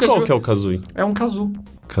sabia. Qual que é o kazooie? É um kazoo.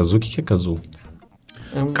 Kazoo? O que é kazoo?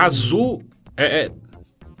 Kazoo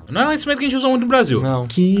não é um instrumento que a gente usa muito no Brasil. Não.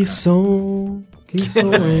 Que som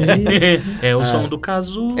é esse? É o som do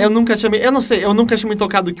kazoo. Eu nunca tinha me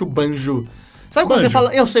tocado que o banjo... Sabe quando você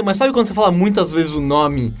fala... Eu sei, mas sabe quando você fala muitas vezes o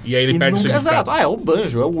nome... E aí ele perde o significado. Exato. É o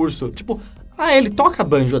banjo, é o urso. Tipo... ele toca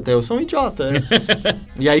banjo até, eu sou um idiota.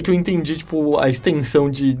 E aí que eu entendi, tipo, a extensão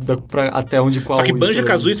até onde qual... Só que banjo e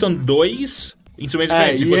kazooie são 2 instrumentos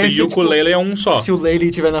diferentes, enquanto o ukulele é um só. Se o Lele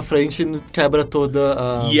estiver na frente, quebra toda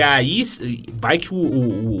a... E aí, vai que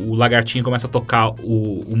o lagartinho começa a tocar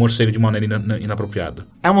o morcego de maneira inapropriada.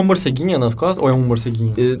 É uma morceguinha nas costas? Ou é um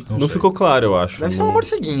morceguinho? Não ficou claro, eu acho. Deve ser uma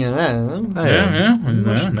morceguinha, né?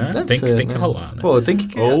 Né? Tem que rolar, né? Pô, tem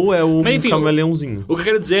que... Ou é o camaleãozinho. O que eu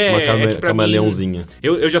quero dizer é que pra camaleãozinha.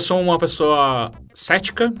 Eu já sou uma pessoa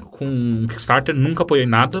cética com Kickstarter, nunca apoiei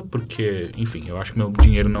nada, porque, enfim, eu acho que meu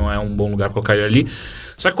dinheiro não é um bom lugar pra colocar ele ali.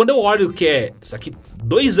 Só que quando eu olho que isso aqui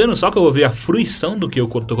 2 anos só que eu vou ver a fruição do que eu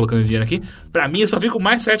tô colocando dinheiro aqui, pra mim eu só fico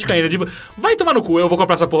mais cético ainda. Tipo, vai tomar no cu, eu vou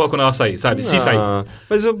comprar essa porra quando ela sair, sabe? Se sair.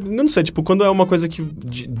 Mas eu não sei, tipo, quando é uma coisa que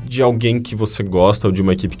de alguém que você gosta ou de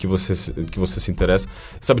uma equipe que você se interessa,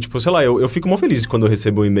 sabe? Tipo, sei lá, eu fico mó feliz quando eu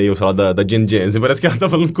recebo um e-mail, sei lá, da Jen Jensen. Parece que ela tá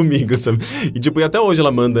falando comigo, sabe? E tipo, e até hoje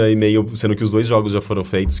ela manda e-mail, sendo que os 2 jogos já foram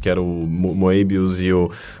feitos, que era o Moebius e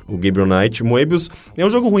o Gabriel Knight. O Moebius é um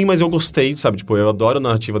jogo ruim, mas eu gostei, sabe? Tipo, eu adoro a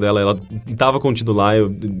narrativa dela, ela tava contido lá,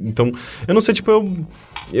 então, eu não sei, tipo,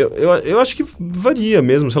 eu acho que varia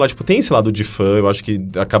mesmo, sei lá, tipo, tem esse lado de fã, eu acho que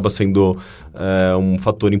acaba sendo um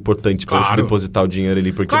fator importante pra você depositar o dinheiro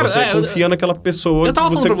ali, porque você confia naquela pessoa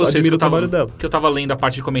que você admira o trabalho dela. Que eu tava lendo a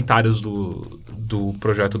parte de comentários do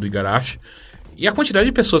projeto do Igarashi, e a quantidade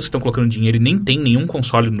de pessoas que estão colocando dinheiro e nem tem nenhum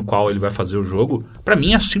console no qual ele vai fazer o jogo, pra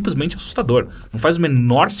mim é simplesmente assustador. Não faz o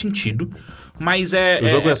menor sentido, mas O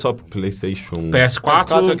jogo é só PlayStation...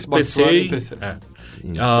 PS4, Xbox PC... One e PC.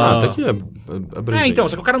 Até que é abrangente. Então,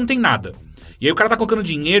 só que o cara não tem nada. E aí o cara tá colocando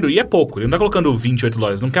dinheiro e é pouco. Ele não tá colocando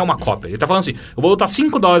 $28, não quer uma cópia. Ele tá falando assim, eu vou botar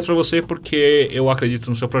 $5 pra você porque eu acredito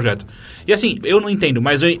no seu projeto. E assim, eu não entendo,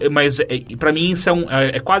 mas pra mim isso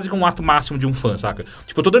é quase que um ato máximo de um fã, saca?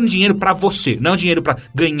 Tipo, eu tô dando dinheiro pra você, não é um dinheiro pra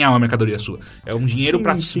ganhar uma mercadoria sua. É um dinheiro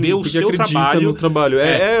pra ver o seu trabalho. No trabalho.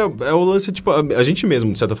 É o lance, tipo, a gente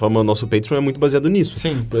mesmo, de certa forma, o nosso Patreon é muito baseado nisso.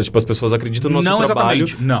 Sim. Tipo, as pessoas acreditam no nosso trabalho.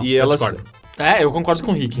 Não, e elas... Eu concordo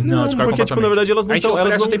com o Rick. Não, porque, tipo, na verdade, elas não estão... A gente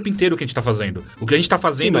oferece o tempo inteiro o que a gente tá fazendo. O que a gente tá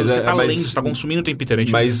fazendo, você tá lendo, você tá consumindo o tempo inteiro. A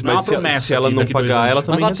gente não é uma promessa. Se ela não pagar, ela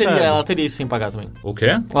também recebe. Ela teria isso sem pagar também. O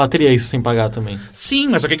quê? Ela teria isso sem pagar também. Sim,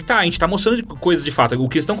 mas o que tá? A gente tá mostrando coisas de fato. O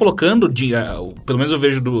que eles estão colocando, pelo menos eu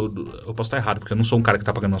vejo eu posso estar errado, porque eu não sou um cara que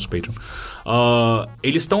tá pagando nosso Patreon.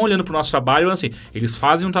 Eles estão olhando pro nosso trabalho, assim, eles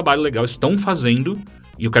fazem um trabalho legal, estão fazendo...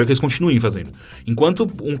 E eu quero que eles continuem fazendo. Enquanto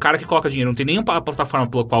um cara que coloca dinheiro não tem nenhuma plataforma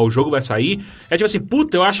pela qual o jogo vai sair, é tipo assim,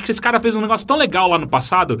 puta, eu acho que esse cara fez um negócio tão legal lá no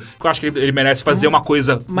passado que eu acho que ele merece fazer uma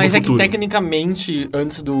coisa no futuro. Mas é que tecnicamente,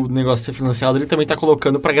 antes do negócio ser financiado, ele também tá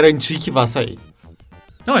colocando pra garantir que vai sair.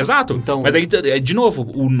 Não, exato. Então, mas aí, de novo,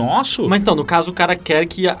 o nosso... Mas então, no caso, o cara quer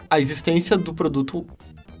que a existência do produto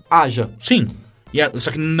haja. Sim.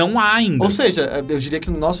 Só que não há ainda. Ou seja, eu diria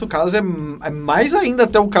que no nosso caso é mais ainda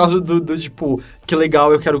até o caso do tipo, que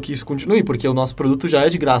legal, eu quero que isso continue, porque o nosso produto já é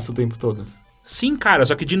de graça o tempo todo. Sim, cara,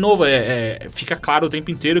 só que de novo, fica claro o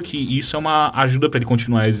tempo inteiro que isso é uma ajuda pra ele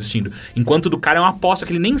continuar existindo. Enquanto do cara é uma aposta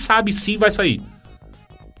que ele nem sabe se vai sair.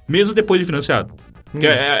 Mesmo depois de financiado. Porque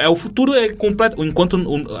o futuro é completo. Enquanto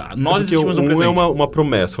nós existimos no presente. É uma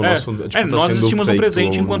promessa. Nós existimos no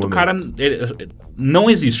presente enquanto o cara não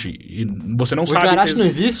existe. E você não sabe. O Igarashi não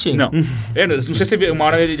existe? Não. Não sei se você vê, uma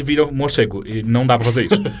hora ele vira morcego. E não dá pra fazer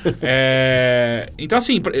isso. Então,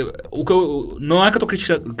 assim, não é que eu tô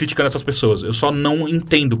criticando essas pessoas. Eu só não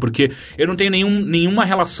entendo. Porque eu não tenho nenhuma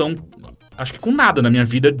relação. Acho que com nada na minha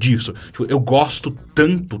vida disso. Tipo, eu gosto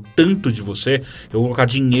tanto de você. Eu vou colocar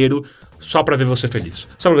dinheiro só pra ver você feliz.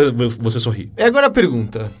 Só pra ver você sorrir. E agora a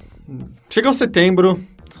pergunta. Chegou setembro,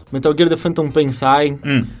 Metal Gear The Phantom Pain sai,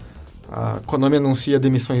 a Konami anuncia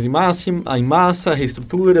demissões em massa,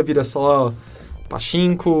 reestrutura, vira só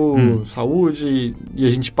pachinko, saúde, e a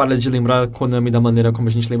gente para de lembrar Konami da maneira como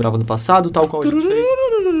a gente lembrava no passado, tal qual a gente fez.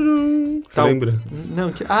 Você lembra?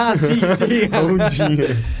 Não, sim.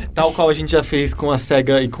 Ondinha. Tal qual a gente já fez com a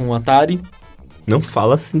Sega e com o Atari. Não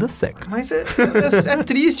fala assim da Sega. Mas é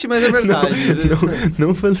triste, mas é verdade.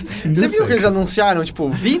 Não fala assim da Sega. Você viu que eles anunciaram, tipo,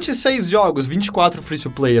 26 jogos, 24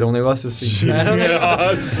 free-to-play, era um negócio assim. Era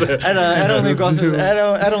um negócio...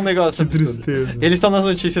 Era um negócio que absurdo. Tristeza. Eles estão nas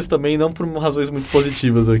notícias também, não por razões muito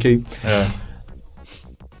positivas, ok?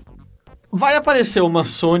 Vai aparecer uma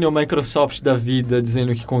Sony ou Microsoft da vida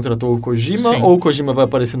dizendo que contratou o Kojima? Sim. Ou o Kojima vai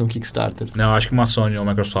aparecer no Kickstarter? Não, acho que uma Sony ou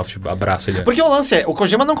Microsoft abraça ele. Porque o lance é, o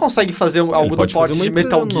Kojima não consegue fazer algo do porte de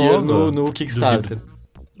Metal Gear no Kickstarter.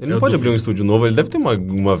 Ele não pode abrir um estúdio novo, ele deve ter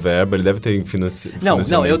uma verba, ele deve ter financiamento.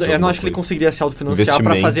 Não, eu não acho que ele conseguiria se autofinanciar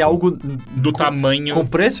pra fazer algo do tamanho... Com o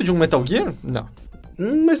preço de um Metal Gear? Não.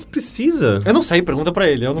 Mas precisa. Eu não sei, pergunta pra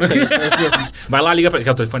ele, eu não sei. Vai lá, liga pra ele, que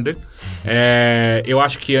é o telefone dele. Eu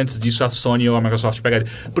acho que antes disso a Sony ou a Microsoft pegariam.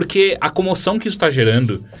 Porque a comoção que isso tá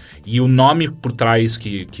gerando e o nome por trás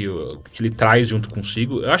que ele traz junto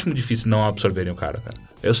consigo, eu acho muito difícil não absorverem o cara.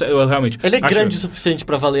 Eu realmente... Ele é grande o suficiente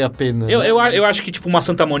pra valer a pena. Eu acho que, tipo, uma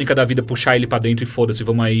Santa Mônica da vida puxar ele pra dentro e foda-se,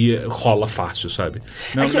 vamos aí, rola fácil, sabe?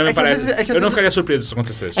 Não me parece... Eu não ficaria surpreso se isso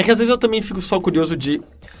acontecesse. É que às vezes eu também fico só curioso de...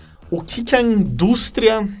 O que a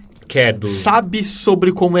indústria sabe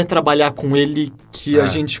sobre como é trabalhar com ele que a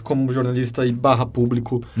gente, como jornalista e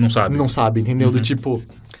 /público, não sabe, entendeu? Do tipo...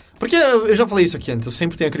 Porque eu já falei isso aqui antes, eu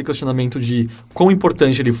sempre tenho aquele questionamento de quão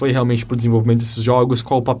importante ele foi realmente pro desenvolvimento desses jogos,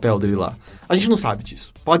 qual o papel dele lá. A gente não sabe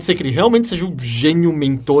disso. Pode ser que ele realmente seja um gênio,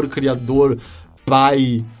 mentor, criador,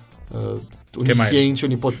 pai, onisciente,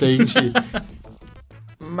 onipotente...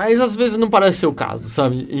 Mas às vezes não parece ser o caso,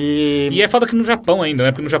 sabe? E é foda que no Japão ainda,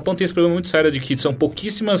 né? Porque no Japão tem esse problema muito sério de que são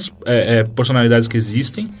pouquíssimas personalidades que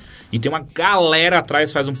existem e tem uma galera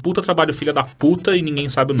atrás que faz um puta trabalho filha da puta e ninguém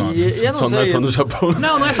sabe o nome. Não é só no Japão.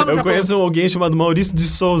 Não é só no Japão. Eu conheço alguém chamado Maurício de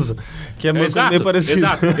Souza, que é meio parecido.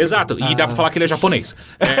 Exato. E dá pra falar que ele é japonês.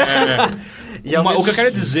 O que eu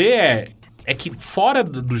quero dizer é que fora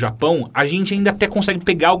do Japão, a gente ainda até consegue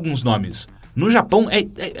pegar alguns nomes. No Japão,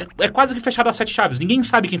 é quase que fechado a 7 chaves. Ninguém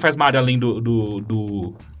sabe quem faz Mario além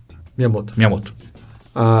do... Miyamoto.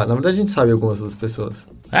 Na verdade, a gente sabe algumas das pessoas.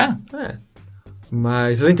 É?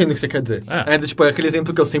 Mas eu entendo o que você quer dizer. É aquele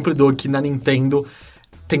exemplo que eu sempre dou, que na Nintendo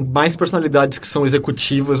tem mais personalidades que são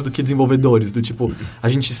executivas do que desenvolvedores. Do tipo, a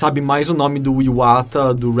gente sabe mais o nome do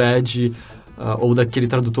Iwata, do Reggie... ou daquele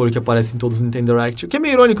tradutor que aparece em todos os Nintendo Direct. O que é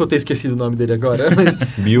meio irônico eu ter esquecido o nome dele agora. Mas...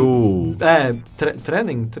 Bill...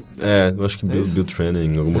 Trenin? Eu acho que Bill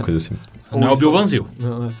Trenin, alguma coisa assim. Não é o Bill Vanzil.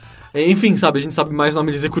 Não, Enfim, sabe, a gente sabe mais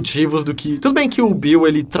nomes executivos do que... Tudo bem que o Bill,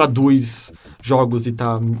 ele traduz jogos e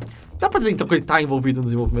tá... Dá pra dizer, então, que ele tá envolvido no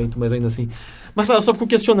desenvolvimento, mas ainda assim... Mas eu só fico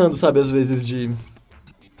questionando, sabe, às vezes, de...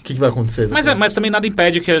 O que vai acontecer? Mas também nada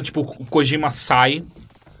impede que, tipo, o Kojima sai,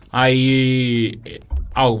 aí...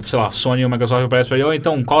 sei lá, Sony ou Microsoft aparece pra ele,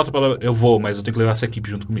 então, qual outra palavra? Eu vou, mas eu tenho que levar essa equipe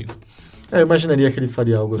junto comigo. Eu imaginaria que ele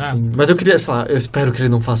faria algo assim. Mas eu queria, sei lá, eu espero que ele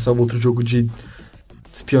não faça outro jogo de...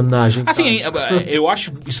 espionagem. Assim, eu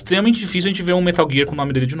acho extremamente difícil a gente ver um Metal Gear com o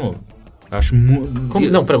nome dele de novo. Eu acho muito...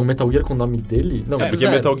 Não, pera, um Metal Gear com o nome dele? Não, porque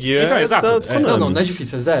Metal Gear então, exato. Não é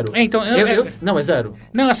difícil, é zero. Então, não, é zero.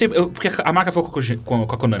 Não, assim, porque a marca foi com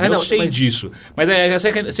a Konami. Eu sei disso. Mas é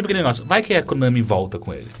sempre aquele negócio. Vai que a Konami volta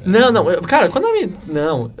com ele. Não. Cara, Konami...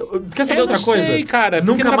 Não. Quer saber outra coisa? Eu não sei, cara.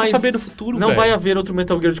 Nunca mais saber do futuro, Não vai haver outro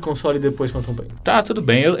Metal Gear de console depois Phantom Pain. Tá, tudo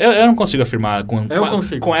bem. Eu não consigo afirmar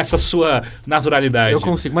com essa sua naturalidade. Eu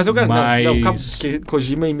consigo. Mas eu garanto. Não,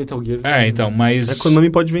 Kojima e Metal Gear. Então, mas... A Konami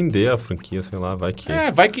pode vender a franquia, sei lá, vai que...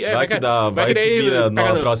 Vai que vira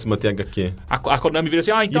na próxima THQ. A Konami vira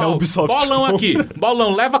assim, então, bolão aqui.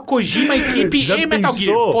 Bolão, leva Kojima, equipe e Metal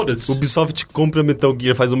Gear. Foda-se. Ubisoft compra Metal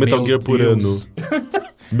Gear, faz um Metal Gear por ano.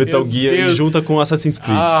 Metal Gear e junta com Assassin's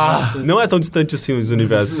Creed. Não é tão distante assim os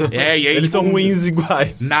universos. E aí, eles são ruins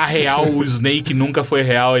iguais. Na real, o Snake nunca foi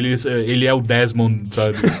real, ele é o Desmond,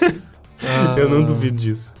 sabe? Eu não duvido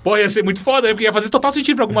disso. Pô, ia ser muito foda, porque ia fazer total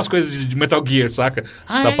sentido pra algumas coisas de Metal Gear, saca?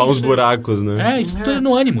 Tapar uns buracos, né? Isso tudo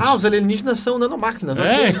no Animus. Os alienígenas são nanomáquinas.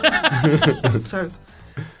 Certo.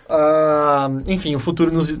 Enfim, o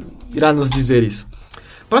futuro irá nos dizer isso.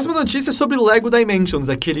 Próxima notícia é sobre Lego Dimensions,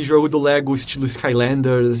 aquele jogo do Lego estilo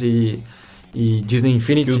Skylanders e Disney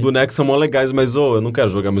Infinity. Que os bonecos são mó legais, mas eu não quero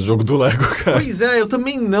jogar mais jogo do Lego, cara. Pois é, eu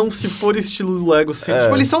também não, se for estilo do Lego.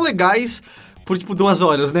 Tipo, eles são legais... por, 2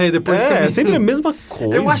 horas, né? E depois é sempre a mesma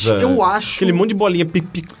coisa. Eu acho... Aquele monte de bolinha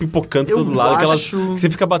pipocando de todo lado. Que você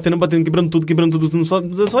fica batendo, quebrando tudo.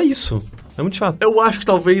 Só isso. É muito chato. Eu acho que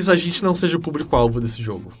talvez a gente não seja o público-alvo desse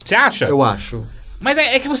jogo. Você acha? Eu acho. Mas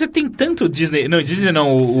é que você tem tanto Disney... Não, Disney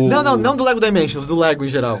não, Não do Lego Dimensions, do Lego em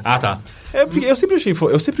geral. Tá. Porque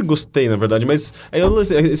eu sempre gostei, na verdade, mas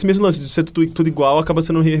esse mesmo lance de ser tudo igual acaba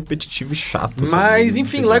sendo repetitivo e chato. Mas,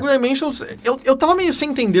 enfim, Lego Dimensions... Eu tava meio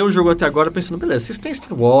sem entender o jogo até agora, pensando, beleza, vocês têm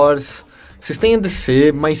Star Wars, vocês têm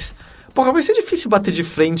DC, mas... Porra, vai ser difícil bater de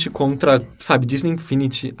frente contra, sabe, Disney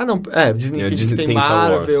Infinity. Disney Infinity Disney tem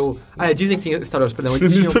Marvel. Disney tem Star Wars, perdão.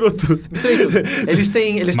 Misturou tudo. Eles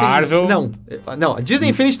têm Marvel. Não, Disney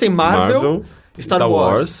Infinity tem Marvel, Star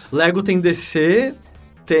Wars. Lego tem DC...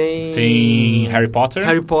 Tem Harry Potter.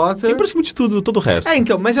 Tem praticamente tudo, todo o resto.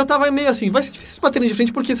 Então, mas eu tava meio assim, vai ser difícil baterem de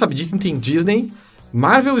frente porque, sabe, Disney tem Disney,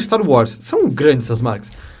 Marvel e Star Wars. São grandes essas marcas.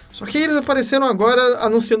 Só que eles apareceram agora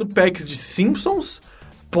anunciando packs de Simpsons,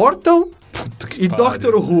 Portal e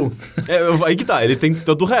Doctor Who. Aí que tá, ele tem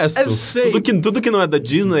todo o resto. Eu sei. Tudo que não é da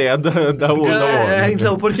Disney é da Warner.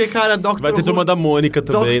 Então, porque, cara, Doctor Who... Vai ter turma da Mônica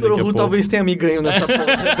também. Doctor Who talvez tenha me ganho nessa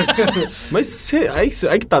porra. Mas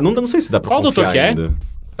aí que tá, não sei se dá pra Qual confiar doutor que é? ainda.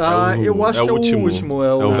 Eu acho que é o último.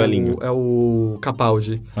 É o velhinho. É o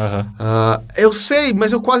Capaldi. Eu sei,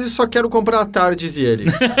 mas eu quase só quero comprar a Tardes e ele.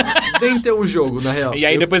 Nem ter o jogo, na real. E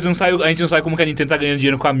aí depois a gente não sabe como que a Nintendo tá ganhando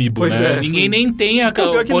dinheiro com a Amiibo, né? Ninguém nem tem a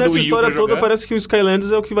pior que nessa história toda parece que o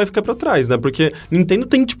Skylanders é o que vai ficar pra trás, né? Porque Nintendo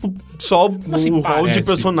tem, tipo, só o rol de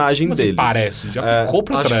personagem deles. Parece, já ficou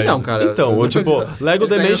pra trás. Acho que não, cara. Então, tipo, Lego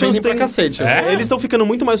Dimensions tem... Cacete, eles estão ficando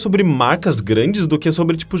muito mais sobre marcas grandes do que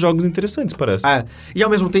sobre, tipo, jogos interessantes, parece. E ao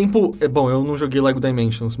mesmo tempo, eu não joguei Lego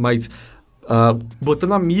Dimensions, mas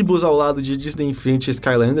botando Amiibos ao lado de Disney Infinity e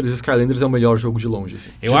Skylanders é o melhor jogo de longe, assim.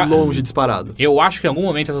 Longe, disparado. Eu acho que em algum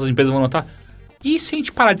momento essas empresas vão notar, e se a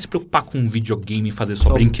gente parar de se preocupar com um videogame e fazer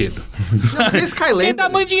só brinquedo? Não, tem Skylanders... Quem dá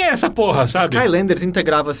mãe dinheiro essa porra, sabe? Skylanders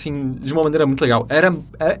integrava, assim, de uma maneira muito legal.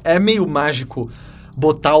 É meio mágico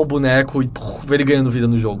botar o boneco e ver ele ganhando vida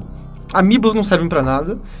no jogo. Amiibos não servem pra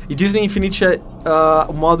nada. E Disney Infinity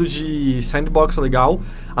o modo de sandbox é legal.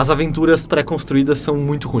 As aventuras pré-construídas são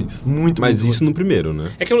muito ruins. Mas isso no primeiro,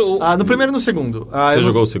 né? No primeiro e no segundo. Você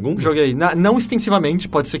jogou o segundo? Joguei. Não extensivamente,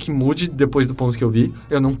 pode ser que mude depois do ponto que eu vi.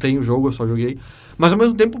 Eu não tenho o jogo, eu só joguei. Mas ao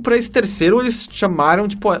mesmo tempo, pra esse terceiro, eles chamaram,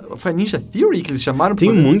 tipo, foi a Ninja Theory que eles chamaram?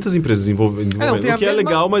 Tem muitas empresas envolvendo. O que é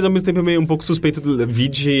legal, mas ao mesmo tempo é meio um pouco suspeito do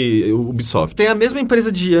Vide Ubisoft. Tem a mesma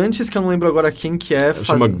empresa de antes, que eu não lembro agora quem que é.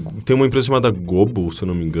 Tem uma empresa chamada Gobo, se eu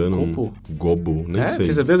não me engano. Gobo? Gobo. Amiibo, nem sei.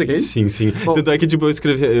 Tem certeza que é isso? Sim. Bom, tanto é que, tipo, eu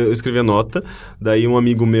escrevi a nota, daí um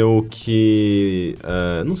amigo meu que...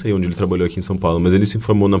 não sei onde ele trabalhou aqui em São Paulo, mas ele se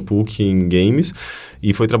formou na PUC em Games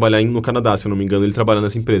e foi trabalhar no Canadá, se eu não me engano, ele trabalha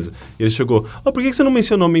nessa empresa. E ele chegou, por que você não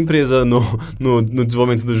mencionou a minha empresa no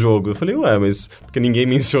desenvolvimento do jogo? Eu falei, mas porque ninguém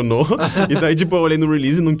mencionou. E daí, tipo, eu olhei no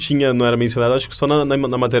release e não era mencionado, acho que só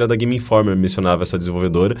na matéria da Game Informer mencionava essa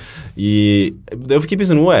desenvolvedora. E daí eu fiquei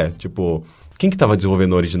pensando, tipo... Quem que tava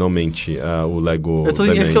desenvolvendo originalmente o Lego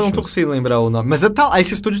Dimensions? Que eu não tô conseguindo lembrar o nome. Mas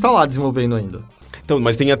esse estúdio tá lá desenvolvendo ainda. Então,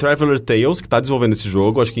 mas tem a Traveler Tales, que tá desenvolvendo esse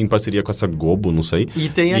jogo, acho que em parceria com essa Gobo, não sei. E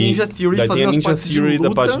tem a Ninja Theory fazendo tem a Ninja Theory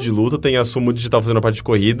da parte de luta, tem a Sumo Digital fazendo a parte de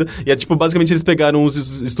corrida. E tipo, basicamente eles pegaram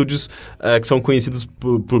os estúdios que são conhecidos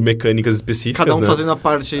por mecânicas específicas, cada um fazendo a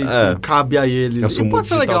parte que cabe a eles. A Sumo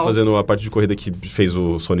Digital fazendo a parte de corrida que fez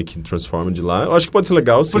o Sonic Transformed lá. Eu acho que pode ser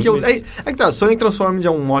legal, sim. Porque Sonic Transformed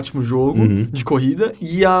é um ótimo jogo de corrida,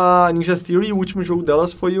 e a Ninja Theory, o último jogo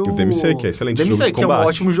delas foi o DMC, que é excelente jogo de combate. que é um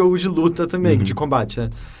ótimo jogo de luta também, de combate.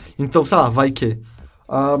 Então, sei lá, vai que...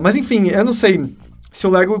 mas enfim, eu não sei... Se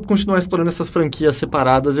o Lego continuar explorando essas franquias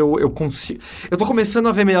separadas, eu consigo... Eu tô começando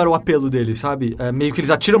a ver melhor o apelo deles, sabe? Meio que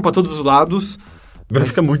eles atiram pra todos os lados... Vai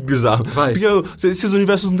ficar muito bizarro. Porque esses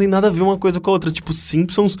universos não tem nada a ver uma coisa com a outra. Tipo,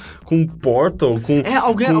 Simpsons com Portal, com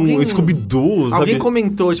Scooby-Doo, sabe? Alguém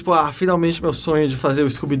comentou, tipo, finalmente meu sonho de fazer o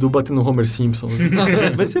Scooby-Doo batendo no Homer Simpson.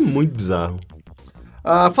 Vai ser muito bizarro.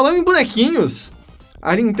 Falando em bonequinhos...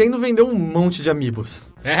 A Nintendo vendeu um monte de amiibos.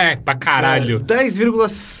 Pra caralho.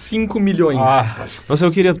 10,5 milhões. Nossa,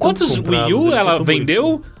 eu queria tanto Quantos Wii U ela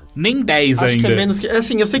vendeu? Nem 10 ainda. Acho que é menos que...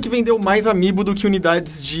 Assim, eu sei que vendeu mais amiibo do que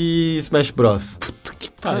unidades de Smash Bros. Puta que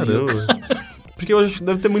pariu. Porque eu acho que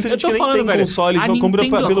deve ter muita gente que nem tem console, só compra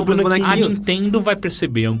pelo bonequinho. A Nintendo vai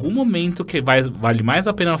perceber em algum momento que vale mais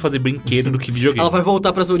a pena ela fazer brinquedo do que videogame. Ela vai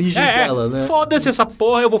voltar pras origens dela, né? Foda-se essa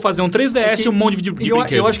porra, eu vou fazer um 3DS e um monte de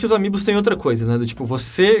brinquedo. Eu acho que os amiibos têm outra coisa, né? Tipo,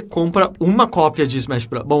 você compra uma cópia de Smash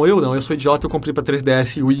Bros. Bom, eu sou idiota, eu comprei pra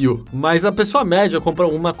 3DS e Wii U. Mas a pessoa média compra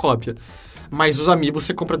uma cópia. Mas os amiibos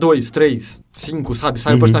você compra 2, 3, 5, sabe?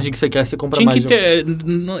 Sai o personagem que você quer, você compra mais.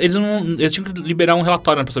 Eles tinham que liberar um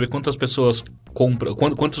relatório, né, pra saber quantas pessoas compram,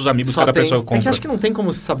 quantos amiibos cada pessoa compra. É que acho que não tem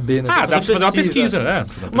como saber, né? Dá pra fazer uma pesquisa, né?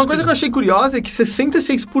 Uma coisa que eu achei curiosa é que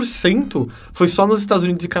 66% foi só nos Estados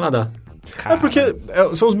Unidos e Canadá. Porque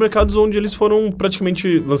são os mercados onde eles foram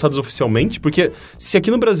praticamente lançados oficialmente, porque se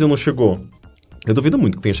aqui no Brasil não chegou... Eu duvido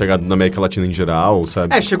muito que tenha chegado na América Latina em geral,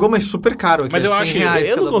 sabe? Chegou, mas super caro aqui. Mas eu acho...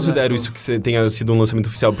 Eu não considero isso que tenha sido um lançamento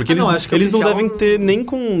oficial, porque eles não devem ter nem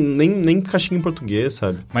caixinha em português,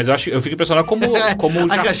 sabe? Mas eu fico impressionado como o Japão...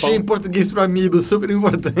 A caixinha em português pro amigo, super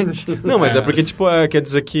importante. Não, mas é porque, tipo, quer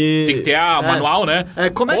dizer que... Tem que ter a manual, né?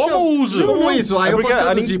 Como uso? Como isso? Aí eu posso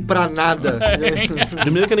traduzir pra nada.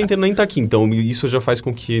 Primeiro que a Nintendo nem tá aqui, então isso já faz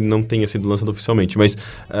com que não tenha sido lançado oficialmente, mas...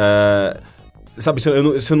 Sabe,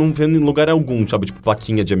 você não vê em lugar algum, sabe? Tipo,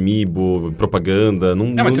 plaquinha de amiibo, propaganda...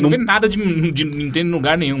 Mas você não vê nada de Nintendo em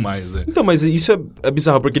lugar nenhum mais. Então, mas isso é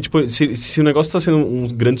bizarro, porque, tipo, se o negócio tá sendo um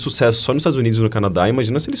grande sucesso só nos Estados Unidos e no Canadá,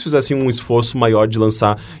 imagina se eles fizessem um esforço maior de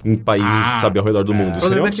lançar em países, sabe, ao redor do mundo. O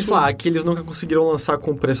problema é que eles nunca conseguiram lançar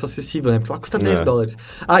com preço acessível, né? Porque lá custa $10.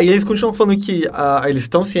 E eles continuam falando que eles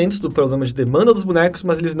estão cientes do problema de demanda dos bonecos,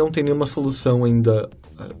 mas eles não têm nenhuma solução ainda...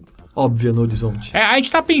 óbvia no horizonte. A gente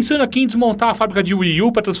tá pensando aqui em desmontar a fábrica de Wii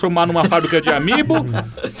U pra transformar numa fábrica de Amiibo.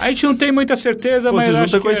 A gente não tem muita certeza, mas você acho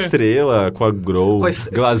junta com a Estrela, com a Grow,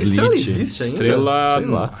 Glaslit. Estrela existe ainda? Estrela... Sei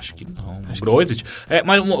lá. Acho que não. Grow existe.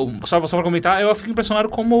 Mas só pra comentar, eu fico impressionado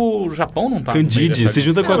como o Japão não tá... Candide, se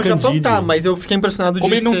junta com a Candide. O Japão tá, mas eu fiquei impressionado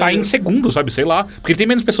como ele não tá em segundo, sabe? Sei lá. Porque ele tem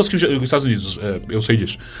menos pessoas que os Estados Unidos. Eu sei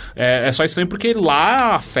disso. É só estranho porque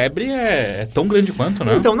lá a febre é tão grande quanto,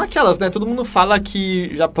 né? Então, naquelas, né? Todo mundo fala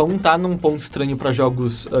que o Japão tá num ponto estranho pra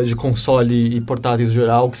jogos de console e portáteis em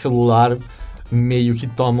geral, que celular meio que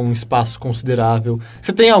toma um espaço considerável.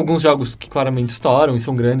 Você tem alguns jogos que claramente estouram e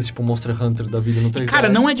são grandes, tipo o Monster Hunter da vida no 3DS. Cara,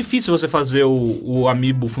 não é difícil você fazer o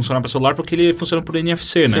Amiibo funcionar para celular porque ele funciona por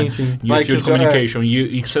NFC, né? Sim. Near Field Communication.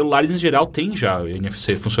 E celulares em geral tem já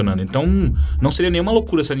NFC funcionando. Então, não seria nenhuma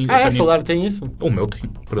loucura se a Nintendo... celular tem isso? O meu tem,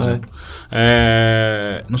 por exemplo.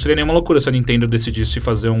 Não seria nenhuma loucura se a Nintendo decidisse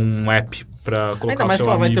fazer um app pra colocar ainda mais o seu que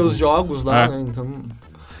ela vai Amiibo. ter os jogos lá, né? Então...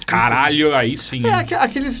 Caralho, aí sim.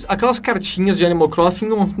 Aquelas cartinhas de Animal Crossing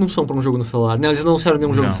não são pra um jogo no celular, né? Eles não servem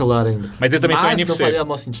nenhum jogo no celular ainda. Mas eles também são NFC. Mas não faria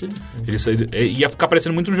mau sentido? Ia ficar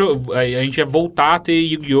parecendo muito um jogo... A gente ia voltar a ter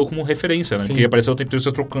Yu-Gi-Oh! Como referência, né? Sim. Porque ia aparecer o tempo inteiro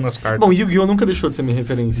você trocando as cartas. Bom, Yu-Gi-Oh! Nunca deixou de ser minha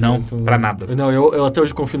referência. Não, né? Então, pra nada. Não, eu até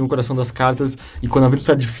hoje confio no coração das cartas e quando a vida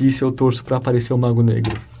tá difícil eu torço pra aparecer o Mago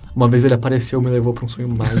Negro. Uma vez ele apareceu e me levou pra um sonho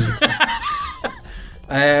mágico.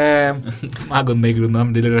 Mago Negro, o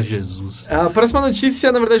nome dele era Jesus. A próxima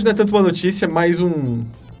notícia, na verdade, não é tanto uma notícia, é mais um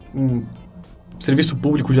serviço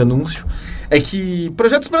público de anúncio. É que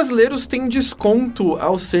projetos brasileiros têm desconto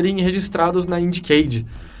ao serem registrados na Indiecade.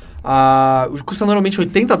 Custa normalmente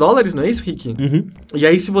 $80, não é isso, Rick? Uhum. E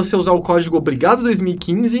aí, se você usar o código Obrigado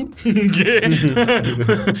 2015...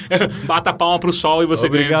 Bata a palma pro sol e você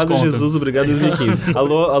ganha desconto. Obrigado, Jesus, obrigado 2015.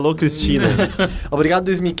 Alô, Cristina. Obrigado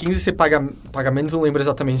 2015, você paga menos, não lembro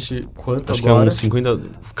exatamente quanto Acho agora. que é uns 50...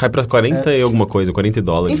 Cai pra 40 e alguma coisa,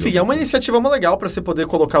 $40. Enfim, é uma iniciativa muito legal para você poder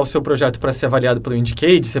colocar o seu projeto para ser avaliado pelo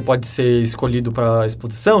Indiecade. Você pode ser escolhido para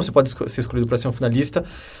exposição, você pode ser escolhido para ser um finalista.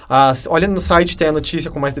 Olhando no site, tem a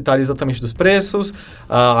notícia com mais detalhes exatamente dos preços,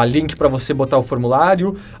 link para você botar o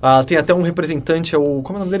formulário. Tem até um representante, como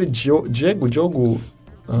é o nome dele? Diogo?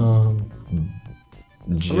 Não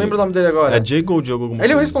lembro o nome dele agora. É Diego ou Diogo?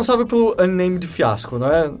 Ele é o responsável pelo Unnamed Fiasco, não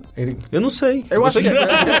é? Eu não sei. Eu acho que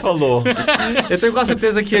ele falou. Eu tenho quase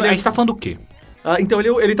certeza que ele... A gente tá falando do quê? Então,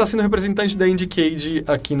 ele tá sendo representante da Indiecade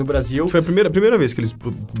aqui no Brasil. Foi a primeira vez que eles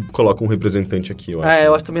colocam um representante aqui, eu acho.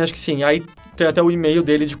 Eu também acho que sim. Aí tem até o e-mail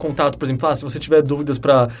dele de contato, por exemplo, se você tiver dúvidas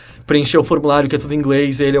pra preencher o formulário, que é tudo em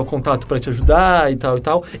inglês, ele é o contato pra te ajudar e tal e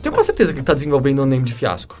tal. Tenho quase certeza que ele tá desenvolvendo o Unnamed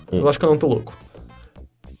Fiasco. Eu acho que eu não tô louco.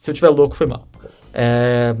 Se eu tiver louco, foi mal.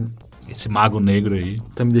 Esse mago negro aí.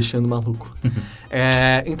 Tá me deixando maluco.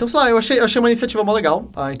 Então, sei lá, eu achei uma iniciativa mó legal.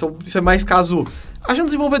 Então, isso é mais caso... Hajam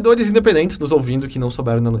desenvolvedores independentes nos ouvindo que não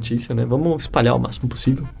souberam da notícia, né? Vamos espalhar o máximo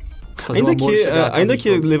possível. Ainda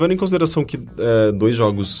que levando em consideração que 2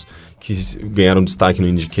 jogos que ganharam destaque no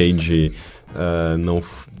Indiecade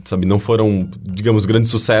não foram, digamos, grande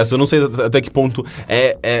sucesso. Eu não sei até que ponto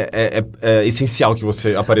é essencial que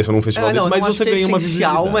você apareça num festival desse, mas você ganha uma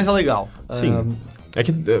visibilidade. É essencial, mas é legal. Sim. É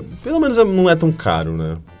que, pelo menos, não é tão caro,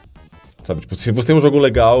 né? Sabe, tipo, se você tem um jogo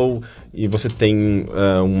legal e você tem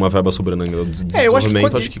uma verba sobrando de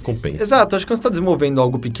desenvolvimento, acho que compensa. Exato, acho que quando você está desenvolvendo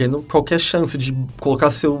algo pequeno, qualquer chance de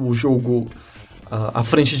colocar seu jogo à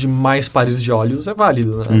frente de mais pares de olhos é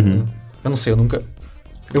válido, né? Uhum. Eu não sei, eu nunca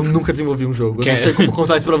desenvolvi um jogo. Eu não sei como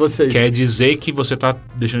contar isso pra vocês. Quer dizer que você tá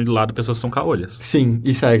deixando de lado pessoas que são caolhas. Sim,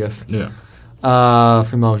 e cegas.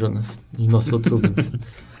 Foi mal, Jonas. E nossos outros ouvintes.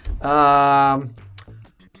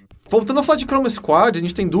 Voltando a falar de Chroma Squad, a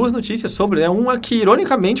gente tem 2 notícias sobre, né? Uma que,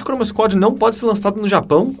 ironicamente, o Chroma Squad não pode ser lançado no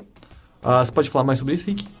Japão. Você pode falar mais sobre isso,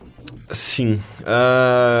 Rick? Sim.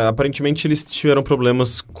 Aparentemente, eles tiveram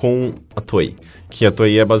problemas com a Toei. Que a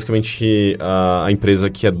Toei é basicamente a empresa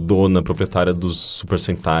que é dona, proprietária dos Super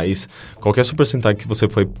Sentais. Qualquer Super Sentai que você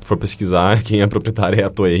for pesquisar, quem é proprietária é a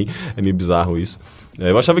Toei. É meio bizarro isso.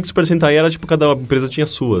 Eu achava que Super Sentai era tipo, cada empresa tinha a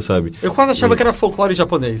sua, sabe? Eu quase achava que era folclore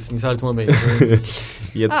japonês, em certo momento.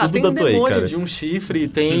 E é tudo da Toei, cara. Tem de um chifre,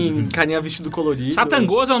 tem carinha vestido colorido.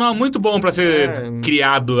 Satangoso é um nome muito bom pra ser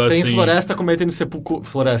criado assim. Tem floresta cometendo sepulcro...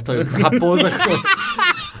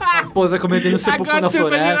 Raposa cometendo sepulcro na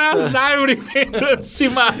floresta. Agora as árvores tentando se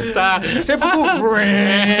matar. Sepulcro...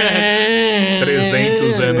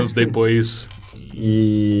 300 anos depois.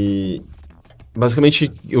 E...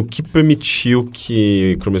 basicamente, o que permitiu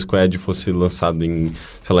que Chroma Squad fosse lançado em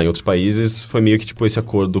outros países foi meio que tipo esse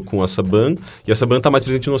acordo com a Saban, e a Saban tá mais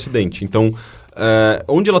presente no Ocidente. Então,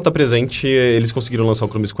 onde ela tá presente, eles conseguiram lançar o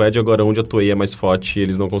Chroma Squad, agora onde a Toei é mais forte,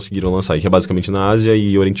 eles não conseguiram lançar, que é basicamente na Ásia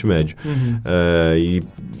e Oriente Médio. Uhum.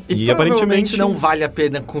 E aparentemente não vale a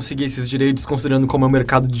pena conseguir esses direitos, considerando como é o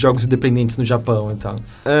mercado de jogos independentes no Japão, então.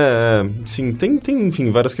 Sim, tem enfim,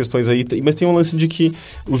 várias questões aí, mas tem um lance de que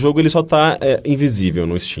o jogo ele só tá invisível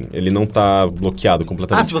no Steam, ele não tá bloqueado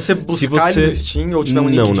completamente. Se você buscar ele no Steam ou tiver um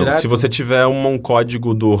link direto? Se você tiver um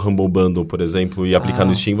código do Humble Bundle, por exemplo, e aplicar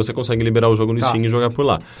no Steam, você consegue liberar o jogo no Steam e jogar por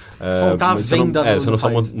lá. Só não tá à venda você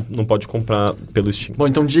não pode comprar pelo Steam. Bom,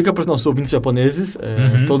 então dica para os nossos ouvintes japoneses,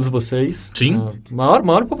 todos vocês. Sim.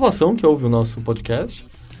 Maior população que ouve o nosso podcast.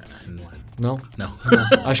 Não? Não.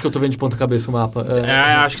 Acho que eu tô vendo de ponta cabeça o mapa.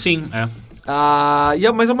 Acho que sim,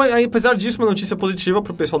 mas apesar disso, uma notícia positiva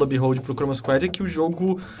pro pessoal da Behold e pro Chroma Squad é que o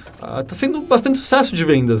jogo tá sendo bastante sucesso de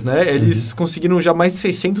vendas, né? Eles conseguiram já mais de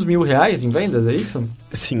R$600 mil em vendas, é isso?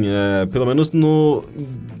 Sim, pelo menos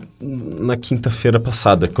na quinta-feira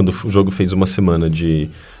passada, quando o jogo fez uma semana de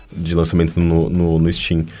lançamento no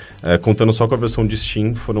Steam. Contando só com a versão de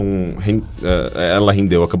Steam, ela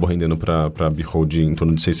acabou rendendo pra Behold em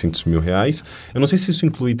torno de R$600 mil. Eu não sei se isso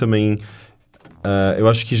inclui também... eu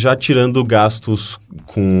acho que já tirando gastos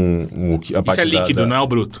com a parte isso é líquido, não é o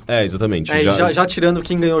bruto. Exatamente. Já tirando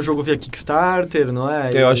quem ganhou o jogo via Kickstarter, não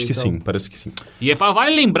é? Eu acho que sim, parece que sim. E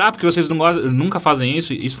vale lembrar, porque vocês nunca fazem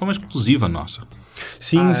isso, isso foi uma exclusiva nossa.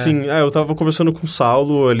 Sim, sim. Eu tava conversando com o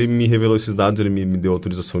Saulo, ele me revelou esses dados, ele me deu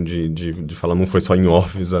autorização de falar, não foi só em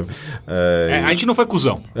off, sabe? A gente não foi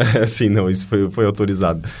cuzão. Sim, não, isso foi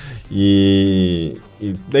autorizado. E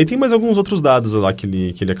daí tem mais alguns outros dados lá que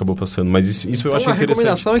ele acabou passando, mas isso então, eu achei interessante. A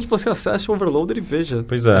recomendação é que você acesse o Overloader e veja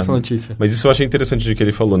essa notícia. Mas isso eu achei interessante de que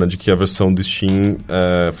ele falou, né, de que a versão do Steam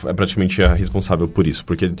é praticamente responsável por isso,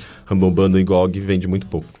 porque Humble Bundle e GOG vende muito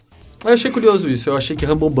pouco. Eu achei curioso isso, eu achei que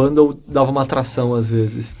Humble Bundle dava uma atração às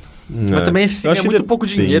vezes. Mas também é muito pouco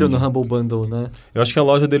dinheiro no Humble Bundle, né? Eu acho que a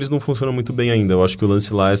loja deles não funciona muito bem ainda. Eu acho que o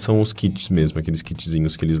lance lá são os kits mesmo, aqueles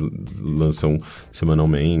kitzinhos que eles lançam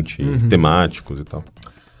semanalmente, temáticos e tal.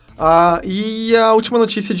 E a última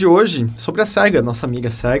notícia de hoje, sobre a SEGA, nossa amiga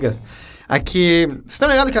SEGA, é que... Você tá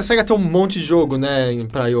ligado que a SEGA tem um monte de jogo, né?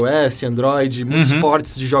 Pra iOS, Android, muitos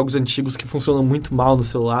ports de jogos antigos que funcionam muito mal no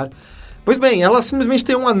celular. Pois bem, ela simplesmente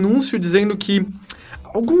tem um anúncio dizendo que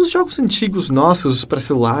alguns jogos antigos nossos para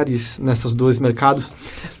celulares, nesses dois mercados,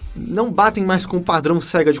 não batem mais com o padrão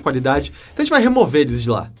SEGA de qualidade, então a gente vai remover eles de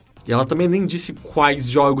lá. E ela também nem disse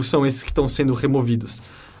quais jogos são esses que estão sendo removidos.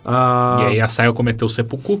 E aí a SEGA cometeu o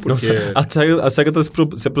seppuku, porque... A SEGA tá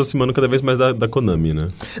se aproximando cada vez mais da Konami, né?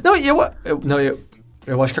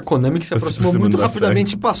 Eu acho que a Konami que se aproximou muito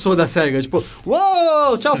rapidamente passou da SEGA. Tipo,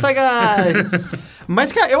 uou, tchau, SEGA!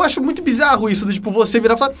 Mas, cara, eu acho muito bizarro isso, do tipo, você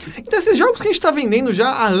virar e falar... Então, esses jogos que a gente tá vendendo já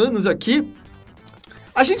há anos aqui...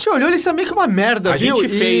 A gente olhou, eles são meio que uma merda, viu? A gente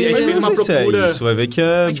fez uma procura... Isso, vai ver que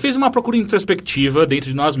A gente fez uma procura introspectiva dentro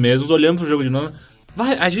de nós mesmos, olhando pro jogo de novo...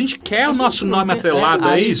 a gente quer o nosso nome atrelado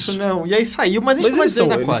a isso? Não. E aí saiu, mas a gente não vai dizer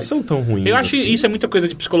ainda quase. Eles são tão ruins. Eu acho que isso é muita coisa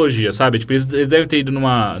de psicologia, sabe? Tipo, eles devem ter ido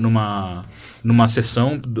numa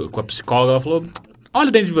sessão com a psicóloga, ela falou... Olha,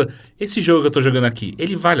 dentro de esse jogo que eu tô jogando aqui,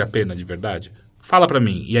 ele vale a pena de verdade? Fala pra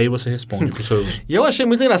mim. E aí você responde pros seus... E eu achei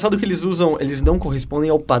muito engraçado que eles não correspondem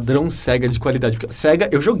ao padrão SEGA de qualidade. Porque SEGA,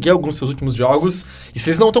 eu joguei alguns dos seus últimos jogos, e se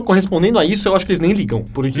eles não estão correspondendo a isso, eu acho que eles nem ligam.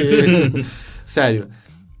 Porque... Sério.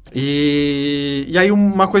 E aí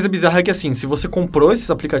uma coisa bizarra é que assim, se você comprou esses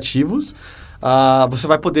aplicativos, você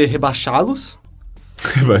vai poder rebaixá-los.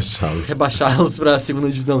 Rebaixá-los para a segunda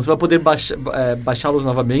divisão. Você vai poder baixá-los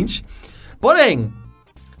novamente. Porém,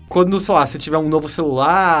 quando, sei lá, você tiver um novo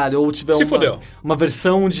celular ou tiver uma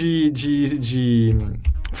versão de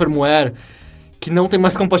firmware que não tem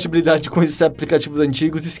mais compatibilidade com esses aplicativos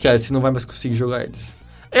antigos, esquece, não vai mais conseguir jogar eles.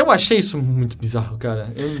 Eu achei isso muito bizarro, cara.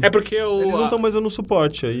 É porque eles não estão mais dando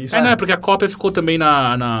suporte, é isso. Não, é porque a cópia ficou também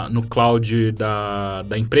no cloud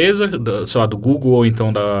da empresa, sei lá, do Google ou então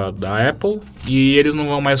da Apple, e eles não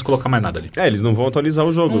vão mais colocar mais nada ali. Eles não vão atualizar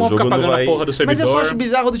o jogo. Não vão ficar pagando a porra do servidor. Mas eu só acho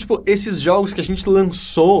bizarro, tipo, esses jogos que a gente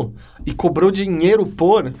lançou e cobrou dinheiro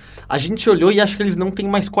por, a gente olhou e acha que eles não têm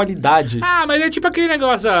mais qualidade. Mas é tipo aquele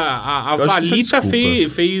negócio, a Valita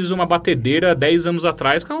fez uma batedeira 10 anos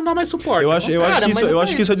atrás que ela não dá mais suporte. Eu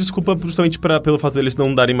acho que isso é desculpa justamente pelo fato deles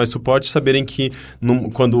não darem mais suporte, saberem que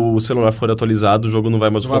quando o celular for atualizado, o jogo não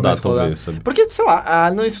vai mais rodar, talvez, sabe? Porque, sei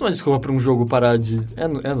lá, isso não é desculpa pra um jogo parar de...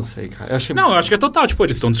 Eu não sei, cara. Eu acho que é total. Tipo,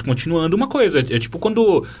 eles estão descontinuando uma coisa. É tipo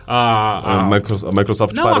quando a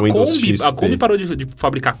Microsoft parou o Windows XP. A Kombi parou de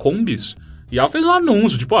fabricar Kombis e ela fez um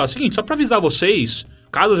anúncio. Tipo, seguinte, só pra avisar vocês...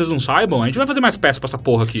 Caso vocês não saibam, a gente vai fazer mais peças pra essa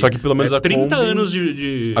porra aqui. Só que pelo menos a 30 Kombi, anos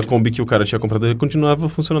de... A Kombi que o cara tinha comprado, ele continuava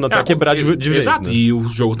funcionando até quebrar de vez, exato, né? E o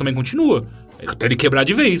jogo também continua. Até ele quebrar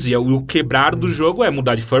de vez. E o quebrar do jogo é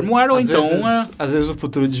mudar de firmware ou então... Às vezes o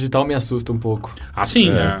futuro digital me assusta um pouco. Sim,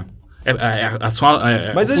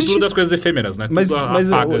 o futuro das coisas efêmeras, né? Mas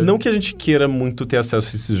não que a gente queira muito ter acesso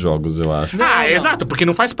a esses jogos, eu acho. Exato, porque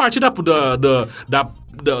não faz parte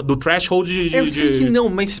do threshold de eu sei que não,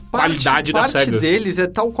 mas qualidade da SEGA. Parte deles é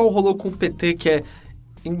tal qual rolou com o PT, que é...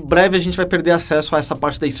 Em breve a gente vai perder acesso a essa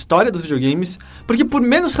parte da história dos videogames, porque por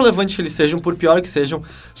menos relevante que eles sejam, por pior que sejam,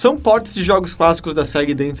 são ports de jogos clássicos da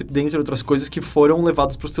SEGA, dentre outras coisas, que foram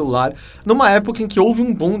levados pro celular, numa época em que houve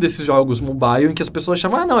um boom desses jogos mobile, em que as pessoas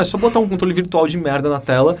achavam, é só botar um controle virtual de merda na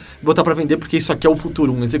tela e botar pra vender, porque isso aqui é o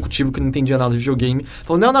futuro. Um executivo que não entendia nada de videogame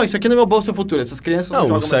falou, não, isso aqui não é meu bolso, é o futuro. Essas crianças não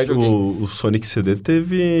jogam mais videogame. O Sonic CD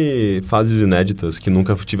teve fases inéditas que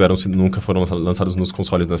nunca foram lançadas nos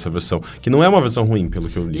consoles nessa versão, que não é uma versão ruim,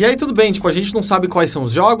 pelo que eu li. E aí tudo bem, tipo, a gente não sabe quais são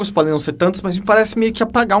os jogos, podem não ser tantos, mas me parece meio que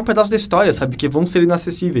apagar um pedaço da história, sabe? Que vão ser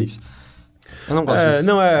inacessíveis. Eu não gosto disso.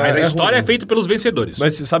 Mas a história é feita pelos vencedores.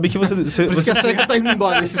 Mas sabe que você... Por isso que a SEGA tá indo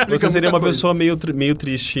embora. Você seria uma pessoa meio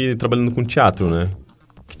triste trabalhando com teatro, né?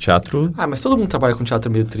 Teatro... mas todo mundo trabalha com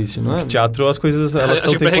teatro meio triste, não é? Teatro, as coisas, elas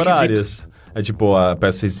são temporárias. É tipo, a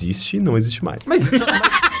peça existe, não existe mais.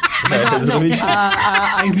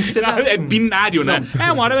 A encenação... É binário, né?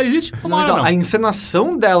 Uma hora ela existe, uma hora não. A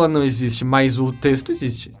encenação dela não existe, mas o texto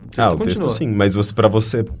existe. O texto sim, mas pra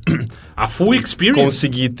você... A full experience?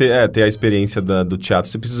 Conseguir ter a experiência do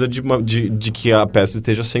teatro, você precisa de que a peça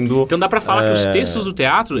esteja sendo... Então dá pra falar que os textos do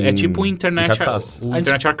teatro é tipo o Internet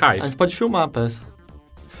Archive. A gente pode filmar a peça.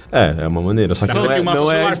 É uma maneira, só que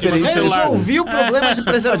não é a experiência... Resolvi o problema de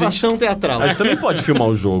preservação teatral. A gente também pode filmar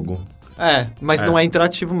o jogo. Mas não é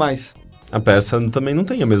interativo mais. A peça também não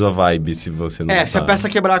tem a mesma vibe se você não se a peça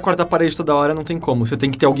quebrar a quarta parede toda hora, não tem como. Você tem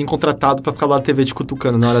que ter alguém contratado pra ficar lá na TV te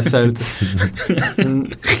cutucando na hora certa.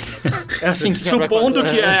 É assim que supondo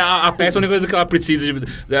que a peça, a única coisa que ela precisa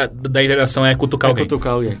da interação é cutucar alguém.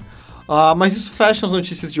 Cutucar alguém. Mas isso fecha as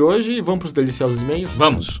notícias de hoje e vamos pros deliciosos e-mails?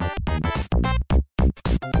 Vamos.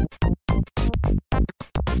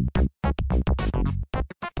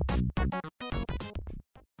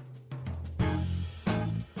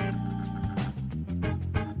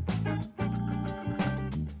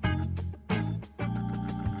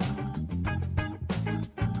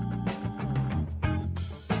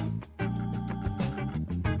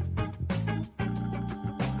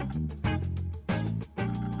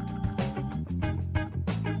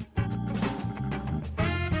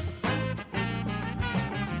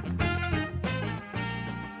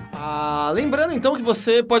 Lembrando, então, que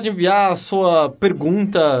você pode enviar a sua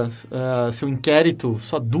pergunta, seu inquérito,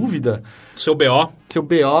 sua dúvida... Seu BO.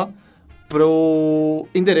 Pro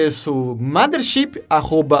endereço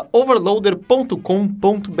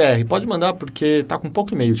mothership@overloader.com.br. Pode mandar, porque tá com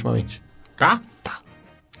pouco e-mail ultimamente. Tá? Tá.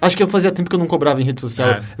 Acho que fazia tempo que eu não cobrava em rede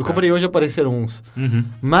social. Eu cobrei hoje e apareceram uns. Uhum.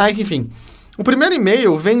 Mas, enfim. O primeiro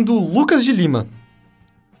e-mail vem do Lucas de Lima.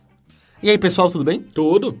 E aí, pessoal, tudo bem?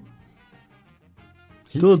 Tudo.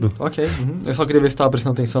 Tudo. Ok. Eu só queria ver se estava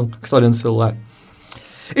prestando atenção, que você está olhando o celular.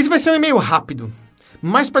 Esse vai ser um e-mail rápido,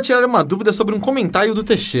 mas para tirar uma dúvida sobre um comentário do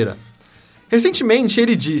Teixeira. Recentemente,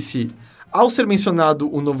 ele disse, ao ser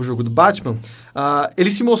mencionado o novo jogo do Batman,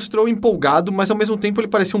 ele se mostrou empolgado, mas ao mesmo tempo ele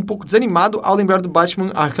parecia um pouco desanimado ao lembrar do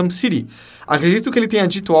Batman Arkham City. Acredito que ele tenha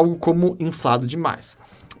dito algo como inflado demais.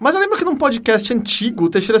 Mas eu lembro que num podcast antigo, o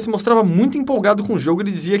Teixeira se mostrava muito empolgado com o jogo e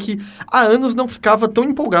ele dizia que há anos não ficava tão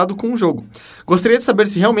empolgado com o jogo. Gostaria de saber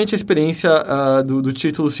se realmente a experiência do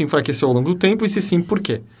título se enfraqueceu ao longo do tempo e se sim, por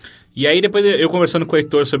quê? E aí, depois eu conversando com o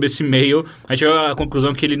Heitor sobre esse e-mail, a gente chegou à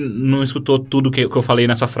conclusão que ele não escutou tudo que eu falei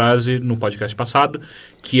nessa frase no podcast passado,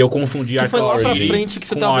 que eu confundi Arkham Origins. Que foi lá pra frente que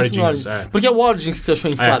você tava pensando Origins. Porque é o Origins que você achou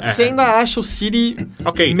inflado. Você ainda acha o City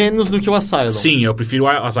menos do que o Asylum. Sim, eu prefiro o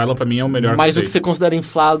Asylum, pra mim é o melhor. Mas o que você considera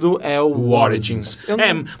inflado é o Origins.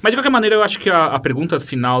 Mas de qualquer maneira, eu acho que a pergunta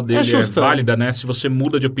final dele é válida, né? Se você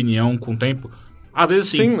muda de opinião com o tempo, às vezes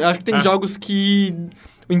sim. Sim, acho que tem jogos que...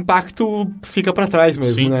 o impacto fica pra trás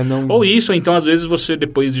mesmo, sim, né? Ou isso, então às vezes você,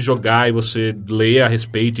 depois de jogar e você ler a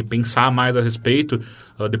respeito e pensar mais a respeito,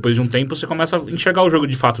 depois de um tempo você começa a enxergar o jogo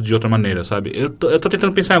de fato de outra maneira, sabe? Eu tô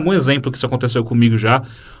tentando pensar em algum exemplo que isso aconteceu comigo já,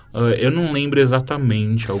 eu não lembro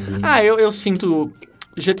exatamente algum. Eu sinto...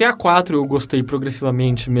 GTA 4 eu gostei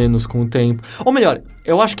progressivamente menos com o tempo. Ou melhor,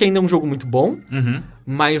 eu acho que ainda é um jogo muito bom,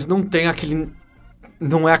 mas não tem aquele...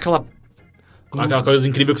 não é aquela coisa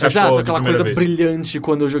incrível que você achou aquela coisa brilhante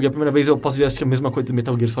quando eu joguei a primeira vez. Eu posso dizer que é a mesma coisa do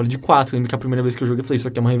Metal Gear Solid 4. Eu lembro que a primeira vez que eu joguei, eu falei, isso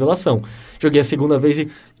aqui é uma revelação. Joguei a segunda vez e...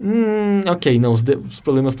 ok, não, os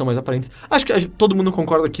problemas estão mais aparentes. Acho que todo mundo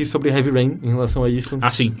concorda aqui sobre Heavy Rain em relação a isso.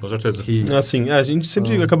 Sim, com certeza. A gente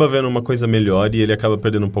sempre acaba vendo uma coisa melhor e ele acaba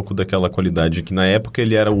perdendo um pouco daquela qualidade que na época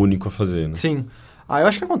ele era o único a fazer, né? Sim. Eu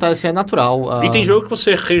acho que acontece, é natural. E tem jogo que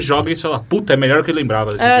você rejoga e você fala, puta, é melhor do que eu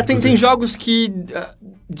lembrava. Tem jogos que...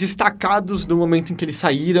 destacados no momento em que eles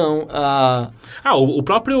saíram. O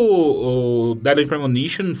próprio Deadly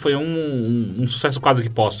Premonition foi um sucesso quase que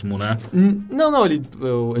póstumo, né? Não, ele...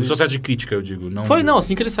 Um sucesso de crítica, eu digo. Não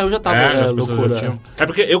assim que ele saiu já tava loucura. É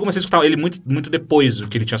porque eu comecei a escutar ele muito, muito depois do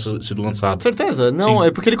que ele tinha sido lançado. Certeza. Não, sim.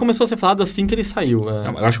 É porque ele começou a ser falado assim que ele saiu.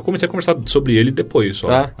 Eu acho que eu comecei a conversar sobre ele depois só.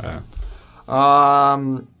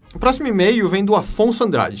 O próximo e-mail vem do Afonso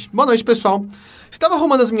Andrade. Boa noite, pessoal. Estava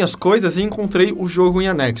arrumando as minhas coisas e encontrei o jogo em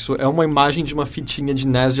anexo. É uma imagem de uma fitinha de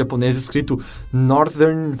NES japonesa escrito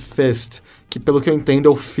Northern Fist, que pelo que eu entendo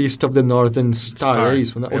é o Fist of the Northern Star. É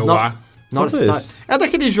isso, né? É o A. North Star. É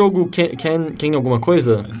daquele jogo Ken alguma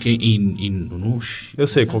coisa? Eu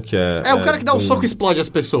sei qual que é. É o cara que dá o soco e explode as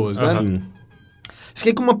pessoas, né? Sim.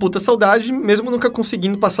 Fiquei com uma puta saudade, mesmo nunca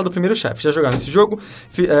conseguindo passar do primeiro chefe. Já jogaram esse jogo?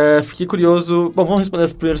 Fiquei curioso... Bom, vamos responder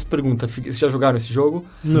as primeiras perguntas. Vocês já jogaram esse jogo?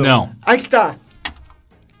 Não. Aí que tá.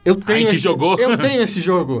 Eu tenho jogou? Eu tenho esse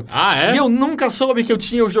jogo. Ah, é? E eu nunca soube que eu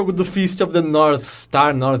tinha o jogo do Fist of the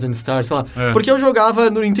Northern Star, sei lá. Porque eu jogava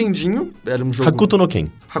no Nintendinho, era um jogo... Hakuto no Ken.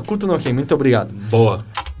 Hakuto no Ken, muito obrigado. Boa.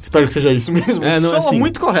 Espero que seja isso mesmo. Não,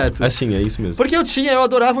 muito correto. Sim, é isso mesmo. Porque eu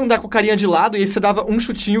adorava andar com o carinha de lado, e aí você dava um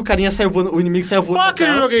chutinho, o carinha saia voando, o inimigo saia voando. Que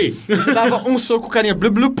eu joguei! E você dava um soco, o carinha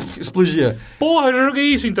blup, blup, explodia. Porra, eu já joguei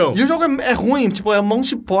isso então. E o jogo é ruim, tipo, é um monte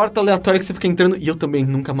de porta aleatória que você fica entrando, e eu também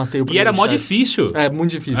nunca matei o primeiro E era mó chefe. difícil. É, muito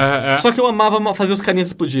difícil. Só que eu amava fazer os carinhas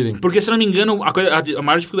explodirem. Porque, se eu não me engano, a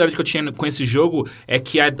maior dificuldade que eu tinha com esse jogo é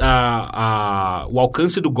que o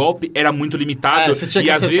alcance do golpe era muito limitado. E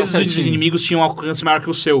às vezes os inimigos tinham um alcance maior que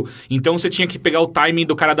o seu. Então você tinha que pegar o timing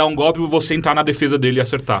do cara dar um golpe e você entrar na defesa dele e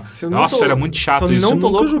acertar. Nossa, era muito chato isso. Eu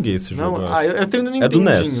nunca joguei esse jogo. Eu tenho no Nintendinho.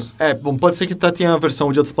 É do NES. Bom, pode ser que tenha a versão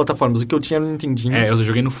de outras plataformas. O que eu tinha no Nintendinho... eu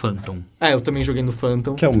joguei no Phantom. Eu também joguei no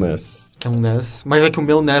Phantom. Que é um NES. Mas é que o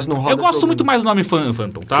meu NES não roda. Eu gosto muito mais do nome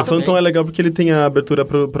Phantom, tá? O Phantom é legal porque ele tem a abertura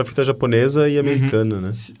pra fita japonesa e americana,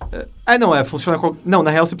 né? Funciona com... Não,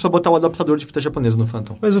 na real você precisa botar o adaptador de fita japonesa no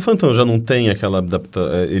Phantom. Mas o Phantom já não tem aquela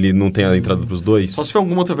ele não tem a entrada pros dois? Só se for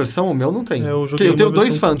alguma outra versão, o meu não tem. Eu tenho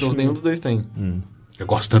dois Phantoms, nenhum dos dois tem. Eu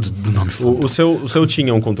gosto tanto do nome Phantom. O seu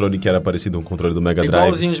tinha um controle que era parecido a um controle do Mega Drive?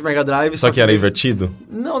 Igualzinho de Mega Drive. Só que era invertido?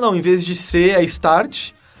 Não, em vez de C é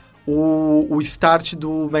Start, o Start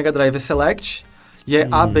do Mega Drive é Select... E é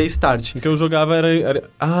AB Start. O que eu jogava era...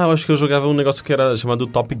 eu acho que eu jogava um negócio que era chamado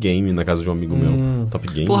Top Game na casa de um amigo meu. Top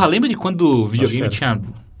Game. Porra, lembra de quando o videogame tinha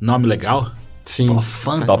nome legal? Sim. Pô,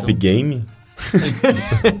 Phantom. Top Game?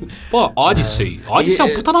 Pô, Odyssey. Odyssey é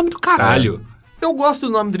um puta nome do caralho. Eu gosto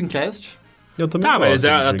do nome Dreamcast. Eu também gosto.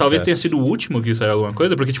 Mas talvez tenha sido o último que saiu alguma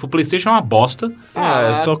coisa, porque, tipo, o PlayStation é uma bosta.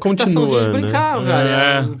 Só continua, né? Brincar,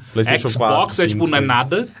 cara. PlayStation Xbox 4, 5, não é 6.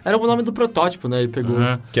 nada. Era o nome do protótipo, né? Ele pegou...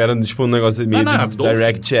 Que era, tipo, um negócio meio de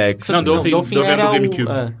DirectX. Não, Dolphin era do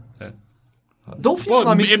GameCube. Dolphin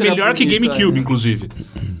é melhor que GameCube, inclusive.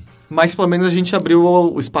 Mas, pelo menos, a gente abriu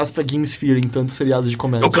o espaço pra GameSphere em tantos seriados de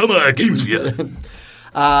comédia. GameSphere!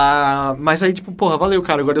 Mas aí, tipo, porra, valeu,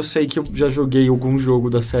 cara. Agora eu sei que eu já joguei algum jogo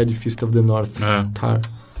da série Fist of the North Star.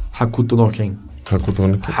 Hakuto no Ken.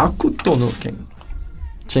 Hakuto no Ken.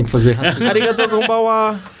 Tinha que fazer Arigatou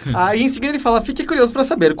konbanwa. E em seguida ele fala, fique curioso pra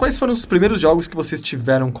saber quais foram os primeiros jogos que vocês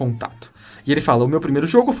tiveram contato. E ele fala, o meu primeiro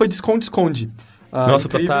jogo foi de esconde-esconde. Nossa,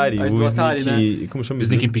 o Atari. O Atari, né? Como chama?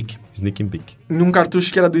 Sneak and Peek. Sneak and Peek. Num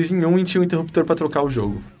cartucho que era 2 em 1 e tinha um interruptor pra trocar o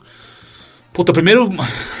jogo. Puta, primeiro...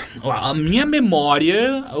 A minha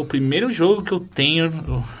memória, o primeiro jogo que eu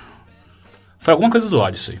tenho... Foi alguma coisa do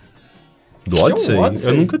Odyssey. Do Odyssey?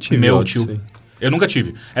 Eu nunca tive meu Odyssey. tio. Eu nunca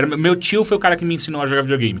tive. Meu tio foi o cara que me ensinou a jogar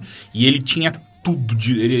videogame. E ele tinha tudo.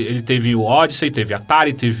 Ele teve o Odyssey, teve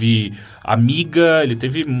Atari, teve Amiga, ele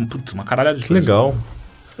teve uma caralhada de coisa. Legal.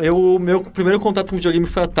 O meu primeiro contato com videogame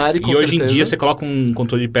foi Atari, com certeza. E hoje em dia você coloca um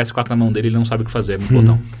controle de PS4 na mão dele e ele não sabe o que fazer, é muito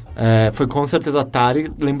botão. Foi com certeza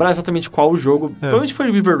Atari. Lembrar exatamente qual o jogo. Provavelmente foi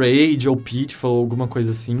River Raid ou Pitfall, alguma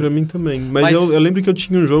coisa assim. Pra mim também. Mas eu lembro que eu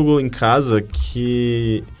tinha um jogo em casa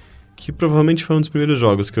que provavelmente foi um dos primeiros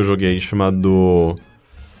jogos que eu joguei, chamado...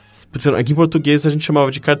 Aqui em português a gente chamava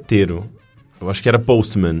de carteiro. Eu acho que era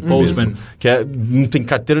Postman. Mesmo, que não tem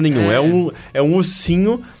carteiro nenhum. É um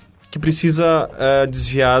ursinho que precisa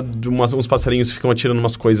desviar de uns passarinhos que ficam atirando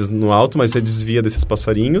umas coisas no alto, mas você desvia desses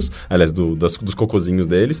passarinhos, aliás, dos cocozinhos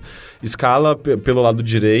deles, escala pelo lado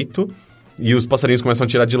direito, e os passarinhos começam a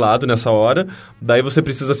tirar de lado nessa hora, daí você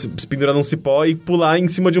precisa se pendurar num cipó e pular em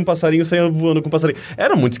cima de um passarinho e sair voando com o passarinho.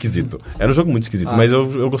 Era muito esquisito. Era um jogo muito esquisito, mas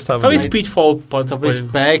eu gostava. Talvez Pitfall talvez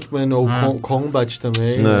Pac-Man ou Combat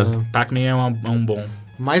também. Pac-Man é um bom.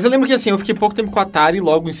 Mas eu lembro que assim, eu fiquei pouco tempo com o Atari e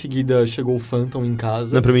logo em seguida chegou o Phantom em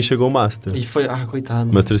casa. Não, pra mim chegou o Master. E foi,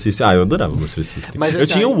 coitado. Master System. Eu adorava o Master System. Mas eu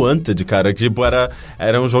tinha o Wanted, cara, que tipo,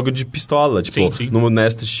 era um jogo de pistola. Tipo, sim. No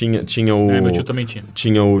NES tinha o... meu tio também tinha.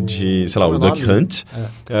 Tinha o de, sei lá, o Duck Hunt.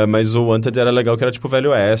 Mas o Wanted era legal, que era tipo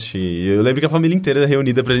Velho Oeste. E eu lembro que a família inteira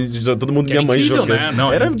reunida pra gente, todo mundo, minha mãe jogando. Né?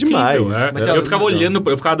 Não, era demais. Mas eu ficava olhando,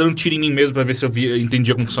 eu ficava dando tiro em mim mesmo pra ver se eu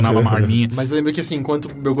entendia como funcionava a arminha. Mas eu lembro que assim, enquanto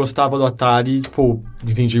eu gostava do Atari, tipo,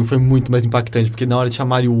 entendi, foi muito mais impactante, porque na hora tinha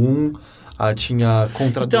Mario 1, tinha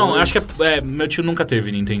Contra 2. Então, acho que meu tio nunca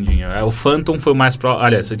teve Nintendinho. O Phantom foi o mais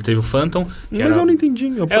aliás, ele teve o Phantom. Mas é o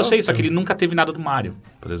Nintendinho. Eu sei, só que ele nunca teve nada do Mario,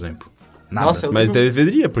 por exemplo. Nada. Nossa, mas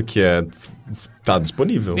deveria, porque Tá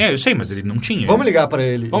disponível. Eu sei, mas ele não tinha. Vamos ligar pra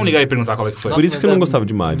ele. Vamos ligar e perguntar qual é que foi. Por isso que eu não gostava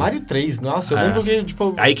de Mario. Mario 3, nossa, eu lembro que,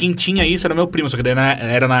 tipo... Aí quem tinha isso era meu primo, só que daí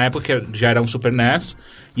era na época que já era um Super NES,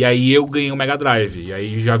 e aí eu ganhei um Mega Drive. E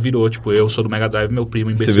aí já virou, tipo, eu sou do Mega Drive, meu primo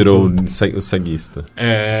imbecil. Você virou o ceguista.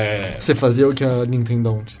 Você fazia o que a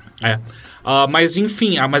Nintendo... Mas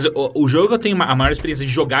enfim, mas o jogo que eu tenho a maior experiência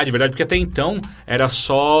de jogar de verdade, porque até então era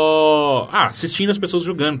só assistindo as pessoas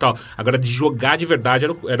jogando e tal. Agora de jogar de verdade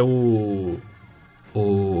era o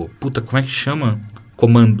puta, como é que chama?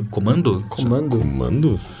 Comando?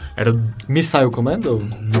 Era Missile Commando?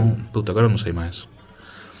 Não, puta, agora eu não sei mais.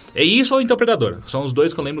 É isso ou então Predador? São os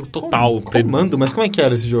dois que eu lembro total. Comando? Mas como é que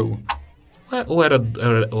era esse jogo? Ou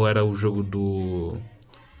era o jogo do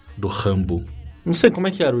Rambo? Não sei, como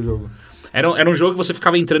é que era o jogo? Era um jogo que você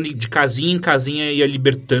ficava entrando de casinha em casinha e ia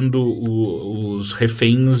libertando os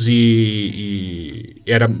reféns e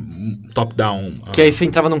era top-down. Que aí você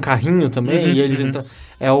entrava num carrinho também e eles entravam...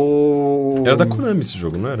 Era da Konami esse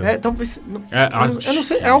jogo, não era? Talvez... eu não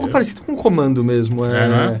sei, é algo parecido com Comando mesmo.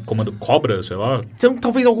 Né? Comando Cobra, sei lá. Tem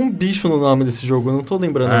talvez algum bicho no nome desse jogo, eu não tô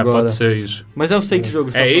lembrando agora. Pode ser isso. Mas eu sei que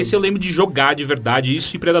jogo você tá esse eu lembro de jogar de verdade,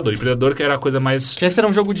 isso e Predador. E Predador que era a coisa mais... Que esse era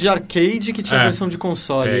um jogo de arcade que tinha versão de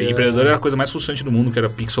console. E Predador era a coisa mais frustrante do mundo, que era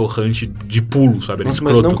Pixel Hunt de pulo, sabe? Nossa,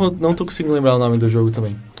 mas não tô conseguindo lembrar o nome do jogo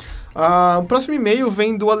também. O próximo e-mail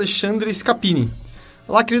vem do Alexandre Scapini.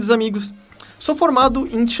 Olá, queridos amigos. Sou formado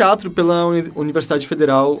em teatro pela Universidade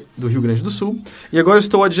Federal do Rio Grande do Sul e agora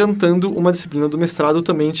estou adiantando uma disciplina do mestrado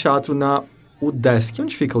também em teatro na UDESC.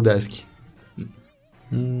 Onde fica a UDESC?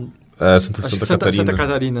 Santa Catarina. Santa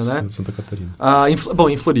Catarina, né? Santa Catarina.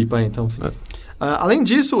 Em Floripa, então, sim. Além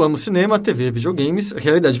disso, amo cinema, TV, videogames,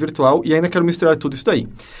 realidade virtual e ainda quero misturar tudo isso daí.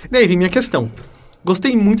 Daí vem minha questão.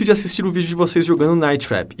 Gostei muito de assistir o vídeo de vocês jogando Night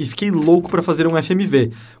Trap e fiquei louco para fazer um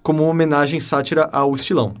FMV, como uma homenagem sátira ao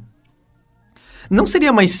estilão. Não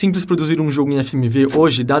seria mais simples produzir um jogo em FMV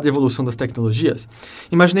hoje, dada a evolução das tecnologias?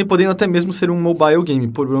 Imaginei podendo até mesmo ser um mobile game,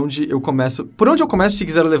 por onde eu começo se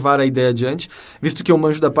quiser levar a ideia adiante, visto que eu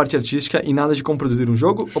manjo da parte artística e nada de como produzir um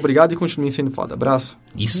jogo. Obrigado e continuem sendo foda. Abraço.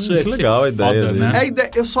 Isso é legal a ideia, foda, né? É a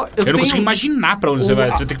ideia, eu não consigo imaginar pra onde você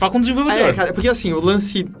vai. Você vai ter que falar com o desenvolvedor. Cara, porque assim, o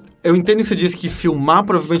lance... Eu entendo que você disse que filmar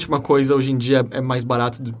provavelmente uma coisa hoje em dia é mais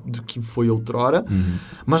barato do que foi outrora.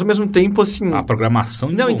 Mas ao mesmo tempo, assim... A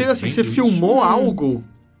programação... Não, entendo assim, você filmou algo,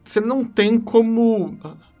 você não tem como...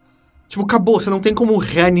 Tipo, acabou, você não tem como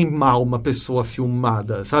reanimar uma pessoa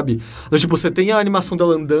filmada, sabe? Então, tipo, você tem a animação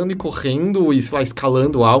dela andando e correndo e, sei lá,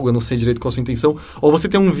 escalando algo, eu não sei direito qual a sua intenção. Ou você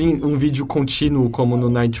tem um vídeo contínuo, como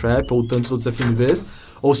no Night Trap ou tantos outros FMVs,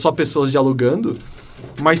 ou só pessoas dialogando.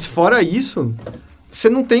 Mas fora isso... Você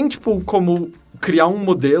não tem, tipo, como criar um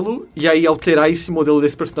modelo e aí alterar esse modelo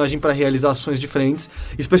desse personagem para realizar ações diferentes,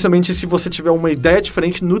 especialmente se você tiver uma ideia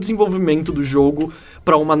diferente no desenvolvimento do jogo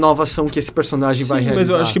para uma nova ação que esse personagem vai realizar. Mas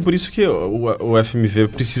eu acho que por isso que o FMV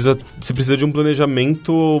você precisa de um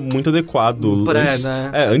planejamento muito adequado.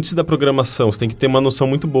 Antes da programação, você tem que ter uma noção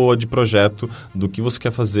muito boa de projeto, do que você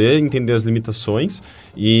quer fazer, entender as limitações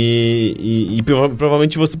e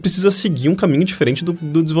provavelmente você precisa seguir um caminho diferente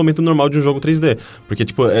do desenvolvimento normal de um jogo 3D. Porque,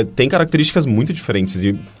 tipo, tem características muito diferentes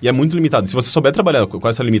e é muito limitado. Se você souber trabalhar com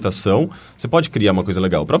essa limitação, você pode criar uma coisa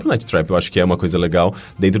legal. O próprio Night Trap eu acho que é uma coisa legal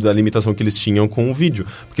dentro da limitação que eles tinham com o vídeo.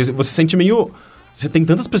 Porque você sente meio... Você tem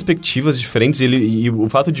tantas perspectivas diferentes e o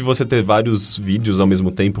fato de você ter vários vídeos ao mesmo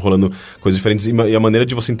tempo rolando coisas diferentes e a maneira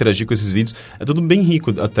de você interagir com esses vídeos é tudo bem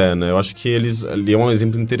rico até, né? Eu acho que ele é um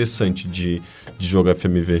exemplo interessante de jogo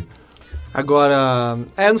FMV. Agora,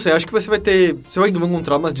 eu não sei, acho que você vai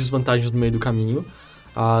encontrar umas desvantagens no meio do caminho.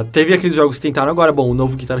 Teve aqueles jogos que tentaram agora, o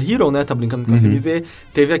novo Guitar Hero, né, tá brincando com a FMV.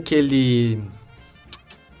 Teve aquele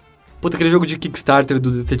jogo de Kickstarter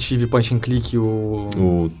do detetive point and click,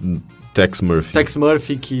 o Tex Murphy. Tex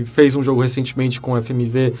Murphy, que fez um jogo recentemente com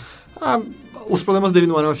FMV. Os problemas dele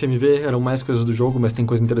não eram FMV, eram mais coisas do jogo, mas tem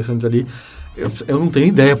coisas interessantes ali. Eu não tenho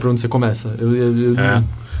ideia pra onde você começa.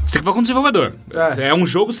 Você tem que falar com o desenvolvedor. É um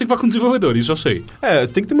jogo, você tem que falar com o desenvolvedor, isso eu sei.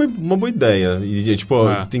 Você tem que ter uma boa ideia. E, tipo,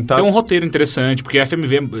 tentar... Tem um roteiro interessante, porque a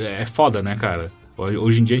FMV é foda, né, cara?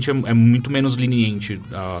 Hoje em dia a gente é muito menos leniente.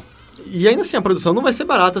 E ainda assim, a produção não vai ser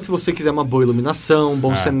barata se você quiser uma boa iluminação,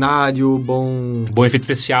 bom cenário, bom efeito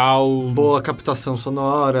especial, boa captação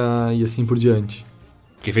sonora e assim por diante.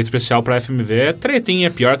 Porque efeito especial pra FMV é tretinha, é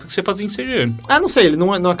pior do que você fazer em CG. Não sei, ele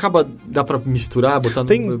não acaba... Dá pra misturar, botar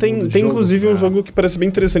tem inclusive um jogo que parece bem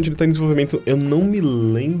interessante, ele tá em desenvolvimento, eu não me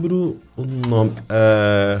lembro o nome,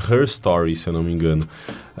 Her Story, se eu não me engano,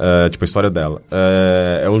 tipo a história dela.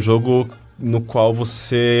 É um jogo no qual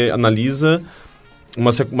você analisa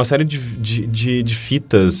uma série de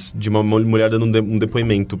fitas de uma mulher dando um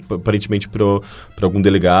depoimento, aparentemente para algum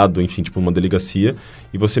delegado, enfim, tipo uma delegacia,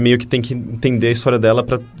 e você meio que tem que entender a história dela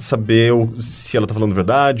para saber se ela tá falando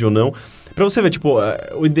verdade ou não. Pra você ver, tipo,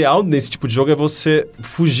 o ideal nesse tipo de jogo é você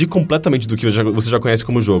fugir completamente do que você já conhece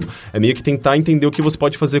como jogo. É meio que tentar entender o que você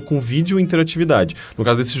pode fazer com vídeo e interatividade. No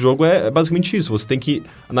caso desse jogo, é basicamente isso. Você tem que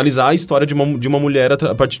analisar a história de uma mulher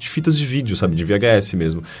a partir de fitas de vídeo, sabe? De VHS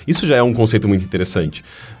mesmo. Isso já é um conceito muito interessante.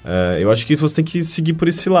 Eu acho que você tem que seguir por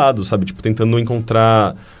esse lado, sabe? Tipo, tentando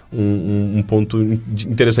encontrar um ponto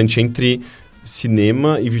interessante entre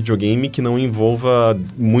cinema e videogame que não envolva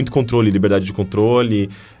muito controle, liberdade de controle.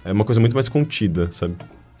 É uma coisa muito mais contida, sabe?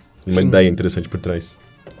 Uma ideia interessante por trás.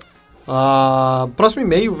 Próximo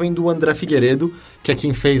e-mail vem do André Figueiredo, que é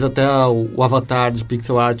quem fez até o avatar de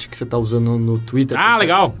pixel art que você está usando no Twitter.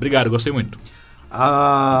 Legal. Obrigado, gostei muito.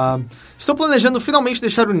 Estou planejando finalmente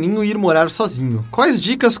deixar o ninho e ir morar sozinho. Quais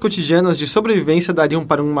dicas cotidianas de sobrevivência dariam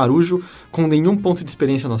para um marujo com nenhum ponto de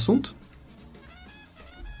experiência no assunto?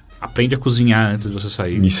 Aprende a cozinhar antes de você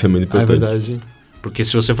sair. Isso é muito importante. É verdade. Porque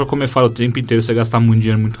se você for comer fora o tempo inteiro, você vai gastar muito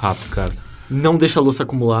dinheiro muito rápido, cara. Não deixa a louça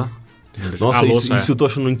acumular. Nossa, isso eu tô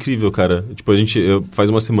achando incrível, cara. Tipo,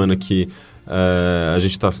 faz uma semana que a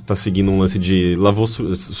gente tá seguindo um lance de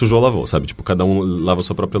sujou, lavou, sabe? Tipo, cada um lava a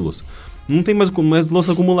sua própria louça. Não tem mais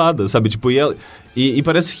louça acumulada, sabe? Tipo, e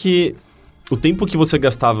parece que o tempo que você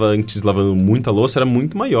gastava antes lavando muita louça era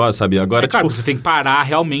muito maior, sabe? Agora, claro, você tem que parar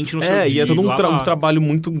realmente no seu dia. E é todo um trabalho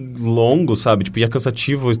muito longo, sabe? Tipo, e é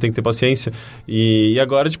cansativo, você tem que ter paciência. E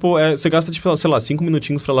agora, tipo, você gasta, tipo, sei lá, 5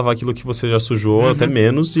 minutinhos pra lavar aquilo que você já sujou, até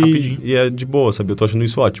menos, e é de boa, sabe? Eu tô achando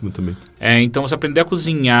isso ótimo também. Então você aprender a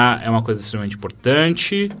cozinhar é uma coisa extremamente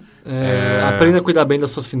importante. Aprenda a cuidar bem das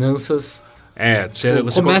suas finanças.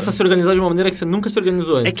 Você começa a se organizar de uma maneira que você nunca se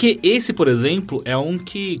organizou antes. É que esse, por exemplo, é um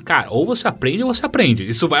que, cara, ou você aprende ou você aprende.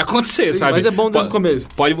 Isso vai acontecer, sabe? Mas é bom desde o começo.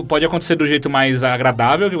 Pode acontecer do jeito mais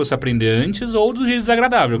agradável, que você aprender antes, ou do jeito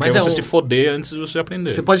desagradável, que é você se foder antes de você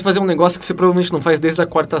aprender. Você pode fazer um negócio que você provavelmente não faz desde a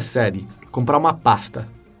 4ª série. Comprar uma pasta.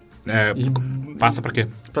 Pasta pra quê?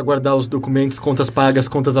 Pra guardar os documentos, contas pagas,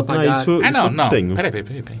 contas a pagar. Isso não. Tenho. Peraí.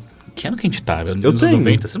 Que ano que a gente tá? Eu nos tenho.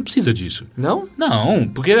 90, você não precisa disso. Não? Não,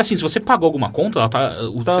 porque assim, se você pagou alguma conta,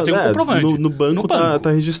 você tem um comprovante. No banco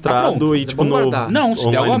tá registrado e tipo no... Não, se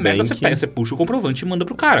der alguma merda, você puxa o comprovante e manda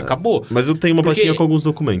pro cara, acabou. Mas eu tenho uma pastinha com alguns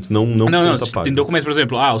documentos, não tem documentos, por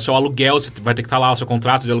exemplo, o seu aluguel, você vai ter que estar lá, o seu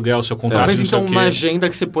contrato de aluguel, o seu contrato Mas de então uma agenda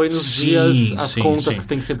que você põe nos dias, as contas que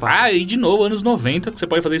tem que ser pagas. E de novo, anos 90, que você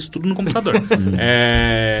pode fazer isso tudo no computador.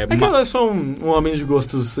 Que eu sou um homem de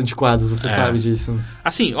gostos antiquados, você sabe disso.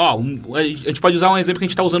 Assim, a gente pode usar um exemplo que a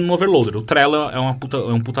gente tá usando no Overloader. O Trello é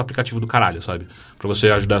um puta aplicativo do caralho, sabe? Pra você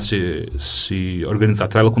ajudar a se organizar.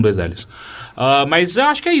 Trello com 2 L's. Mas eu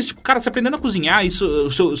acho que é isso. Tipo, cara, você aprendendo a cozinhar, isso,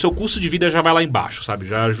 o seu custo de vida já vai lá embaixo, sabe?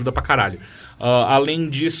 Já ajuda pra caralho. Além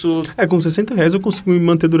disso... com R$60 eu consigo me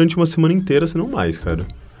manter durante uma semana inteira, se não mais, cara.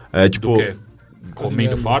 Do quê?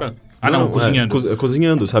 Comendo fora? Cozinhando.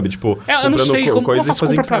 Cozinhando, sabe? Tipo, eu não sei, como eu faço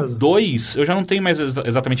compra pra 2, eu já não tenho mais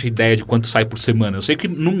exatamente a ideia de quanto sai por semana. Eu sei que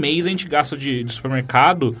no mês a gente gasta de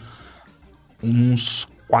supermercado uns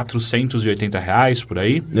R$480 por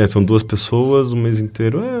aí. São 2 pessoas, o mês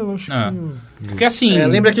inteiro. Eu acho que... Porque assim...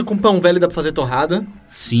 lembra que com pão velho dá pra fazer torrada?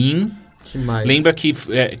 Sim. Que mais? Lembra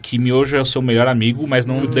que miojo é o seu melhor amigo, mas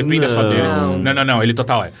não depende só dele. Não, ele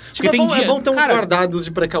total é. Porque é bom ter uns guardados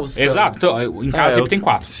de precaução. Exato. Então, em casa sempre tem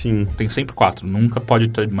 4. Sim. Tem sempre 4. Nunca pode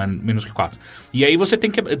ter menos que 4. E aí você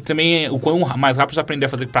tem que também, o quão mais rápido você aprender a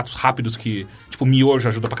fazer pratos rápidos, que tipo miojo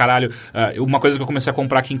ajuda pra caralho. Uma coisa que eu comecei a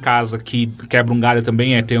comprar aqui em casa, que quebra um galho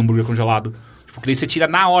também, é ter hambúrguer congelado. Porque daí você tira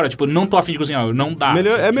na hora, tipo, não tô afim de cozinhar, não dá.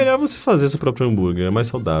 É melhor você fazer seu próprio hambúrguer, é mais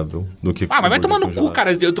saudável do que... mas vai tomar no cu,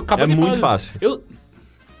 cara. Eu tô acabando de falar. É muito fácil.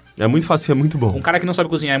 É muito fácil e é muito bom. Um cara que não sabe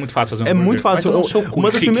cozinhar é muito fácil fazer um hambúrguer. É muito fácil.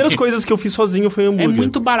 Uma das primeiras coisas que eu fiz sozinho foi hambúrguer. É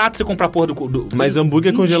muito barato você comprar a porra do mas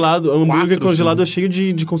hambúrguer congelado, é cheio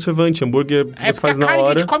de conservante. Hambúrguer você faz na hora. Que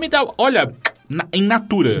a gente come olha, em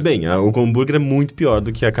natura. Bem, o hambúrguer é muito pior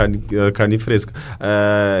do que a carne fresca.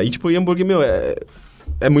 E hambúrguer,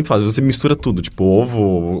 é muito fácil, você mistura tudo, tipo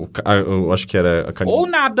ovo, eu acho que era a carne... Ou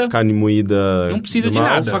nada. Carne moída... Não precisa de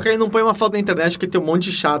nada. Só que aí não põe uma foto na internet, porque tem um monte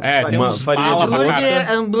de chato. Tem uma farinha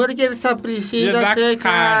de hambúrguer só precisa ter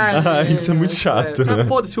carne. Isso é muito chato.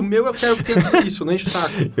 Foda-se, o meu eu quero que tenha isso, não enche o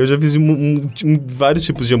saco. Eu já fiz vários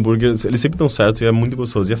tipos de hambúrguer, eles sempre dão certo e é muito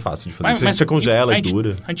gostoso e é fácil de fazer. Você congela e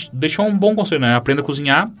dura. A gente deixou um bom conselho, né? Aprenda a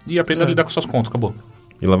cozinhar e aprenda a lidar com suas contas, acabou.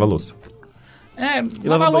 E lava a louça.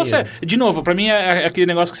 lavar a louça. De novo, pra mim é aquele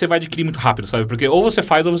negócio que você vai adquirir muito rápido, sabe? Porque ou você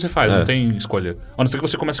faz, não tem escolha. A não ser que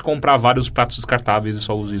você comece a comprar vários pratos descartáveis e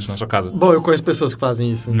só use isso na sua casa. Bom, eu conheço pessoas que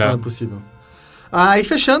fazem isso, então é possível. E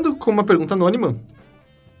fechando com uma pergunta anônima,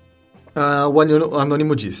 o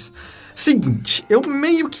anônimo diz: seguinte, eu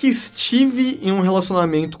meio que estive em um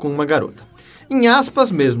relacionamento com uma garota. Em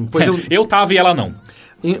aspas mesmo, pois eu tava e ela não.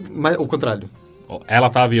 Mas o contrário. Ela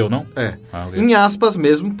tava e eu não? Okay. Em aspas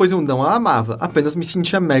mesmo, pois eu não a amava. Apenas me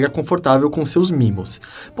sentia mega confortável com seus mimos.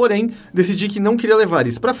 Porém, decidi que não queria levar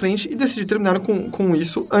isso pra frente e decidi terminar com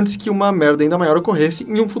isso antes que uma merda ainda maior ocorresse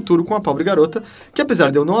em um futuro com a pobre garota, que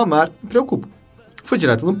apesar de eu não amar, me preocupa. Fui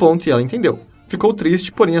direto no ponto e ela entendeu. Ficou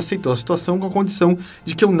triste, porém aceitou a situação com a condição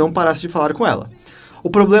de que eu não parasse de falar com ela. O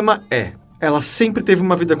problema ela sempre teve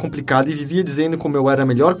uma vida complicada e vivia dizendo como eu era a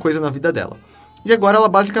melhor coisa na vida dela. E agora ela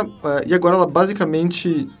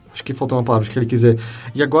basicamente... Acho que faltou uma palavra que ele quiser.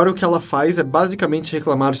 E agora o que ela faz é basicamente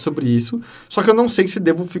reclamar sobre isso, só que eu não sei se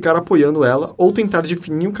devo ficar apoiando ela ou tentar de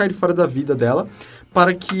fininho cair fora da vida dela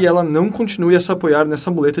para que ela não continue a se apoiar nessa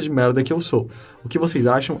muleta de merda que eu sou. O que vocês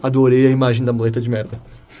acham? Adorei a imagem da muleta de merda.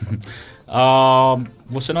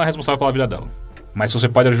 Você não é responsável pela vida dela, mas se você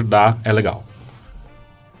pode ajudar, é legal.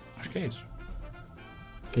 Acho que é isso.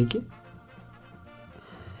 Kiki?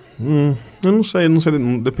 Eu não sei,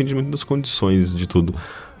 depende muito das condições de tudo.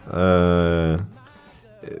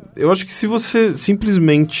 Eu acho que se você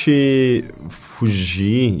simplesmente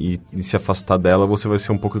fugir e se afastar dela, você vai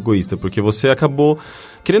ser um pouco egoísta, porque você acabou,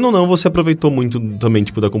 querendo ou não, você aproveitou muito também,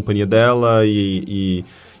 tipo, da companhia dela e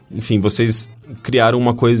enfim, vocês criaram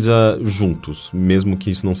uma coisa juntos, mesmo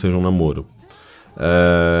que isso não seja um namoro.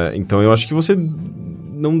 Então eu acho que você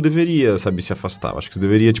não deveria, sabe, se afastar. Eu acho que você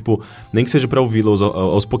deveria, tipo, nem que seja pra ouvi-la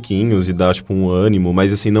aos pouquinhos e dar, tipo, um ânimo,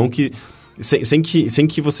 mas assim, não que... Sem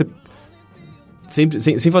que você...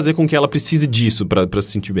 Sem fazer com que ela precise disso pra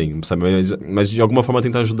se sentir bem, sabe? Mas de alguma forma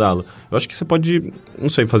tentar ajudá-la. Eu acho que você pode, não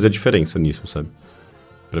sei, fazer a diferença nisso, sabe?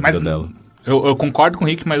 Pra vida dela. Eu concordo com o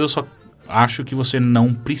Rick, mas eu só acho que você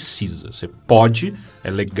não precisa. Você pode,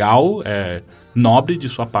 é legal, é nobre de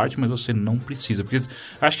sua parte, mas você não precisa. Porque eu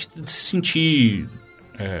acho que se sentir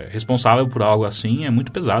responsável por algo assim é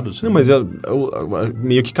muito pesado. Não, mas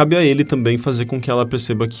meio que cabe a ele também fazer com que ela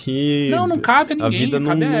perceba que... Não cabe a ninguém, a vida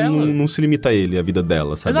não se limita a ele, a vida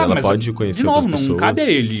dela, sabe? Exato, ela pode conhecer outras pessoas. Não cabe a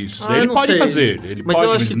ele isso. Ele pode fazer. Mas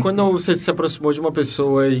eu acho que quando você se aproximou de uma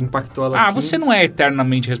pessoa e impactou ela assim... você não é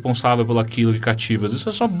eternamente responsável pelo aquilo que cativa. Isso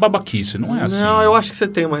é só babaquice, não é assim. Não, eu acho que você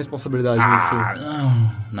tem uma responsabilidade nisso.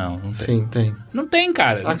 Não tem. Sim, tem. Não tem,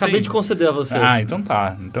 cara. Acabei de conceder a você. Então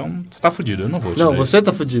tá. Então você tá fudido, eu não vou te Não, você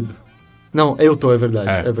tá fudido. Não, eu tô, é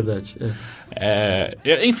verdade. É verdade.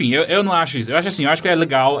 Enfim, eu não acho isso. Eu acho assim, eu acho que é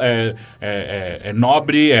legal, é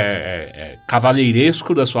nobre, é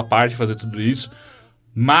cavalheiresco da sua parte fazer tudo isso.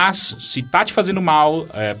 Mas, se tá te fazendo mal,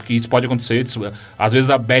 porque isso pode acontecer, às vezes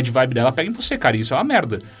a bad vibe dela pega em você, cara, isso é uma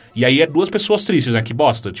merda. E aí é duas pessoas tristes, né, que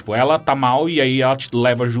bosta. Tipo, ela tá mal e aí ela te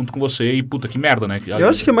leva junto com você e puta, que merda, né? Eu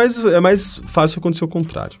acho que é mais fácil acontecer o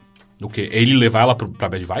contrário. O quê? Ele levar ela pra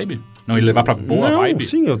bad vibe? Não, ele levar pra boa vibe?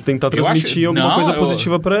 Sim, eu tentar transmitir alguma coisa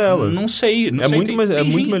positiva pra ela. Não sei. Muito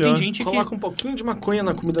melhor. Tem gente Coloca um pouquinho de maconha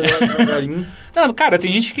na comida dela devagarinho. Não, cara,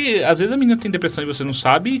 tem gente que... Às vezes a menina tem depressão e você não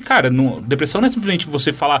sabe. E, cara, depressão não é simplesmente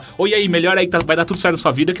você falar... Oi, aí, melhor aí, vai dar tudo certo na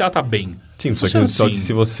sua vida que ela tá bem. Sim, só que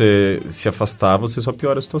se você se afastar, você só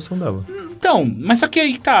piora a situação dela. Então, mas só que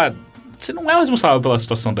aí tá... Você não é o responsável pela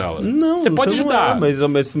situação dela. Não, você pode ajudar. Mas ao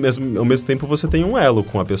mesmo tempo você tem um elo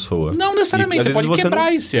com a pessoa. Não necessariamente, você pode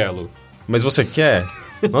quebrar esse elo. Mas você quer?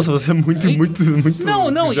 Nossa, você é muito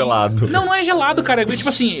gelado. Não é gelado, cara. Tipo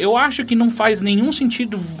assim, eu acho que não faz nenhum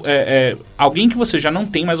sentido alguém que você já não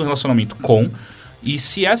tem mais um relacionamento com, e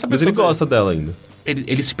se essa pessoa... Mas ele gosta dela ainda.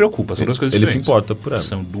 Ele se preocupa, são duas coisas diferentes. Ele se importa por ela.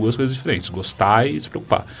 São duas coisas diferentes, gostar e se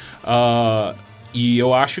preocupar. E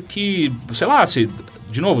eu acho que, sei lá,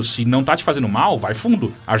 de novo, se não tá te fazendo mal, vai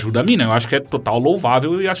fundo. Ajuda a mina. Eu acho que é total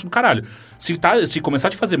louvável e acho do caralho. Se começar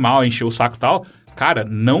a te fazer mal, encher o saco e tal, cara,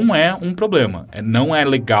 não é um problema. Não é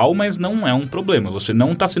legal, mas não é um problema. Você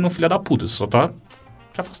não tá sendo um filho da puta, você só tá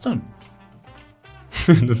te afastando.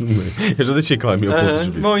 Eu já deixei claro meu ponto de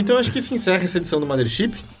vista. Bom, então acho que isso encerra essa edição do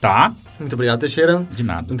Mothership. Tá. Muito obrigado, Teixeira. De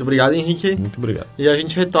nada. Muito obrigado, Henrique. Muito obrigado. E a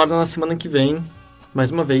gente retorna na semana que vem,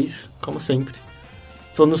 mais uma vez, como sempre,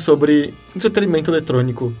 falando sobre entretenimento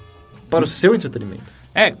eletrônico para o seu entretenimento.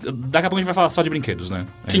 Daqui a pouco a gente vai falar só de brinquedos, né?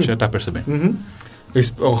 A gente já tá percebendo. Uhum.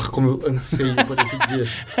 Como eu anseio por esse dia.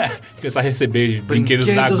 Começar a receber brinquedos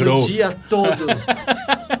da Grow. O dia todo.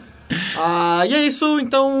 E é isso,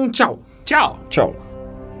 então, tchau. Tchau. Tchau.